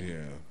I'm touching.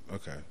 Yeah,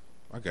 okay.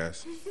 I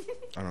guess.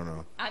 I don't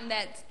know. I'm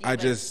that. I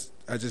just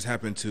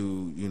happen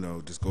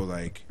to, just go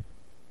like,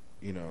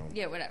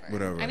 Yeah, whatever.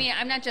 Whatever. I mean,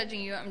 I'm not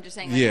judging you. I'm just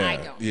saying, like,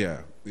 I don't.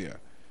 Yeah.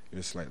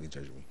 You're slightly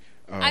judging me.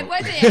 I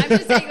wasn't. I'm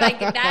just saying, like,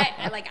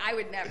 that, like, I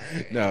would never.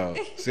 No.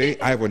 See,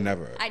 I would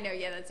never. I know,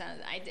 yeah, that sounds,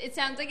 it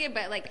sounds like it,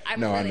 but, like, I'm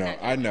no, really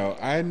I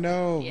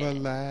know. Yeah.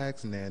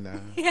 Relax,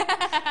 Nana.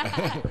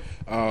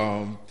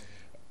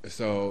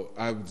 So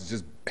I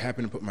just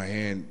happened to put my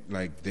hand,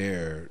 like,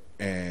 there,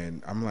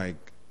 and I'm like,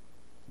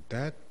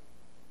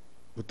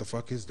 what the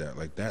fuck is that?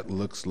 Like, that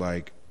looks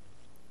like,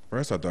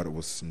 first I thought it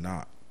was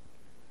snot.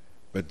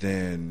 But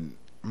then,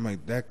 I'm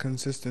like, that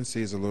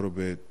consistency is a little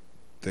bit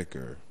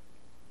thicker.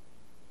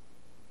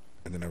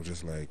 And then I was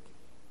just like,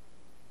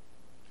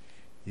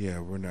 yeah,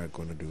 we're not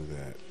going to do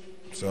that.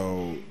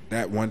 So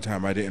that one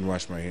time I didn't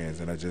wash my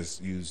hands, and I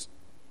just used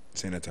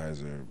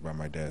sanitizer by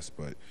my desk.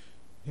 But,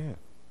 yeah,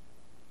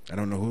 I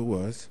don't know who it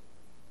was.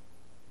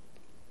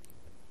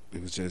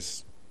 It was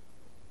just,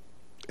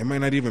 it might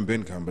not even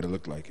been cum, but it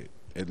looked like it.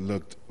 It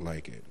looked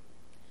like it.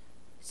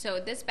 So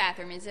this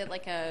bathroom, is it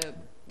like a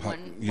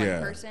one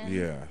person?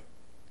 Yeah.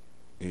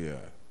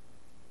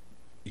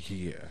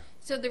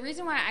 So the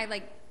reason why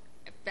I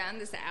found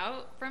this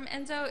out from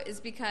Enzo is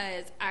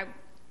because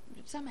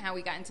somehow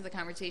we got into the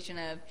conversation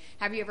of,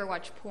 have you ever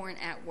watched porn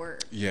at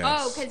work? Yes.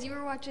 Oh, because you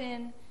were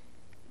watching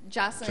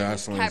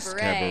Jocelyn's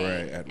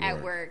Cabaret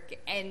at work,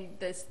 and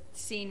the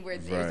scene where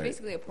it was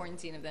basically a porn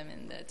scene of them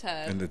in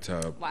the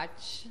tub.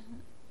 Watch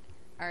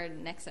our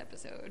next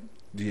episode.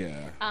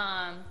 Yeah.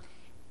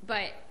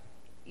 But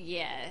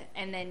yeah,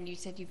 and then you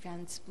said you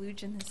found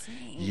splooge in the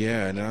sink.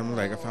 Yeah, and then I'm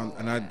like,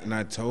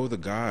 I told the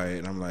guy,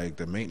 and I'm like,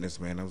 the maintenance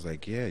man, I was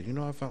like, yeah,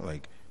 I found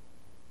like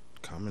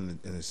cum in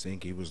the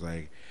sink. He was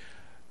like,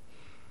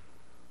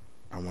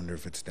 I wonder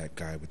if it's that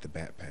guy with the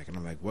backpack. And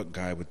I'm like, what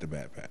guy with the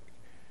backpack?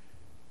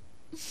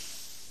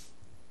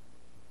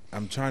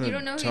 I'm trying to You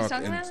don't know who he's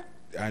talking about?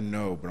 I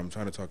know, but I'm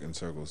trying to talk in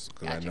circles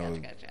because I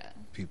know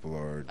people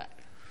are.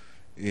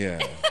 Yeah.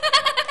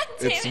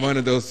 It's one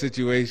of those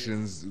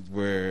situations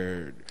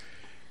where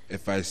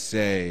if I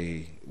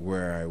say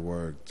where I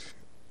worked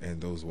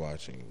and those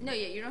watching. No,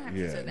 yeah, you don't have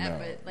to say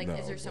that, but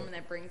is there someone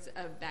that brings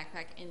a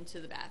backpack into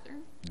the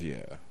bathroom?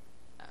 Yeah.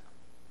 Oh.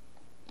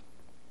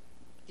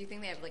 Do you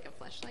think they have like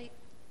a fleshlight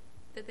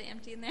that they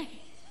empty in there?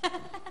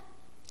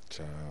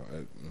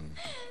 Child.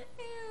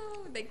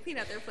 Ew, they clean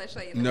out their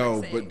fleshlight in the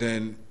No,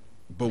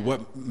 but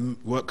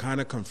what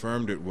kind of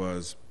confirmed it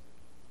was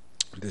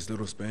this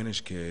little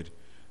Spanish kid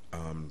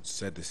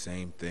said the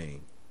same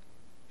thing.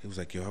 He was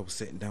like, yo, I was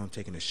sitting down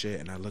taking a shit,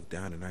 and I looked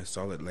down and I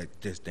saw it like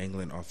just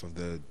dangling off of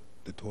the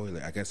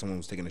toilet. I guess someone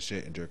was taking a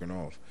shit and jerking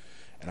off.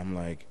 And I'm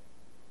like,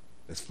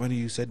 it's funny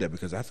you said that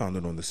because I found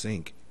it on the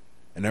sink.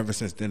 And ever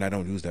since then, I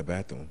don't use that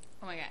bathroom.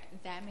 Oh my God,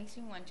 that makes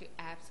me want to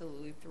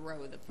absolutely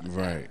throw the fuck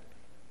Right. out.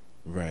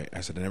 Right.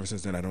 I said, and ever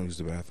since then, I don't use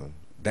the bathroom.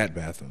 That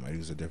bathroom, I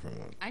use a different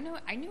one.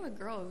 I knew a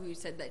girl who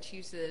said that she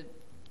used to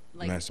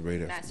like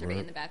masturbate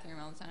in the bathroom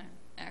all the time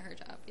at her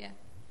job. Yeah,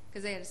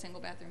 because they had a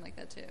single bathroom like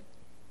that too.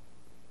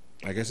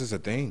 I guess it's a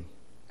thing.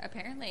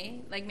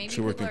 Apparently, like maybe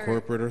she worked in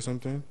corporate or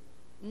something.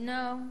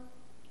 No.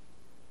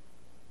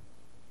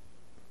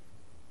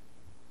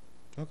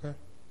 Okay.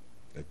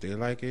 If they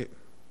like it,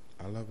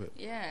 I love it.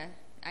 Yeah,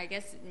 I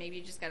guess maybe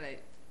you just gotta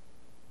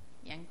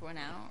yank one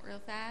out real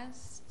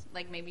fast.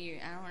 Like maybe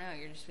I don't know.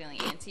 You're just feeling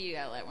antsy. You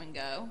gotta let one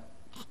go.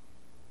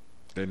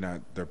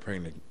 They're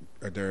pregnant.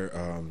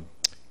 They're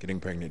getting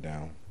pregnant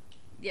down.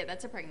 Yeah,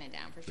 that's a pregnant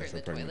down for sure.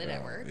 The toilet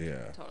at work.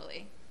 Yeah.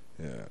 Totally.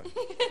 Yeah.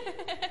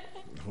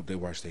 I hope they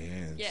wash their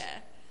hands. Yeah.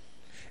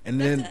 And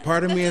then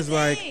part of me is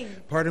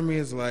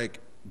like,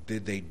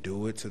 did they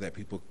do it so that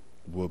people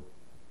will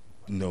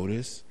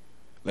notice?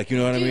 Like, you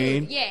know what I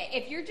mean? Yeah,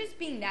 if you're just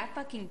being that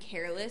fucking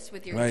careless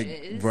with your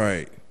jizz.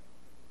 Right.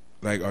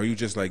 Like, are you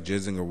just like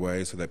jizzing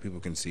away so that people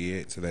can see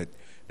it, so that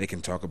they can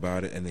talk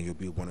about it, and then you'll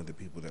be one of the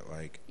people that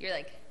like. You're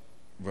like.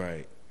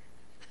 Right.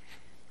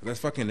 That's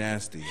fucking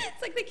nasty.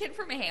 It's like the kid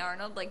from Hey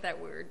Arnold, like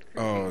that word.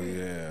 Oh,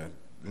 yeah.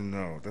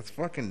 No, that's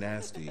fucking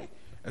nasty.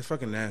 That's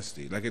fucking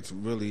nasty. Like, it's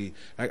really...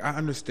 Like, I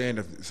understand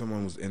if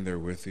someone was in there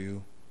with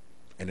you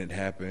and it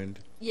happened.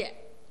 Yeah.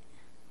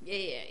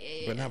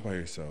 But not by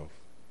yourself.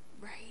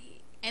 Right.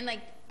 And,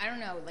 like, I don't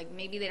know. Like,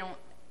 maybe they don't...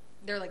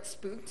 They're, like,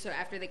 spooked. So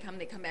after they come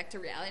back to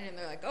reality. And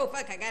they're like, oh,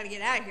 fuck, I gotta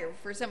get out of here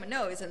before someone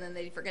knows. And then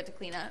they forget to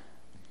clean up.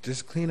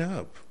 Just clean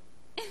up.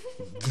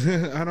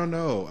 I don't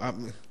know. I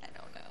don't know.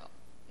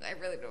 I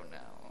really don't know.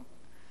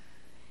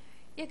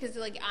 Yeah, because,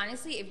 like,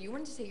 honestly, if you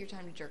wanted to take your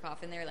time to jerk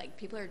off in there, like,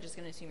 people are just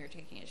going to assume you're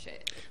taking a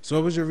shit. So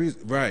what was your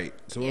reason? Right.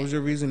 So what was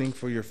your reasoning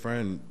for your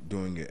friend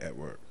doing it at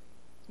work?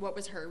 What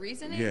was her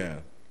reasoning? Yeah.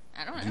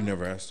 I don't know. You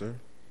never asked her?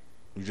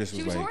 You just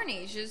she was like,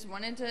 horny. She just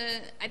wanted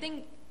to... I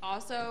think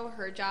also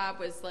her job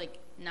was, like,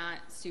 not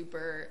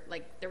super...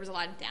 Like, there was a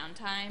lot of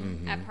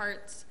downtime at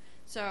parts.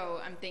 So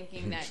I'm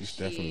thinking that She's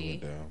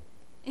definitely went down.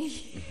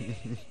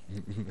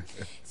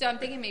 So I'm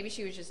thinking maybe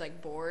she was just,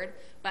 like, bored.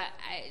 But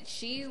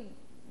she...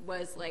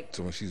 was like,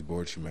 so when she's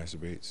bored she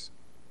masturbates.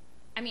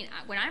 I mean,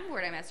 when I'm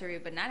bored I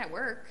masturbate, but not at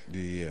work.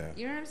 Yeah,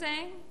 you know what I'm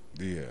saying?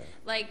 Yeah,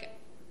 like,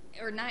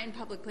 or not in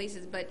public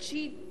places. But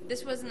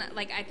this wasn't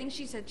like, I think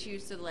she said she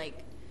used to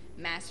like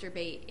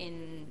masturbate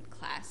in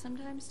class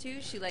sometimes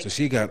too. She like, so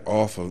she got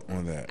off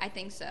on that. I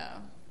think so.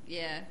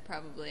 Yeah,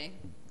 probably.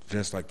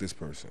 Just like this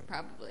person.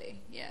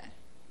 Probably, yeah.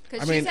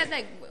 Because she said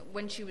that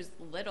when she was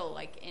little,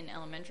 like in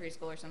elementary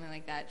school or something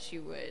like that, she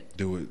would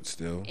do it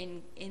still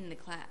in the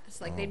class.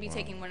 Like they'd be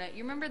taking one of,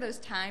 you remember those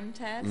time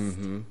tests?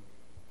 Mm-hmm.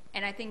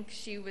 And I think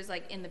she was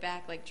like in the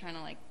back, like trying to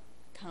like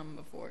come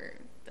before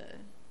the.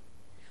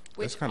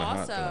 Which that's kind of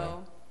hot,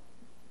 though.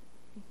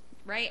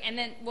 Right, and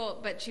then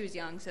but she was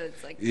young, so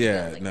it's like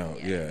yeah, like, no,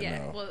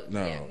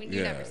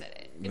 you never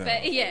said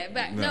it,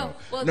 but no.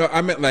 Well, no,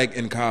 I meant like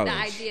in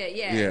college. The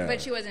idea, but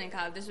she wasn't in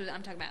college.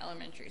 I'm talking about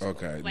elementary school.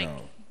 Okay, like,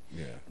 no.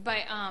 Yeah.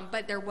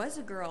 But there was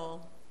a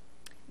girl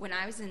when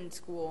I was in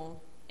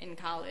school in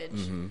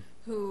college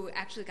who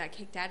actually got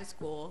kicked out of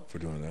school for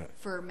doing that,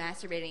 for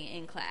masturbating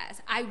in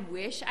class. I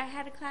wish I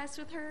had a class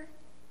with her,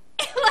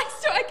 like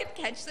so I could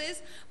catch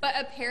this. But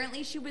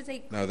apparently she was a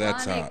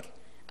chronic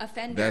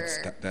offender.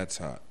 That's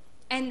hot.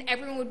 And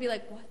everyone would be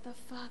like, "What the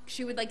fuck?"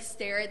 She would like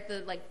stare at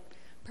the like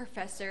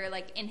professor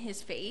like in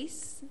his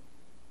face,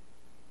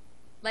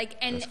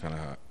 like that's kind of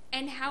hot.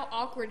 And how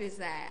awkward is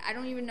that? I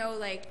don't even know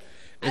like.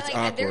 It's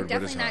awkward, they're definitely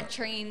but it's not hot.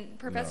 Trained.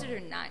 Professors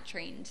are not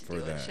trained to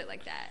do shit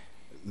like that.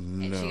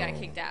 No. And she got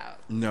kicked out.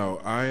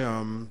 No,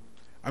 I mean,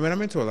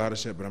 I'm into a lot of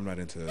shit, but I'm not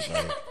into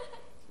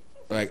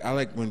like I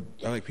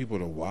like people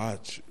to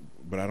watch,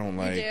 but I don't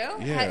like. You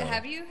do? Yeah.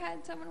 Have you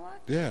had someone watch?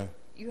 Yeah.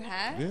 You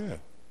have? Yeah.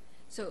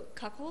 So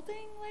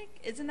cuckolding, like,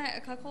 isn't that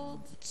a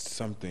cuckold?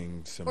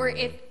 Something similar.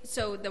 Or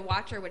so the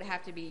watcher would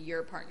have to be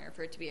your partner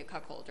for it to be a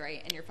cuckold,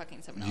 right? And you're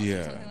fucking someone else. Yeah,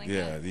 or something like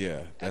that?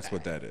 Yeah. That's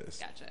what that is.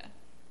 Gotcha.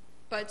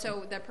 But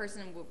so the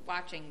person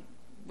watching,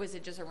 was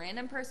it just a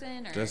random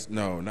person? Or?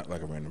 No, not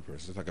like a random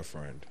person. It's like a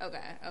friend.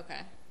 Okay.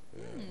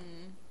 Yeah.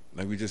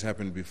 Like we just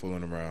happened to be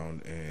fooling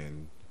around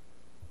and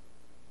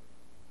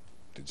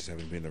they just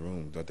happened to be in the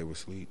room. Thought they were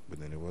asleep,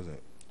 but then it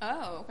wasn't.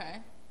 Oh, okay.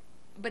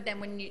 But then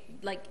when you,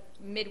 like,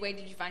 midway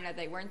did you find out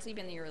they weren't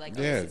sleeping and you were like,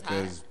 oh, yeah, this is hot?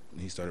 because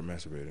he started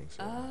masturbating.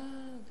 So.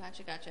 Oh,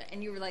 gotcha.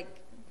 And you were like,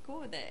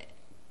 cool with it.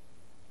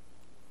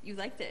 You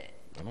liked it.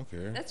 I don't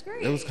care. That's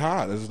great. It was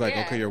hot. It was like,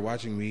 okay, you're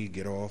watching me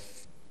get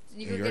off.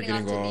 You're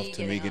getting off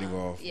to me getting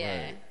off.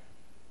 Yeah. Right.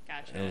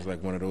 Gotcha. And it was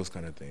like one of those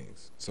kind of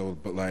things. So,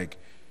 but like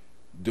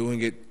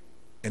doing it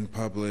in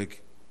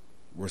public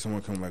where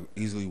someone can like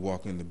easily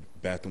walk in the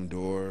bathroom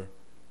door,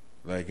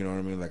 like, you know what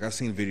I mean? Like I've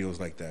seen videos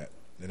like that.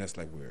 And that's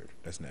like weird.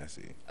 That's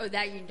nasty. Oh,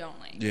 that you don't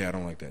like? Yeah, I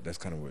don't like that. That's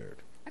kind of weird.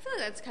 I feel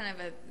like that's kind of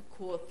a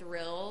cool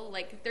thrill.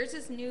 Like, there's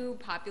this new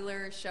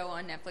popular show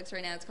on Netflix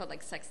right now. It's called,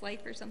 like, Sex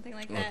Life or something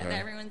like that. Okay. That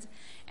everyone's...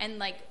 And,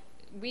 like,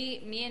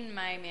 me and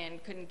my man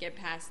couldn't get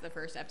past the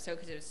first episode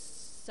because it was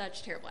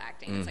such terrible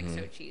acting. It's like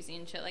so cheesy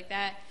and shit like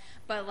that.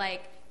 But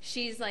like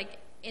she's like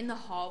in the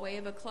hallway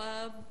of a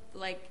club,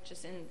 like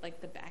just in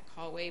like the back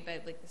hallway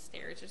by like the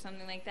stairs or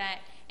something like that,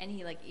 and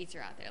he like eats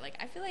her out there. Like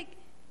I feel like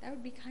that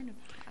would be kind of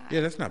hot.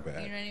 Yeah, that's not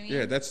bad. You know what I mean?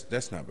 Yeah,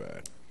 that's not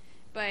bad.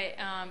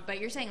 But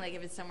you're saying like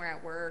if it's somewhere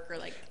at work or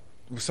like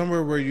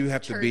somewhere where you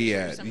have to be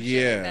at.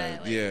 Yeah,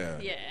 like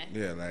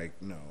yeah.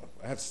 Like no,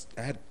 I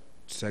had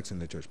sex in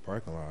the church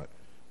parking lot.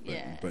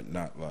 But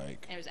not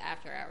like. And it was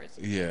after hours.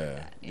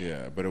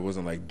 Yeah. But it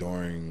wasn't like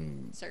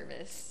during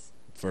service.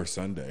 First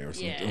Sunday or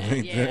something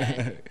like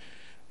that.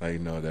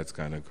 Like no, that's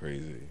kind of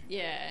crazy.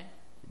 Yeah.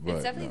 But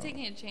it's definitely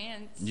taking a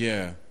chance.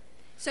 Yeah.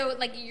 So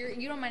like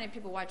you don't mind if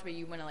people watch, but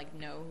you want to like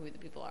know who the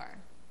people are.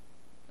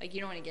 Like you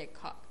don't want to get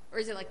caught, or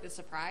is it like the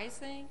surprise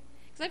thing?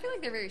 Because I feel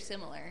like they're very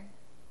similar.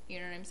 You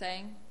know what I'm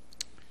saying?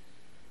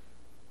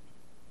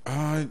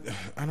 I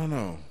don't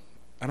know.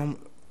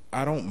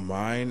 I don't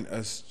mind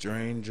a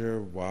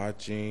stranger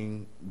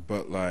watching,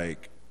 but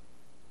like,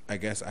 I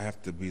guess I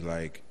have to be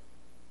like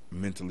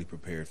mentally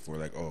prepared for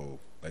like, oh,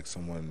 like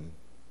someone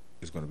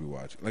is going to be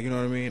watching. Like, you know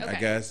what I mean? Okay. I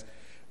guess.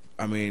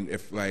 I mean,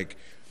 if like,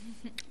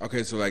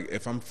 okay, so like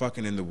if I'm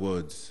fucking in the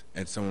woods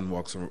and someone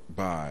walks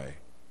by,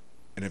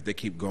 and if they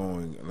keep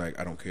going, like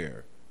I don't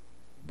care.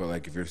 But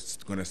like if you're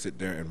going to sit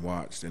there and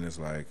watch, then it's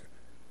like,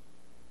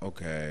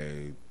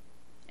 okay.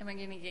 Am I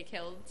gonna get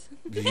killed?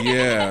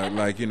 Yeah,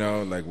 like, you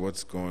know, like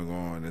what's going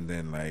on, and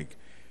then like,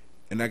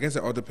 and I guess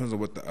it all depends on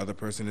what the other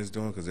person is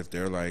doing, because if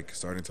they're like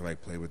starting to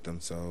like play with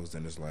themselves,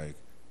 then it's like,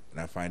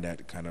 and I find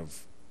that kind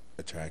of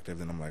attractive,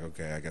 then I'm like,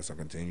 okay, I guess I'll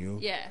continue.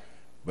 Yeah.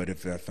 But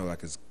if I feel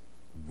like it's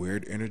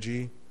weird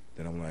energy,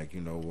 then I'm like,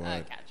 you know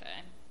what? Gotcha.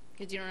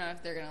 Because you don't know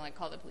if they're gonna like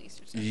call the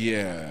police or something.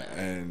 Yeah,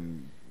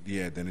 and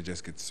yeah, then it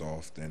just gets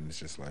soft, and it's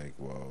just like,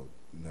 well,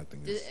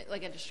 nothing is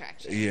like a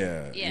distraction.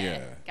 Yeah.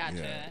 Gotcha.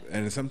 Yeah.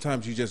 And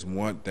sometimes you just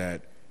want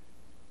that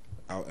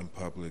out in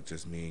public,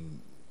 just mean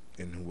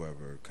in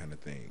whoever kind of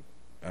thing.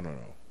 I don't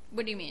know.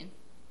 What do you mean?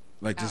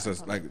 Like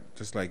just like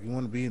you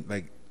want to be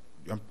like,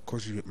 I'm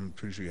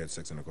pretty sure you had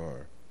sex in a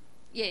car.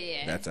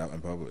 Yeah. That's out in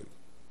public.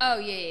 Oh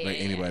yeah. Like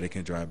anybody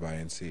can drive by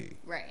and see.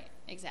 Right.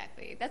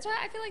 Exactly. That's why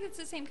I feel like it's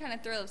the same kind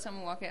of thrill if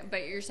someone walking out.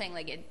 But you're saying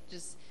like it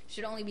just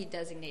should only be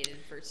designated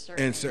for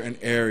certain. In certain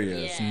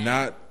areas,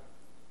 not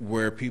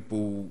where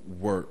people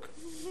work.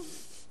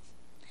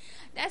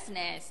 That's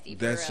nasty.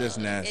 That's just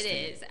nasty.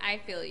 It is. I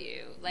feel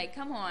you. Like,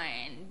 come on,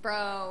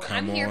 bro.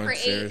 I'm here for 8.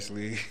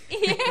 Seriously.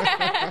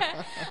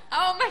 Yeah.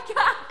 Oh my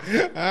god.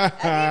 I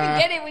didn't even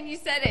get it when you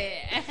said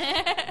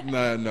it.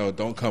 No,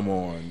 don't come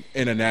on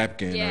in a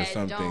napkin or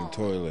something. Don't.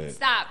 Toilet.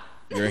 Stop.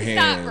 Your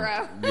hand.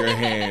 Stop, bro. Your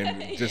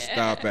hand. Just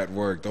stop at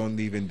work. Don't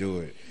even do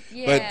it.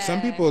 Yeah. But some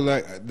people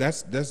like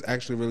that's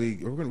actually really.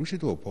 We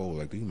should do a poll.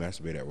 Like, do you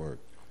masturbate at work?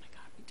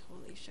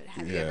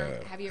 Have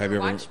you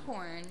ever watched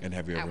porn? And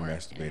have you ever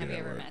masturbated at work? Have you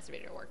ever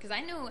masturbated at work? Because I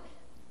know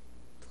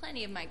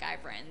plenty of my guy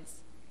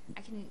friends.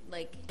 I can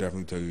like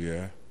definitely tell you,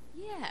 yeah.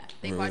 Yeah,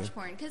 they watch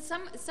porn. Because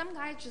some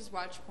guys just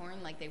watch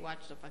porn like they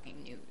watch the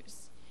fucking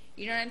news.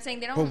 You know what I'm saying?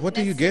 They don't. But what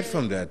do you get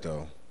from that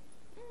though?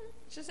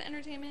 It's just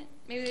entertainment.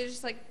 Maybe they're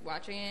just like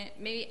watching it.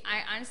 Maybe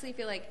I honestly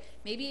feel like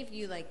maybe if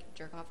you like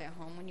jerk off at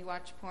home when you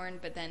watch porn,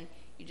 but then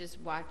you just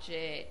watch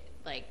it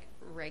like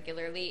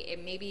regularly,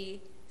 it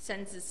maybe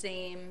sends the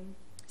same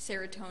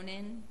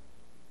serotonin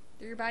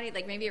through your body.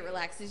 Like maybe it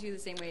relaxes you the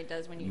same way it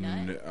does when you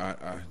nut.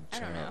 I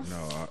don't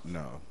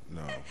know.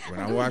 No. When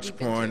I watch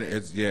porn,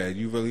 it's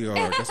you really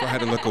are. That's why I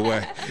had to look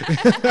away.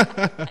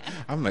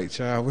 I'm like,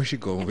 child, where's she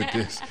going with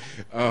this?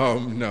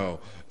 No,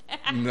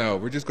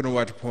 we're just gonna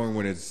watch porn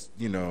when it's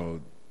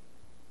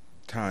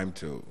time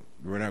to.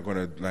 We're not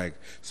gonna like.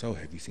 So,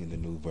 have you seen the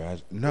new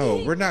version?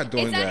 No, we're not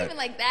doing that. It's not even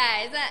like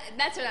that.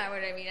 That's not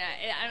what I mean.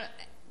 I don't.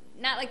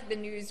 Not like the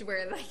news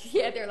where like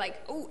they're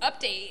like, oh,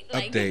 update.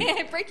 Like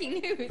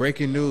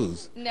breaking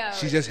news. No,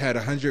 she just had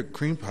 100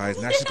 cream pies.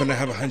 Now she's gonna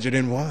have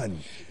 101.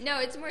 No,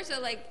 it's more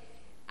so like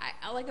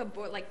I like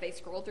like they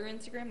scroll through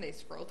Instagram. They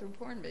scroll through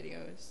porn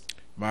videos.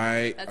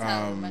 My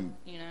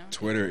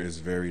Twitter is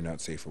very not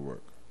safe for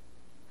work.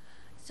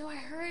 So I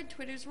heard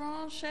Twitter's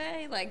all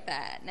shay like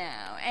that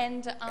now,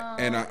 and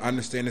I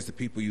understand it's the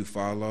people you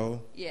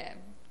follow. Yeah.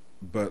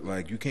 But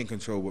like you can't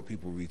control what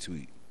people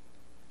retweet.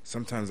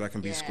 Sometimes I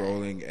can be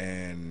scrolling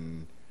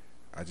and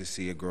I just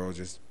see a girl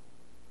just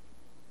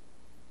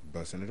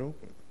busting it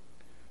open,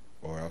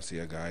 or I'll see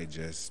a guy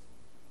just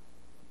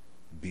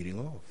beating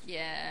off.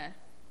 Yeah,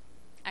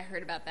 I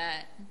heard about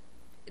that.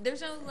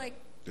 There's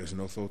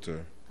no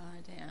filter. Oh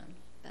damn,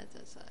 that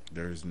does suck.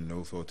 There's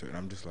no filter, and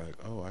I'm just like,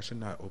 oh, I should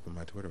not open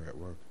my Twitter at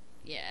work.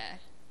 Yeah.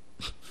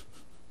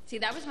 See,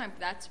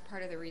 that's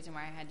part of the reason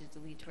why I had to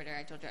delete Twitter.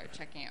 I told you I was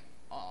checking it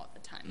all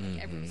the time,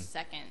 like every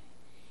second.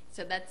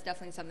 So that's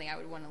definitely something I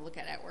would want to look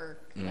at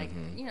work, like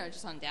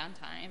just on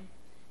downtime,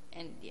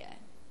 and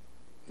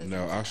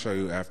No, I'll show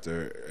you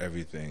after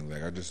everything.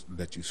 Like I'll just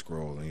let you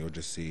scroll, and you'll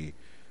just see,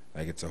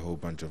 like it's a whole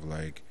bunch of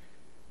like,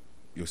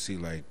 you'll see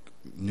like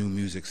new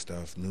music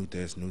stuff, new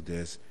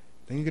this.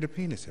 Then you get a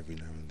penis every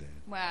now and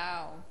then.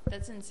 Wow,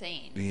 that's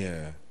insane.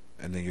 Yeah,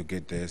 and then you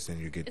get this, and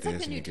you get it's this, like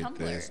the and new you get Tumblr.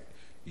 this.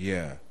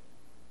 Yeah.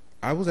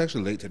 I was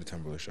actually late to the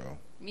Tumblr show.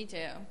 Me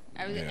too.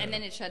 And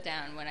then it shut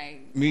down when I.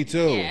 Me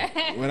too.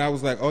 Yeah. When I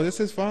was like, "Oh, this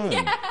is fun,"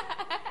 yeah.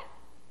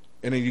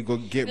 And then you go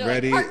get You're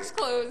ready. Like, park's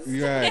closed.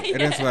 Right, yeah.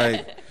 And it's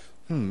like,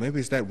 maybe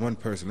it's that one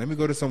person. Let me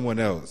go to someone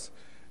else.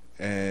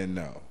 And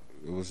no,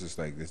 it was just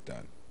like this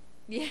done.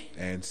 Yeah.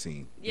 And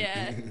scene.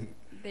 Yeah.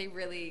 They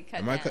really cut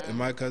and down. And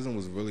my cousin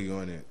was really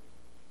on it.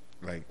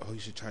 Like, oh, you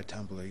should try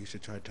Tumblr. You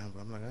should try Tumblr.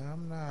 I'm like,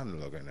 I'm not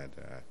looking at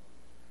that.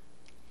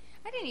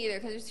 I didn't either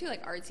because it was too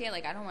like artsy.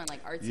 I don't want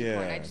like artsy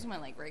porn. I just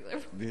want like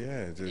regular.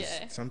 Yeah,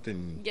 just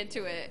something. Get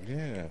to it.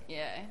 Yeah.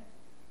 Yeah.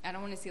 I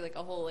don't want to see like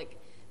a whole like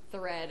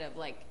thread of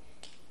like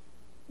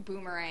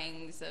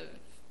boomerangs of.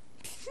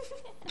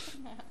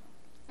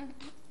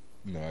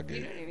 No, I get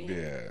you know what I mean?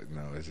 Yeah,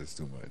 no, it's just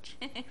too much.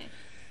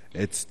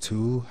 It's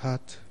too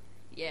hot.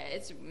 Yeah,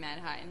 it's mad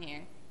hot in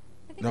here.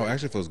 No, it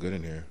actually feels good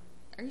in here.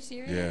 Are you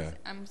serious? Yeah.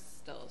 I'm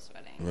still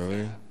sweating.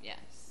 Really? So,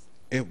 yes.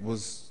 It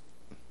was.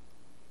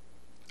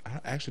 I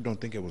actually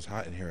don't think it was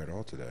hot in here at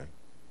all today.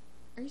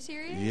 Are you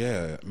serious?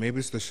 Yeah, maybe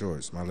it's the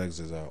shorts. My legs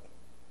is out.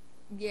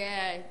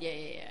 Yeah.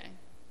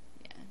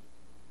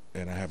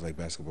 And I have like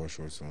basketball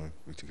shorts on,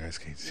 which you guys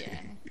can't see. Yeah.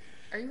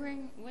 Are you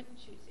wearing what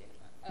shoes do you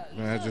have?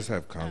 No, I just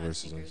have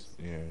Converses.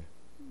 Yeah.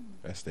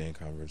 I stay in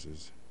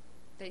Converses.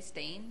 They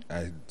stain?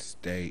 I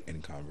stay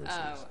in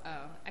Converses.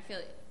 Oh. I feel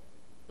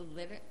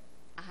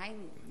I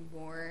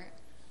wore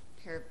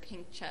a pair of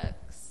pink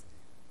Chucks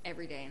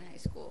every day in high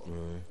school.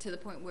 Really? To the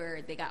point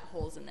where they got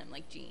holes in them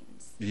like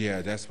jeans.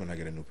 Yeah, that's when I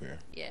get a new pair.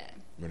 Yeah.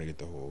 I'm gonna get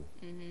the hole.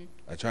 Mm-hmm.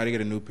 I try to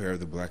get a new pair of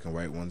the black and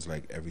white ones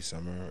like every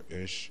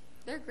summer-ish.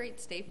 They're a great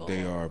staple.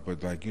 They are,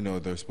 but like,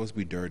 they're supposed to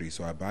be dirty,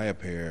 so I buy a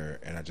pair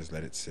and I just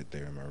let it sit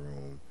there in my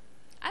room.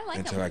 I like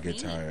until them I clean.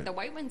 get tired. The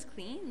white ones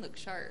clean, look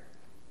sharp.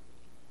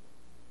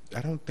 I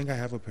don't think I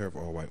have a pair of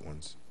all white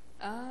ones.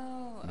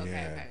 Oh, okay,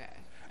 Yeah. okay.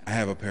 I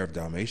have a pair of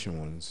Dalmatian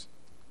ones.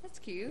 That's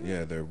cute.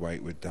 Yeah, they're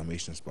white with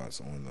Dalmatian spots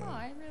on them. Oh,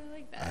 I really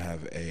like that. I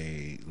have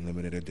a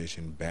limited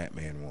edition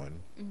Batman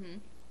one,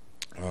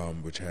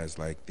 which has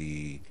like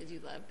the. Because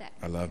you love Batman.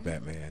 I love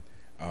Batman,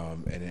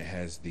 and it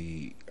has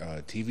the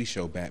TV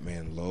show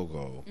Batman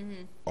logo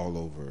all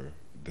over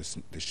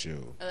the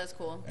shoe. Oh, that's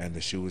cool. And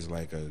the shoe is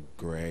like a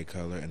gray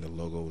color, and the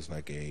logo is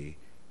like a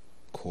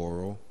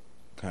coral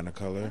kind of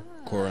color,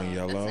 coral and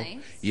yellow. That's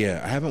nice.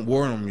 Yeah, I haven't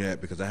worn them yet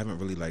because I haven't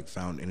really like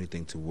found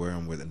anything to wear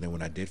them with. And then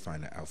when I did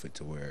find an outfit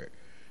to wear it,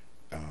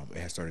 it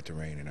had started to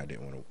rain, and I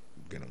didn't want to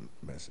get them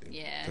messy.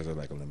 Yeah. Because they're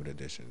like a limited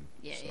edition.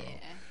 Yeah, so,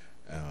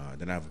 yeah.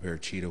 Then I have a pair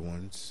of cheetah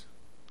ones.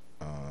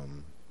 I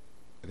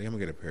think I'm gonna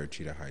get a pair of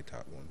cheetah high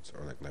top ones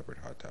or like leopard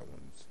high top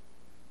ones.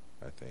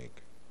 I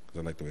think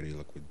because I like the way they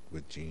look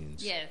with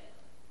jeans. Yeah,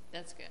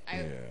 that's good.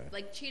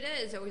 Like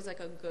cheetah is always like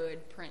a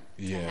good print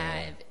to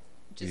have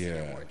just in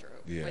your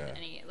wardrobe with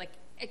any like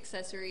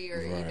accessory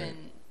or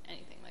even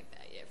anything like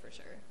that. Yeah, for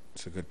sure.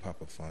 It's a good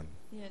pop of fun.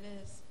 Yeah, it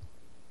is.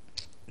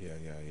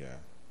 Yeah.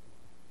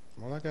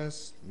 Well, I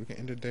guess we can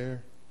end it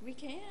there. We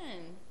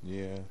can.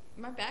 Yeah.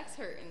 My back's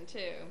hurting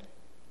too.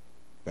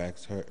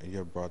 Back's hurting.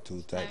 Your bra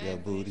too tight. Your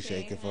booty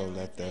shaking from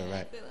left to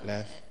right,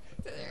 left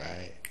to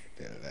right.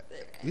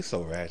 We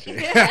so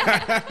ratchet.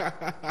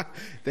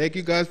 Thank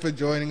you guys for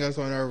joining us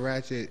on our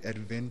ratchet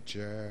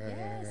adventure.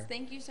 Yes,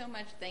 thank you so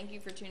much. Thank you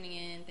for tuning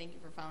in. Thank you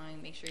for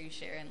following. Make sure you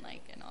share and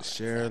like and all that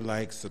Share, stuff.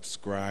 like,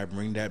 subscribe,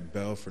 ring that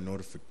bell for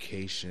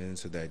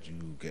notifications so that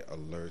you get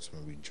alerts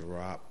when we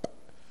drop.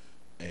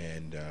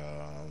 And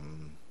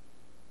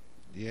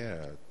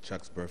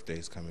Chuck's birthday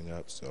is coming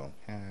up, so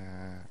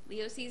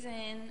Leo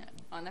season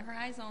on the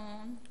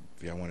horizon.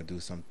 if y'all want to do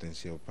something,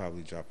 she'll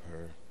probably drop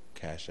her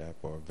Cash App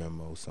or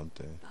Venmo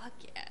something. Fuck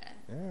yeah.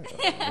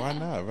 Yeah, why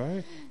not,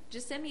 right?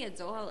 Just send me a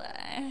 $1.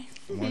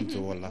 $1.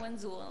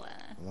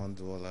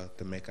 $1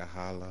 to make a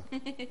holla.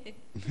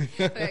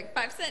 Like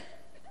 5 cents,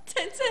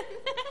 10 cents.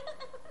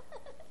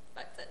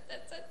 5 cents, 10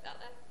 cents,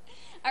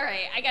 $1. All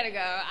right, I gotta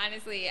go.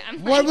 Honestly,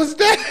 I'm. What was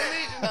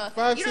that?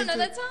 5 you don't know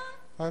that song?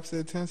 5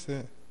 cent, 10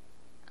 cent.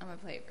 I'm gonna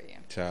play it for you.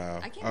 Ciao.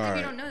 I can't believe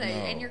you don't know that.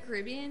 No. And you're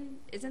Caribbean.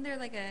 Isn't there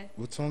like a?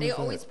 What song they is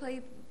that? always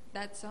play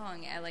that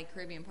song at like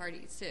Caribbean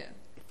parties too.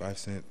 5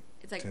 cent.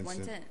 It's like 10 1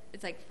 cent. cent.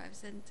 It's like 5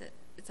 cent.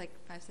 It's like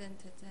 5 cent,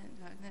 10 cent,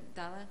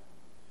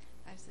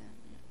 $5 cent.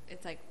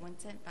 It's like 1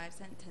 cent, 5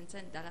 cent, 10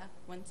 cent, $1.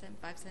 1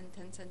 cent, 5 cent,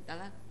 10 cent,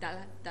 $1.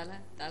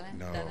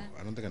 No,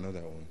 I don't think I know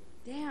that one.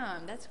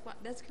 Damn, that's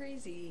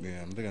crazy. Yeah,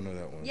 I don't think I know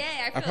that one.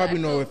 Yeah, I probably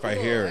know if I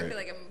cool. hear I it. feel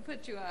like I'm gonna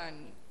put you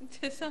on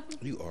to something.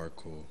 You are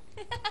cool.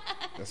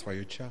 That's why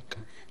you're Chuck.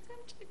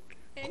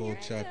 And Cool you're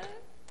Chuck. Chuck.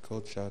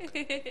 Cool Chuck.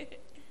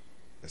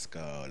 Let's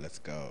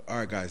go. All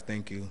right, guys,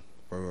 thank you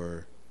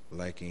for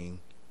liking,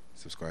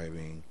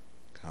 subscribing,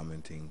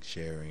 commenting,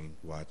 sharing,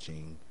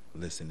 watching,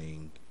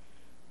 listening,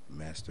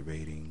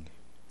 masturbating.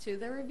 To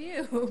the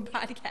review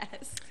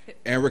podcast.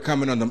 And we're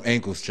coming on them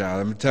ankles, child.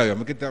 Let me tell you, I'm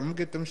gonna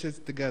get them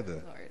shits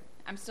together. Lord,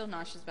 I'm still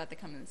nauseous about to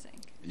come in the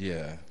sink.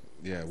 Yeah.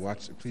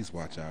 Please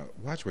watch out.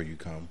 Watch where you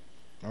come.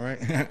 All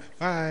right.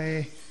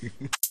 Bye.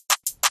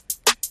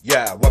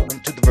 Yeah,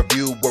 welcome to the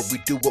review where we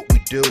do what we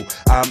do.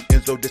 I'm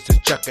Enzo, this is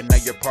Chuck, and now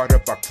you're part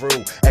of our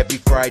crew. Every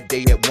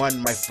Friday at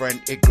 1, my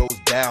friend, it goes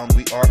down.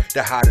 We are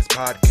the hottest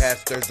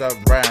podcasters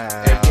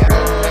around.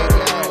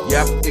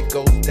 Yep, it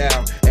goes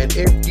down. And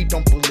if you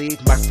don't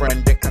believe, my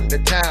friend, then come to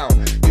town.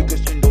 You can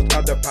stream those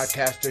other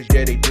podcasters,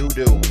 yeah, they do.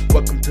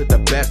 Welcome to the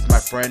best, my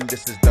friend,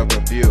 this is the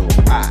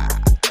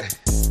review.